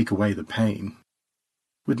not take away the pain,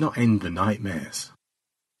 would not end the nightmares.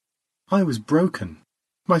 I was broken.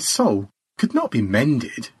 My soul could not be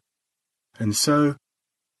mended. And so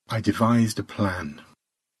I devised a plan.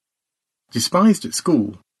 Despised at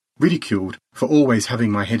school, ridiculed for always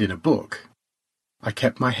having my head in a book, I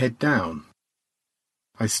kept my head down.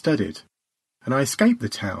 I studied, and I escaped the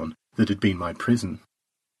town that had been my prison.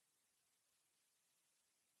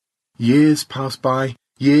 Years passed by,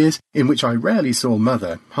 years in which I rarely saw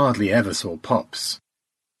Mother, hardly ever saw Pops.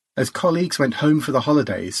 As colleagues went home for the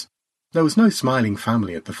holidays, there was no smiling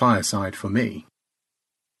family at the fireside for me.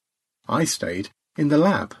 I stayed in the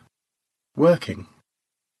lab, working,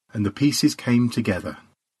 and the pieces came together.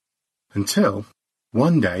 Until,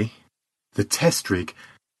 one day, the test rig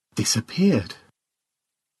disappeared.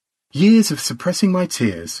 Years of suppressing my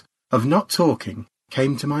tears, of not talking,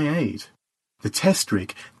 came to my aid. The test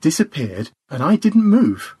rig disappeared, and I didn't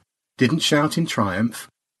move, didn't shout in triumph.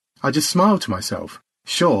 I just smiled to myself,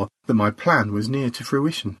 sure that my plan was near to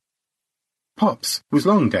fruition. Pops was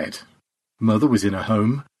long dead. Mother was in a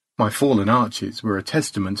home. My fallen arches were a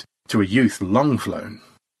testament to a youth long flown.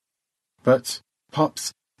 But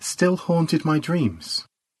Pops still haunted my dreams,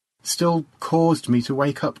 still caused me to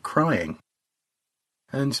wake up crying.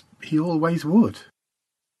 And he always would.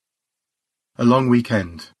 A long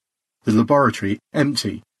weekend. The laboratory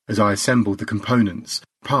empty as I assembled the components,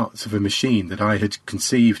 parts of a machine that I had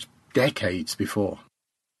conceived decades before.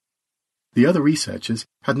 The other researchers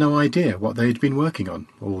had no idea what they had been working on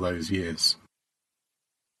all those years.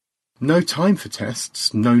 No time for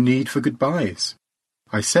tests, no need for goodbyes.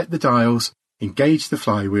 I set the dials, engaged the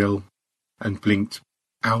flywheel, and blinked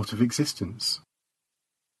out of existence.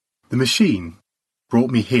 The machine brought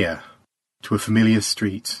me here, to a familiar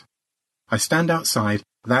street. I stand outside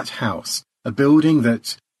that house, a building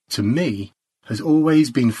that, to me, has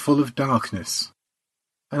always been full of darkness,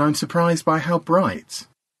 and I'm surprised by how bright,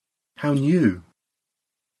 how new,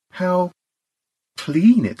 how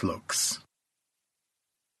clean it looks.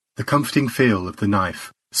 The comforting feel of the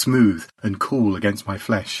knife, smooth and cool against my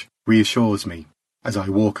flesh, reassures me as I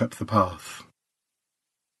walk up the path.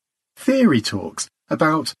 Theory talks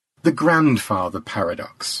about the grandfather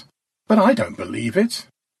paradox, but I don't believe it.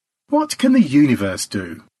 What can the universe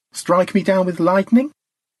do? Strike me down with lightning?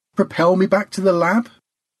 Propel me back to the lab?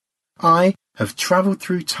 I have travelled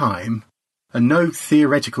through time, and no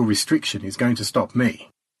theoretical restriction is going to stop me.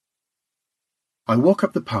 I walk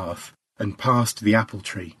up the path and past the apple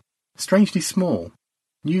tree, strangely small,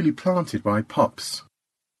 newly planted by Pops.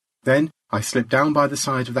 Then I slip down by the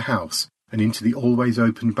side of the house and into the always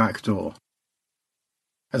open back door.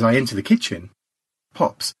 As I enter the kitchen,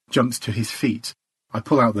 Pops jumps to his feet. I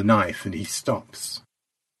pull out the knife and he stops.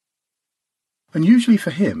 Unusually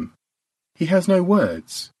for him, he has no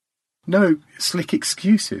words, no slick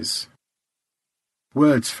excuses.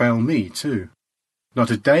 Words fail me too.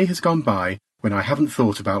 Not a day has gone by when I haven't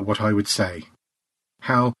thought about what I would say,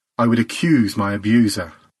 how I would accuse my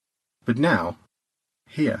abuser. But now,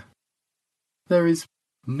 here, there is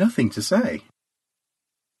nothing to say.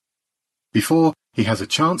 Before he has a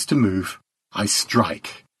chance to move, I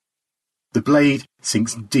strike. The blade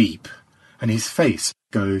sinks deep, and his face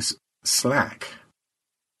goes slack,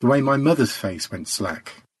 the way my mother's face went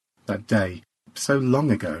slack that day so long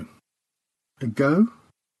ago. Ago?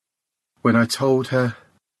 When I told her,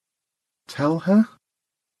 tell her,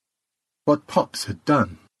 what Pops had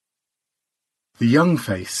done. The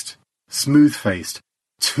young-faced, smooth-faced,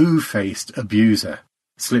 two-faced abuser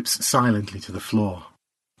slips silently to the floor,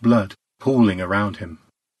 blood pooling around him.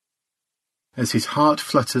 As his heart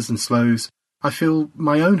flutters and slows, I feel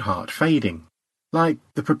my own heart fading, like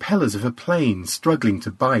the propellers of a plane struggling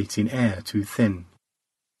to bite in air too thin.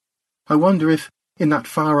 I wonder if, in that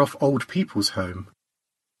far-off old people's home,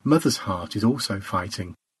 Mother's heart is also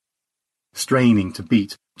fighting, straining to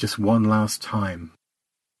beat just one last time.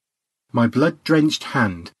 My blood-drenched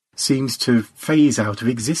hand seems to phase out of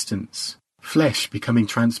existence, flesh becoming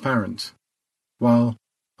transparent, while,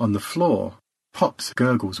 on the floor, Pops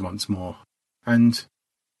gurgles once more, and,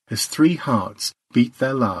 as 3 hearts beat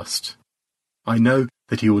their last, I know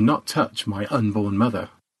that he will not touch my unborn mother,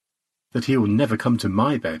 that he will never come to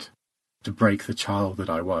my bed to break the child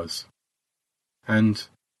that I was. And,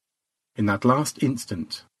 in that last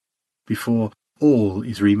instant, before all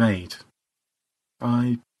is remade,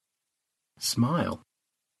 I smile.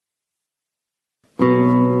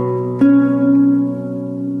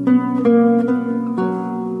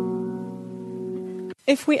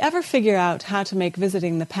 If we ever figure out how to make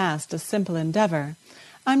visiting the past a simple endeavor,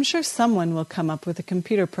 I'm sure someone will come up with a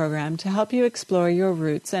computer program to help you explore your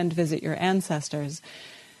roots and visit your ancestors.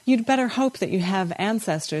 You'd better hope that you have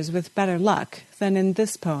ancestors with better luck than in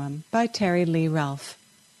this poem by Terry Lee Ralph.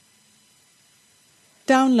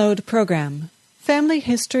 Download program. Family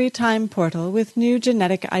History Time Portal with new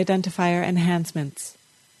genetic identifier enhancements.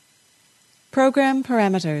 Program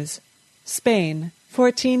parameters. Spain,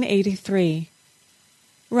 1483.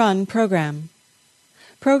 Run program.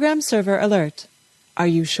 Program server alert. Are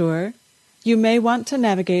you sure? You may want to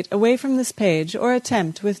navigate away from this page or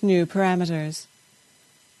attempt with new parameters.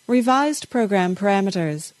 Revised program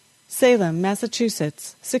parameters. Salem,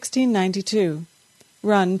 Massachusetts, 1692.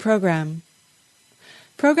 Run program.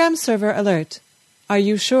 Program server alert. Are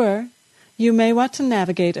you sure? You may want to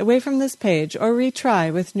navigate away from this page or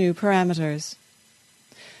retry with new parameters.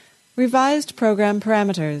 Revised program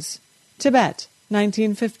parameters. Tibet,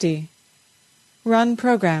 1950. Run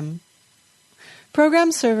program.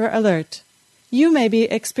 Program server alert. You may be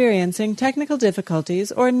experiencing technical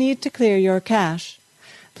difficulties or need to clear your cache.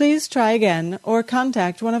 Please try again or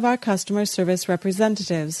contact one of our customer service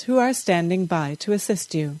representatives who are standing by to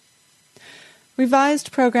assist you.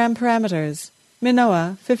 Revised program parameters.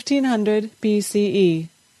 Minoa, 1500 BCE.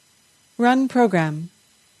 Run program.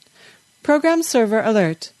 Program server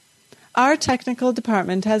alert. Our technical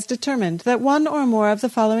department has determined that one or more of the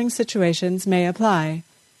following situations may apply.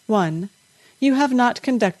 1. You have not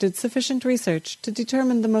conducted sufficient research to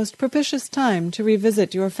determine the most propitious time to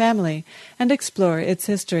revisit your family and explore its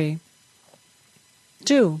history.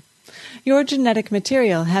 2. Your genetic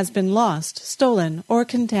material has been lost, stolen, or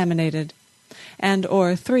contaminated. And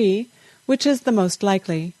or 3, which is the most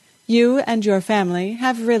likely, you and your family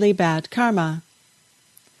have really bad karma.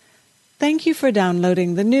 Thank you for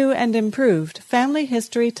downloading the new and improved Family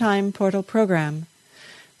History Time Portal program.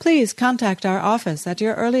 please contact our office at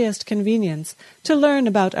your earliest convenience to learn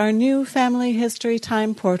about our new Family History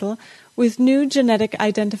Time portal with new genetic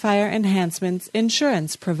identifier enhancements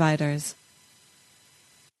insurance providers.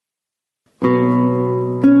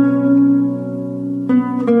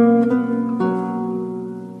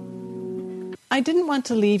 I didn't want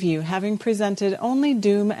to leave you having presented only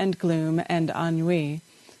doom and gloom and ennui,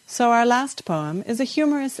 so our last poem is a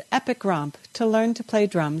humorous epic romp to learn to play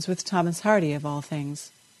drums with Thomas Hardy of all things.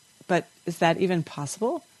 But is that even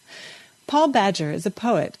possible? Paul Badger is a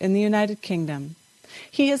poet in the United Kingdom.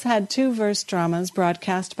 He has had 2 verse dramas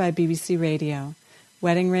broadcast by BBC Radio,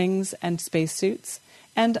 Wedding Rings and Spacesuits,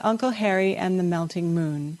 and Uncle Harry and the Melting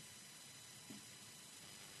Moon.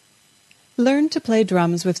 Learn to Play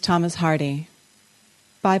Drums with Thomas Hardy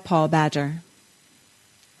by Paul Badger.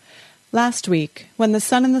 Last week, when the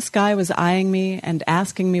sun in the sky was eyeing me and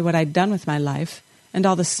asking me what I'd done with my life, and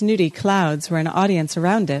all the snooty clouds were an audience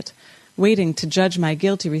around it, waiting to judge my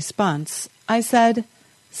guilty response, I said,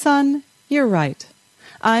 "Son, you're right.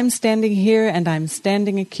 I'm standing here and I'm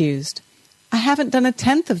standing accused. I haven't done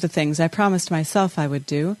 1/10 of the things I promised myself I would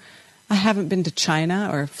do. I haven't been to China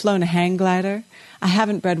or flown a hang glider. I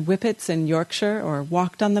haven't bred whippets in Yorkshire or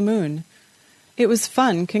walked on the moon. It was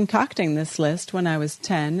fun concocting this list when I was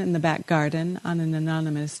 10 in the back garden on an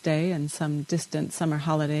anonymous day in some distant summer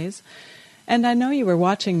holidays. And I know you were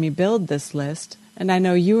watching me build this list, and I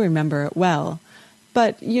know you remember it well.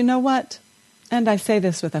 But you know what? And I say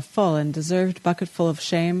this with a full and deserved bucketful of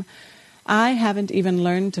shame, I haven't even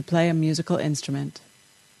learned to play a musical instrument."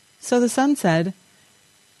 So the sun said,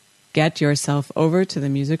 "Get yourself over to the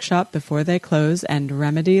music shop before they close and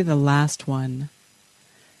remedy the last one."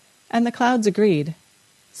 And the clouds agreed.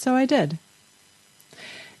 So I did.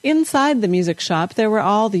 Inside the music shop there were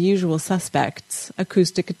all the usual suspects,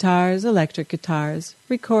 acoustic guitars, electric guitars,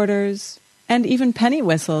 recorders, and even penny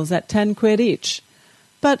whistles at 10 quid each.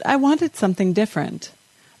 But I wanted something different.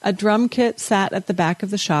 A drum kit sat at the back of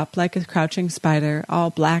the shop like a crouching spider, all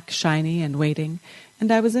black, shiny, and waiting,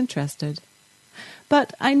 and I was interested.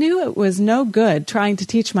 But I knew it was no good trying to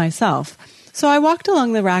teach myself, so I walked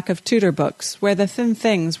along the rack of tutor books, where the thin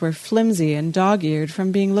things were flimsy and dog-eared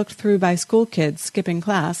from being looked through by school kids skipping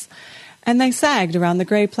class, and they sagged around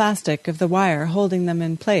the gray plastic of the wire holding them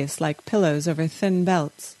in place like pillows over thin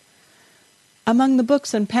belts. Among the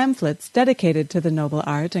books and pamphlets dedicated to the noble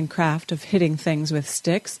art and craft of hitting things with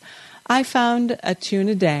sticks, I found A Tune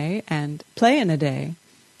a Day and Play in a Day.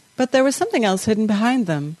 But there was something else hidden behind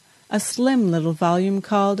them, a slim little volume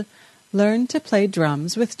called Learn to Play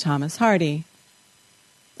Drums with Thomas Hardy.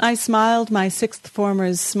 I smiled my sixth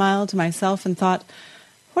former's smile to myself and thought,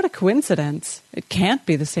 what a coincidence. It can't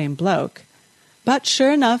be the same bloke. But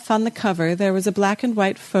sure enough, on the cover there was a black and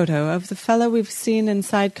white photo of the fellow we've seen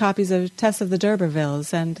inside copies of Tess of the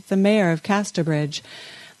D'Urbervilles and the Mayor of Casterbridge,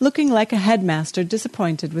 looking like a headmaster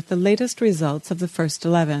disappointed with the latest results of the first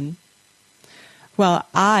 11. Well,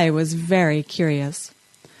 I was very curious.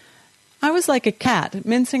 I was like a cat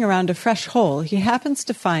mincing around a fresh hole he happens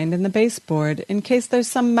to find in the baseboard in case there's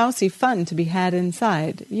some mousy fun to be had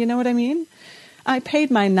inside. You know what I mean? I paid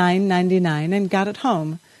my $9.99 and got it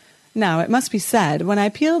home. Now, it must be said, when I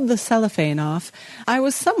peeled the cellophane off, I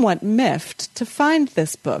was somewhat miffed to find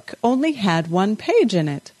this book only had 1 page in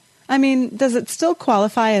it. I mean, does it still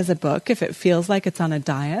qualify as a book if it feels like it's on a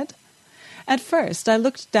diet? At first, I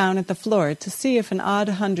looked down at the floor to see if an odd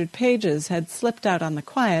 100 pages had slipped out on the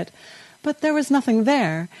quiet, but there was nothing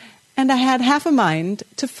there, and I had half a mind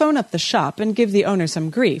to phone up the shop and give the owner some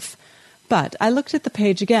grief. But I looked at the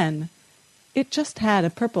page again. It just had a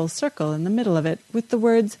purple circle in the middle of it with the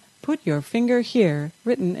words, "Put your finger here,"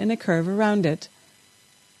 written in a curve around it.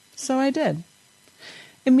 So I did.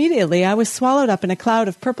 Immediately I was swallowed up in a cloud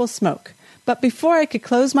of purple smoke, but before I could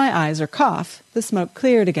close my eyes or cough, the smoke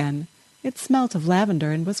cleared again. It smelt of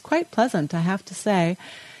lavender and was quite pleasant, I have to say,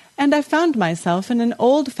 and I found myself in an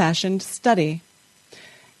old-fashioned study.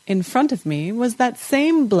 In front of me was that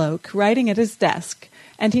same bloke writing at his desk,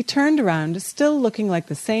 and he turned around, still looking like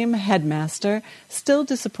the same headmaster, still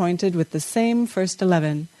disappointed with the same first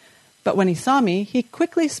 11. But when he saw me, he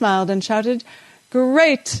quickly smiled and shouted,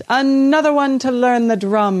 "Great! Another one to learn the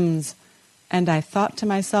drums!" And I thought to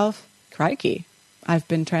myself, crikey, I've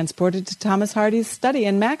been transported to Thomas Hardy's study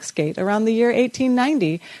in Maxgate around the year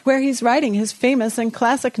 1890, where he's writing his famous and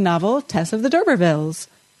classic novel, Tess of the D'Urbervilles.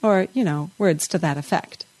 Or, words to that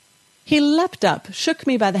effect. He leapt up, shook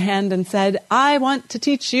me by the hand, and said, "I want to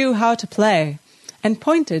teach you how to play," and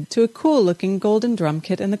pointed to a cool-looking golden drum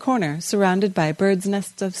kit in the corner, surrounded by birds'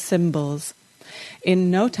 nests of cymbals.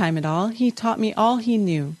 In no time at all, he taught me all he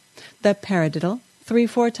knew. The paradiddle,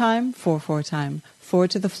 3/4 time, 4/4 time, 4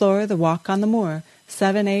 to the floor, the walk on the moor,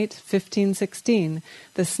 7, 8, 15, 16,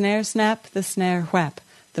 the snare snap, the snare whap,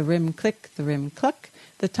 the rim click, the rim cluck,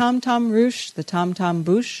 the tom-tom roosh, the tom-tom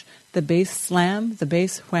boosh, the bass slam, the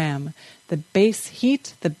bass wham, the bass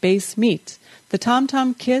heat, the bass meet, the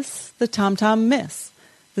tom-tom kiss, the tom-tom miss,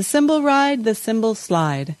 the cymbal ride, the cymbal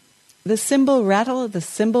slide, the cymbal rattle, the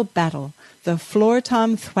cymbal battle, the floor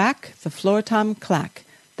tom thwack, the floor tom clack,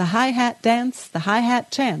 the hi-hat dance, the hi-hat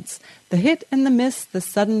chance, the hit and the miss, the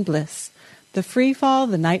sudden bliss, the free fall,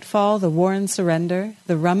 the nightfall, the war and surrender,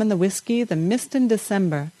 the rum and the whiskey, the mist in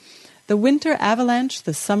December, the winter avalanche,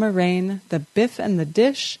 the summer rain, the biff and the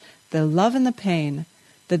dish, the love and the pain,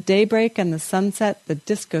 the daybreak and the sunset, the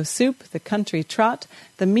disco soup, the country trot,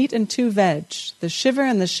 the meat and 2 veg, the shiver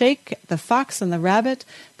and the shake, the fox and the rabbit,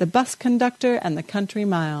 the bus conductor and the country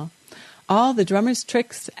mile. All the drummer's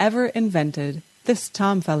tricks ever invented. This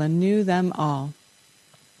Tom fella knew them all.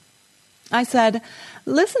 I said,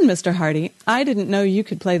 "Listen, Mr. Hardy, I didn't know you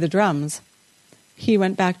could play the drums." He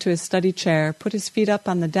went back to his study chair, put his feet up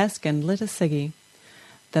on the desk, and lit a ciggy.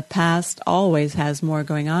 "The past always has more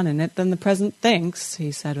going on in it than the present thinks,"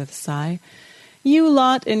 he said with a sigh. "You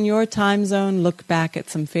lot in your time zone look back at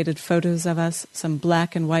some faded photos of us, some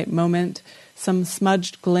black and white moment, some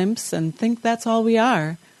smudged glimpse, and think that's all we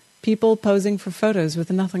are. People posing for photos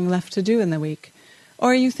with nothing left to do in the week.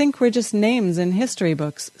 Or you think we're just names in history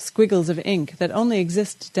books, squiggles of ink that only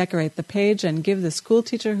exist to decorate the page and give the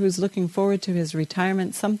schoolteacher who's looking forward to his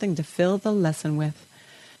retirement something to fill the lesson with.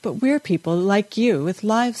 But we're people like you with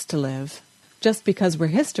lives to live. Just because we're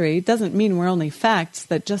history doesn't mean we're only facts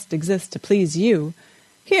that just exist to please you.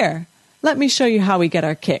 Here, let me show you how we get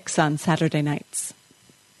our kicks on Saturday nights."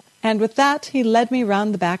 And with that, he led me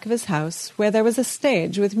round the back of his house, where there was a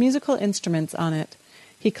stage with musical instruments on it.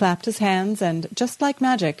 He clapped his hands, and, just like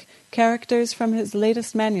magic, characters from his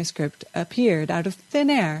latest manuscript appeared out of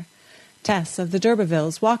thin air. Tess of the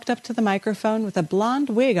D'Urbervilles walked up to the microphone with a blonde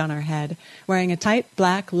wig on her head, wearing a tight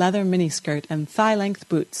black leather miniskirt and thigh-length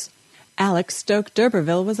boots. Alex Stoke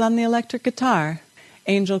D'Urberville was on the electric guitar.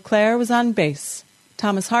 Angel Clare was on bass.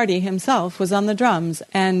 Thomas Hardy himself was on the drums,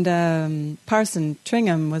 and Parson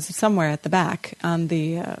Tringham was somewhere at the back on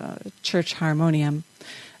the church harmonium.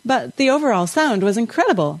 But the overall sound was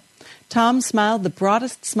incredible. Tom smiled the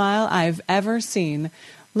broadest smile I've ever seen,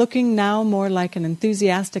 looking now more like an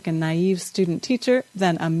enthusiastic and naive student-teacher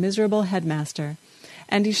than a miserable headmaster.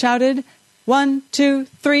 And he shouted, 1, 2,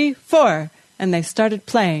 3, 4, and they started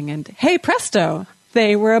playing, and hey presto,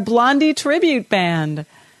 they were a Blondie tribute band.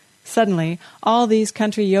 Suddenly, all these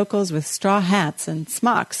country yokels with straw hats and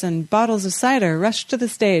smocks and bottles of cider rushed to the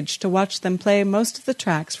stage to watch them play most of the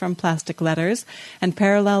tracks from Plastic Letters and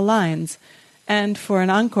Parallel Lines. And for an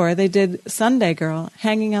encore, they did Sunday Girl,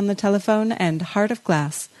 Hanging on the Telephone, and Heart of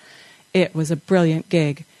Glass. It was a brilliant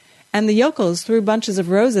gig. And the yokels threw bunches of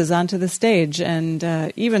roses onto the stage and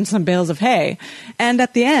even some bales of hay. And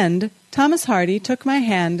at the end, Thomas Hardy took my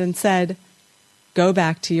hand and said, "Go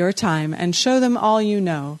back to your time and show them all you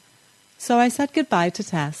know." So I said goodbye to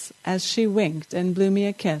Tess as she winked and blew me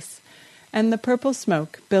a kiss, and the purple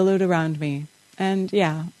smoke billowed around me, and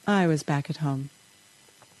yeah, I was back at home.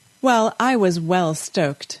 Well, I was well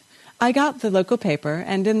stoked. I got the local paper,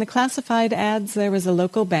 and in the classified ads there was a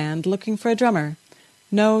local band looking for a drummer.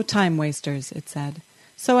 No time wasters, it said.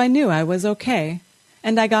 So I knew I was okay,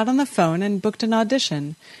 and I got on the phone and booked an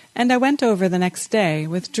audition, and I went over the next day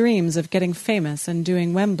with dreams of getting famous and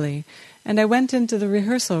doing Wembley, and I went into the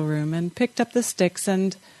rehearsal room and picked up the sticks,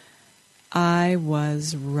 and I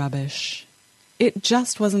was rubbish. It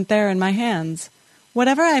just wasn't there in my hands.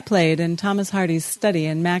 Whatever I played in Thomas Hardy's study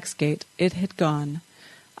in Maxgate, it had gone.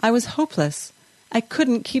 I was hopeless. I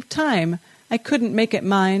couldn't keep time. I couldn't make it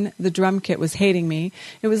mine. The drum kit was hating me.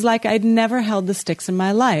 It was like I'd never held the sticks in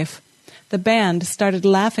my life. The band started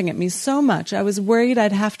laughing at me so much I was worried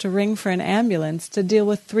I'd have to ring for an ambulance to deal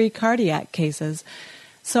with 3 cardiac cases.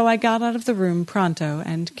 So I got out of the room pronto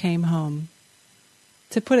and came home.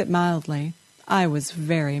 To put it mildly, I was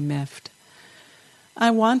very miffed.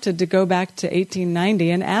 I wanted to go back to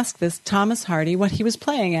 1890 and ask this Thomas Hardy what he was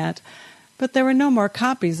playing at, but there were no more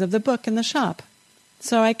copies of the book in the shop.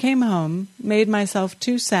 So I came home, made myself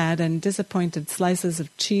 2 sad and disappointed slices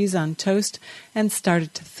of cheese on toast, and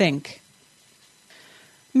started to think.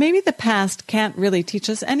 Maybe the past can't really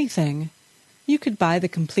teach us anything. You could buy the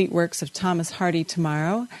complete works of Thomas Hardy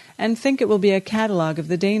tomorrow and think it will be a catalogue of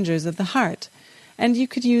the dangers of the heart, and you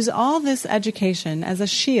could use all this education as a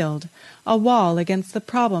shield, a wall against the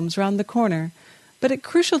problems round the corner, but at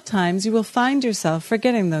crucial times you will find yourself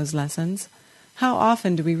forgetting those lessons. How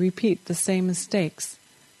often do we repeat the same mistakes?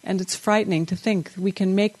 and it's frightening to think we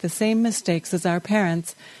can make the same mistakes as our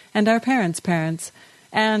parents and our parents' parents,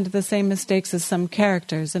 and the same mistakes as some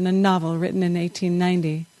characters in a novel written in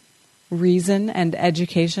 1890. Reason and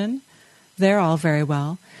education? They're all very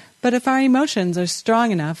well, but if our emotions are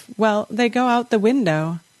strong enough, well, they go out the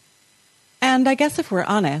window. And I guess if we're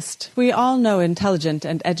honest, we all know intelligent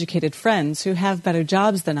and educated friends who have better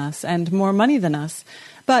jobs than us and more money than us,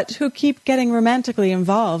 but who keep getting romantically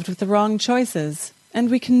involved with the wrong choices, and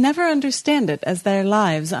we can never understand it as their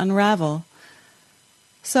lives unravel.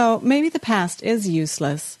 So maybe the past is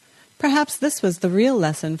useless. Perhaps this was the real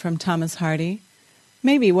lesson from Thomas Hardy.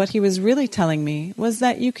 Maybe what he was really telling me was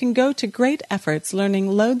that you can go to great efforts learning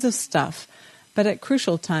loads of stuff, but at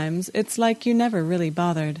crucial times it's like you never really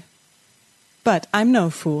bothered. But I'm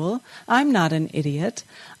no fool. I'm not an idiot.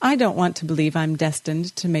 I don't want to believe I'm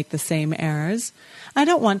destined to make the same errors. I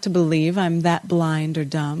don't want to believe I'm that blind or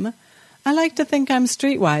dumb. I like to think I'm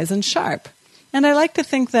streetwise and sharp. And I like to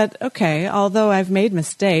think that, okay, although I've made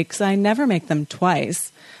mistakes, I never make them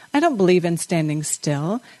twice. I don't believe in standing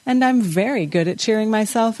still, and I'm very good at cheering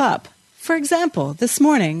myself up. For example, this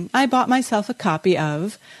morning I bought myself a copy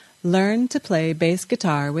of Learn to Play Bass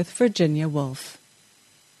Guitar with Virginia Woolf.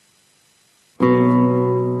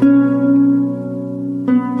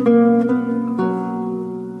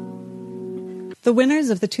 The winners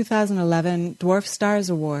of the 2011 Dwarf Stars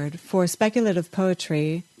Award for Speculative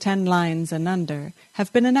Poetry, 10 Lines and Under,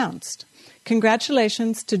 have been announced.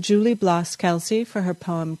 Congratulations to Julie Bloss-Kelsey for her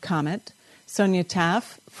poem Comet, Sonia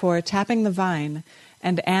Taff for Tapping the Vine,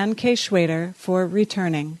 and Anne K. Schwader for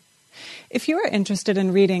Returning. If you are interested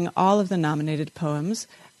in reading all of the nominated poems,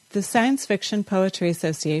 the Science Fiction Poetry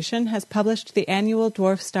Association has published the annual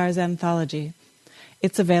Dwarf Stars Anthology.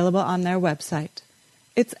 It's available on their website.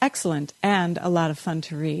 It's excellent and a lot of fun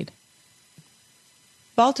to read.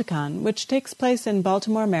 Balticon, which takes place in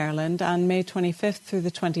Baltimore, Maryland on May 25th through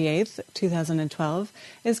the 28th, 2012,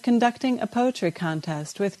 is conducting a poetry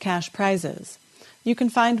contest with cash prizes. You can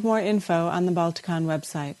find more info on the Balticon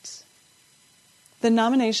website. The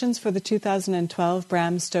nominations for the 2012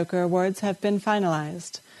 Bram Stoker Awards have been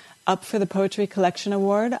finalized. Up for the Poetry Collection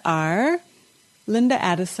Award are Linda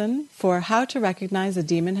Addison for How to Recognize a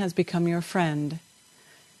Demon Has Become Your Friend,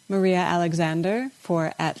 Maria Alexander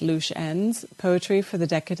for At Loose Ends, Poetry for the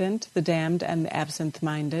Decadent, the Damned, and the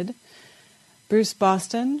Absent-Minded, Bruce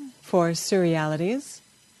Boston for Surrealities,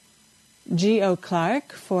 G.O.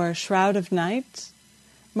 Clark for Shroud of Night,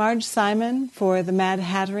 Marge Simon for The Mad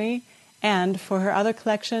Hattery, and for her other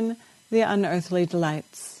collection, The Unearthly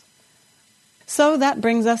Delights. So that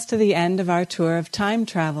brings us to the end of our tour of time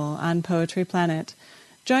travel on Poetry Planet.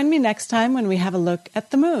 Join me next time when we have a look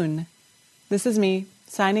at the moon. This is me,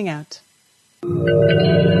 signing out.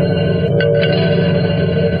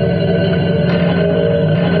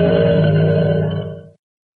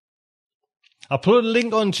 I put a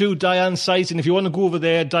link onto Diane's site, and if you want to go over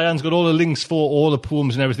there, Diane's got all the links for all the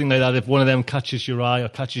poems and everything like that. If one of them catches your eye or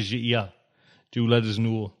catches your ear, do let us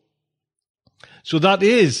know. So that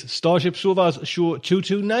is Starship Sofa's show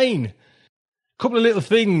 229. A couple of little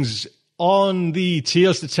things on the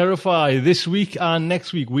Tales to Terrify this week and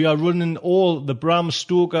next week. We are running all the Bram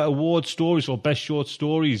Stoker Award stories for Best Short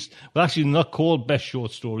Stories. Well, actually not called Best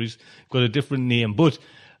Short Stories, got a different name, but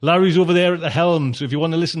Larry's over there at the helm, so if you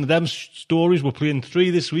want to listen to them stories, we're playing 3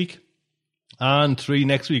 this week and 3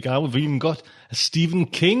 next week. And we've even got a Stephen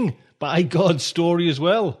King, by God, story as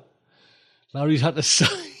well. Larry's had to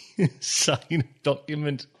sign a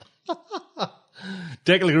document.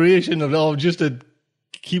 Declaration of just to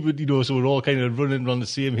keep it, so we're all kind of running on the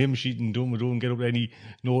same hymn sheet and don't get up to any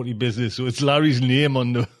naughty business. So it's Larry's name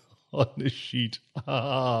on the sheet.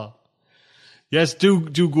 Yes, do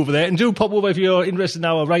go over there, and do pop over if you're interested in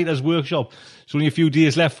our writer's workshop. There's only a few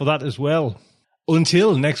days left for that as well.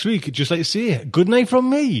 Until next week, I'd just like to say good night from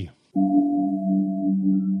me.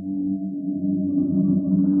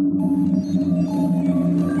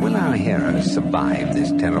 Will our heroes survive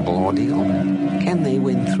this terrible ordeal? Can they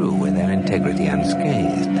win through with their integrity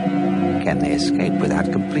unscathed? Can they escape without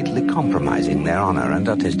completely compromising their honor and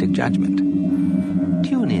artistic judgment?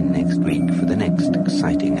 Tune in next week for the next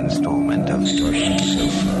exciting installment of Starship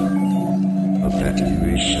Sofa.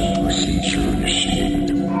 Evacuation procedure initiated.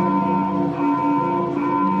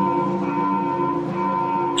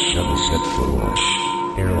 Shuttle set for launch.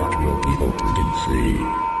 Airlock will be opened in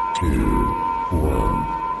 3, 2, 1.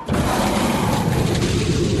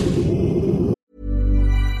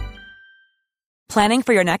 Planning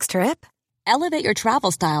for your next trip? Elevate your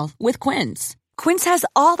travel style with Quince. Quince has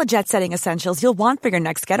all the jet-setting essentials you'll want for your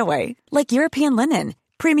next getaway, like European linen,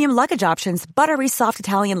 premium luggage options, buttery soft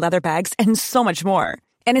Italian leather bags, and so much more.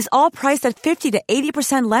 And is all priced at 50 to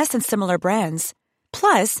 80% less than similar brands.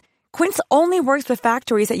 Plus, Quince only works with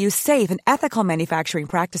factories that use safe and ethical manufacturing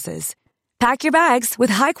practices. Pack your bags with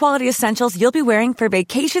high-quality essentials you'll be wearing for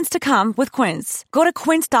vacations to come with Quince. Go to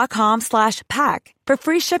quince.com/pack for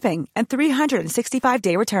free shipping and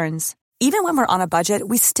 365-day returns. Even when we're on a budget,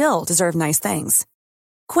 we still deserve nice things.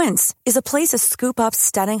 Quince is a place to scoop up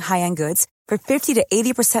stunning high-end goods for 50 to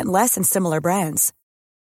 80% less than similar brands.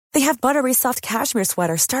 They have buttery soft cashmere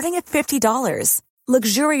sweaters starting at $50,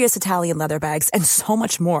 luxurious Italian leather bags, and so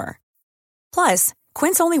much more. Plus,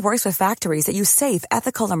 Quince only works with factories that use safe,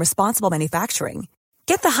 ethical, and responsible manufacturing.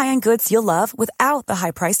 Get the high-end goods you'll love without the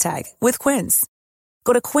high price tag with Quince.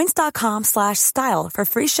 Go to quince.com/style for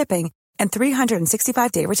free shipping and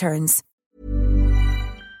 365-day returns.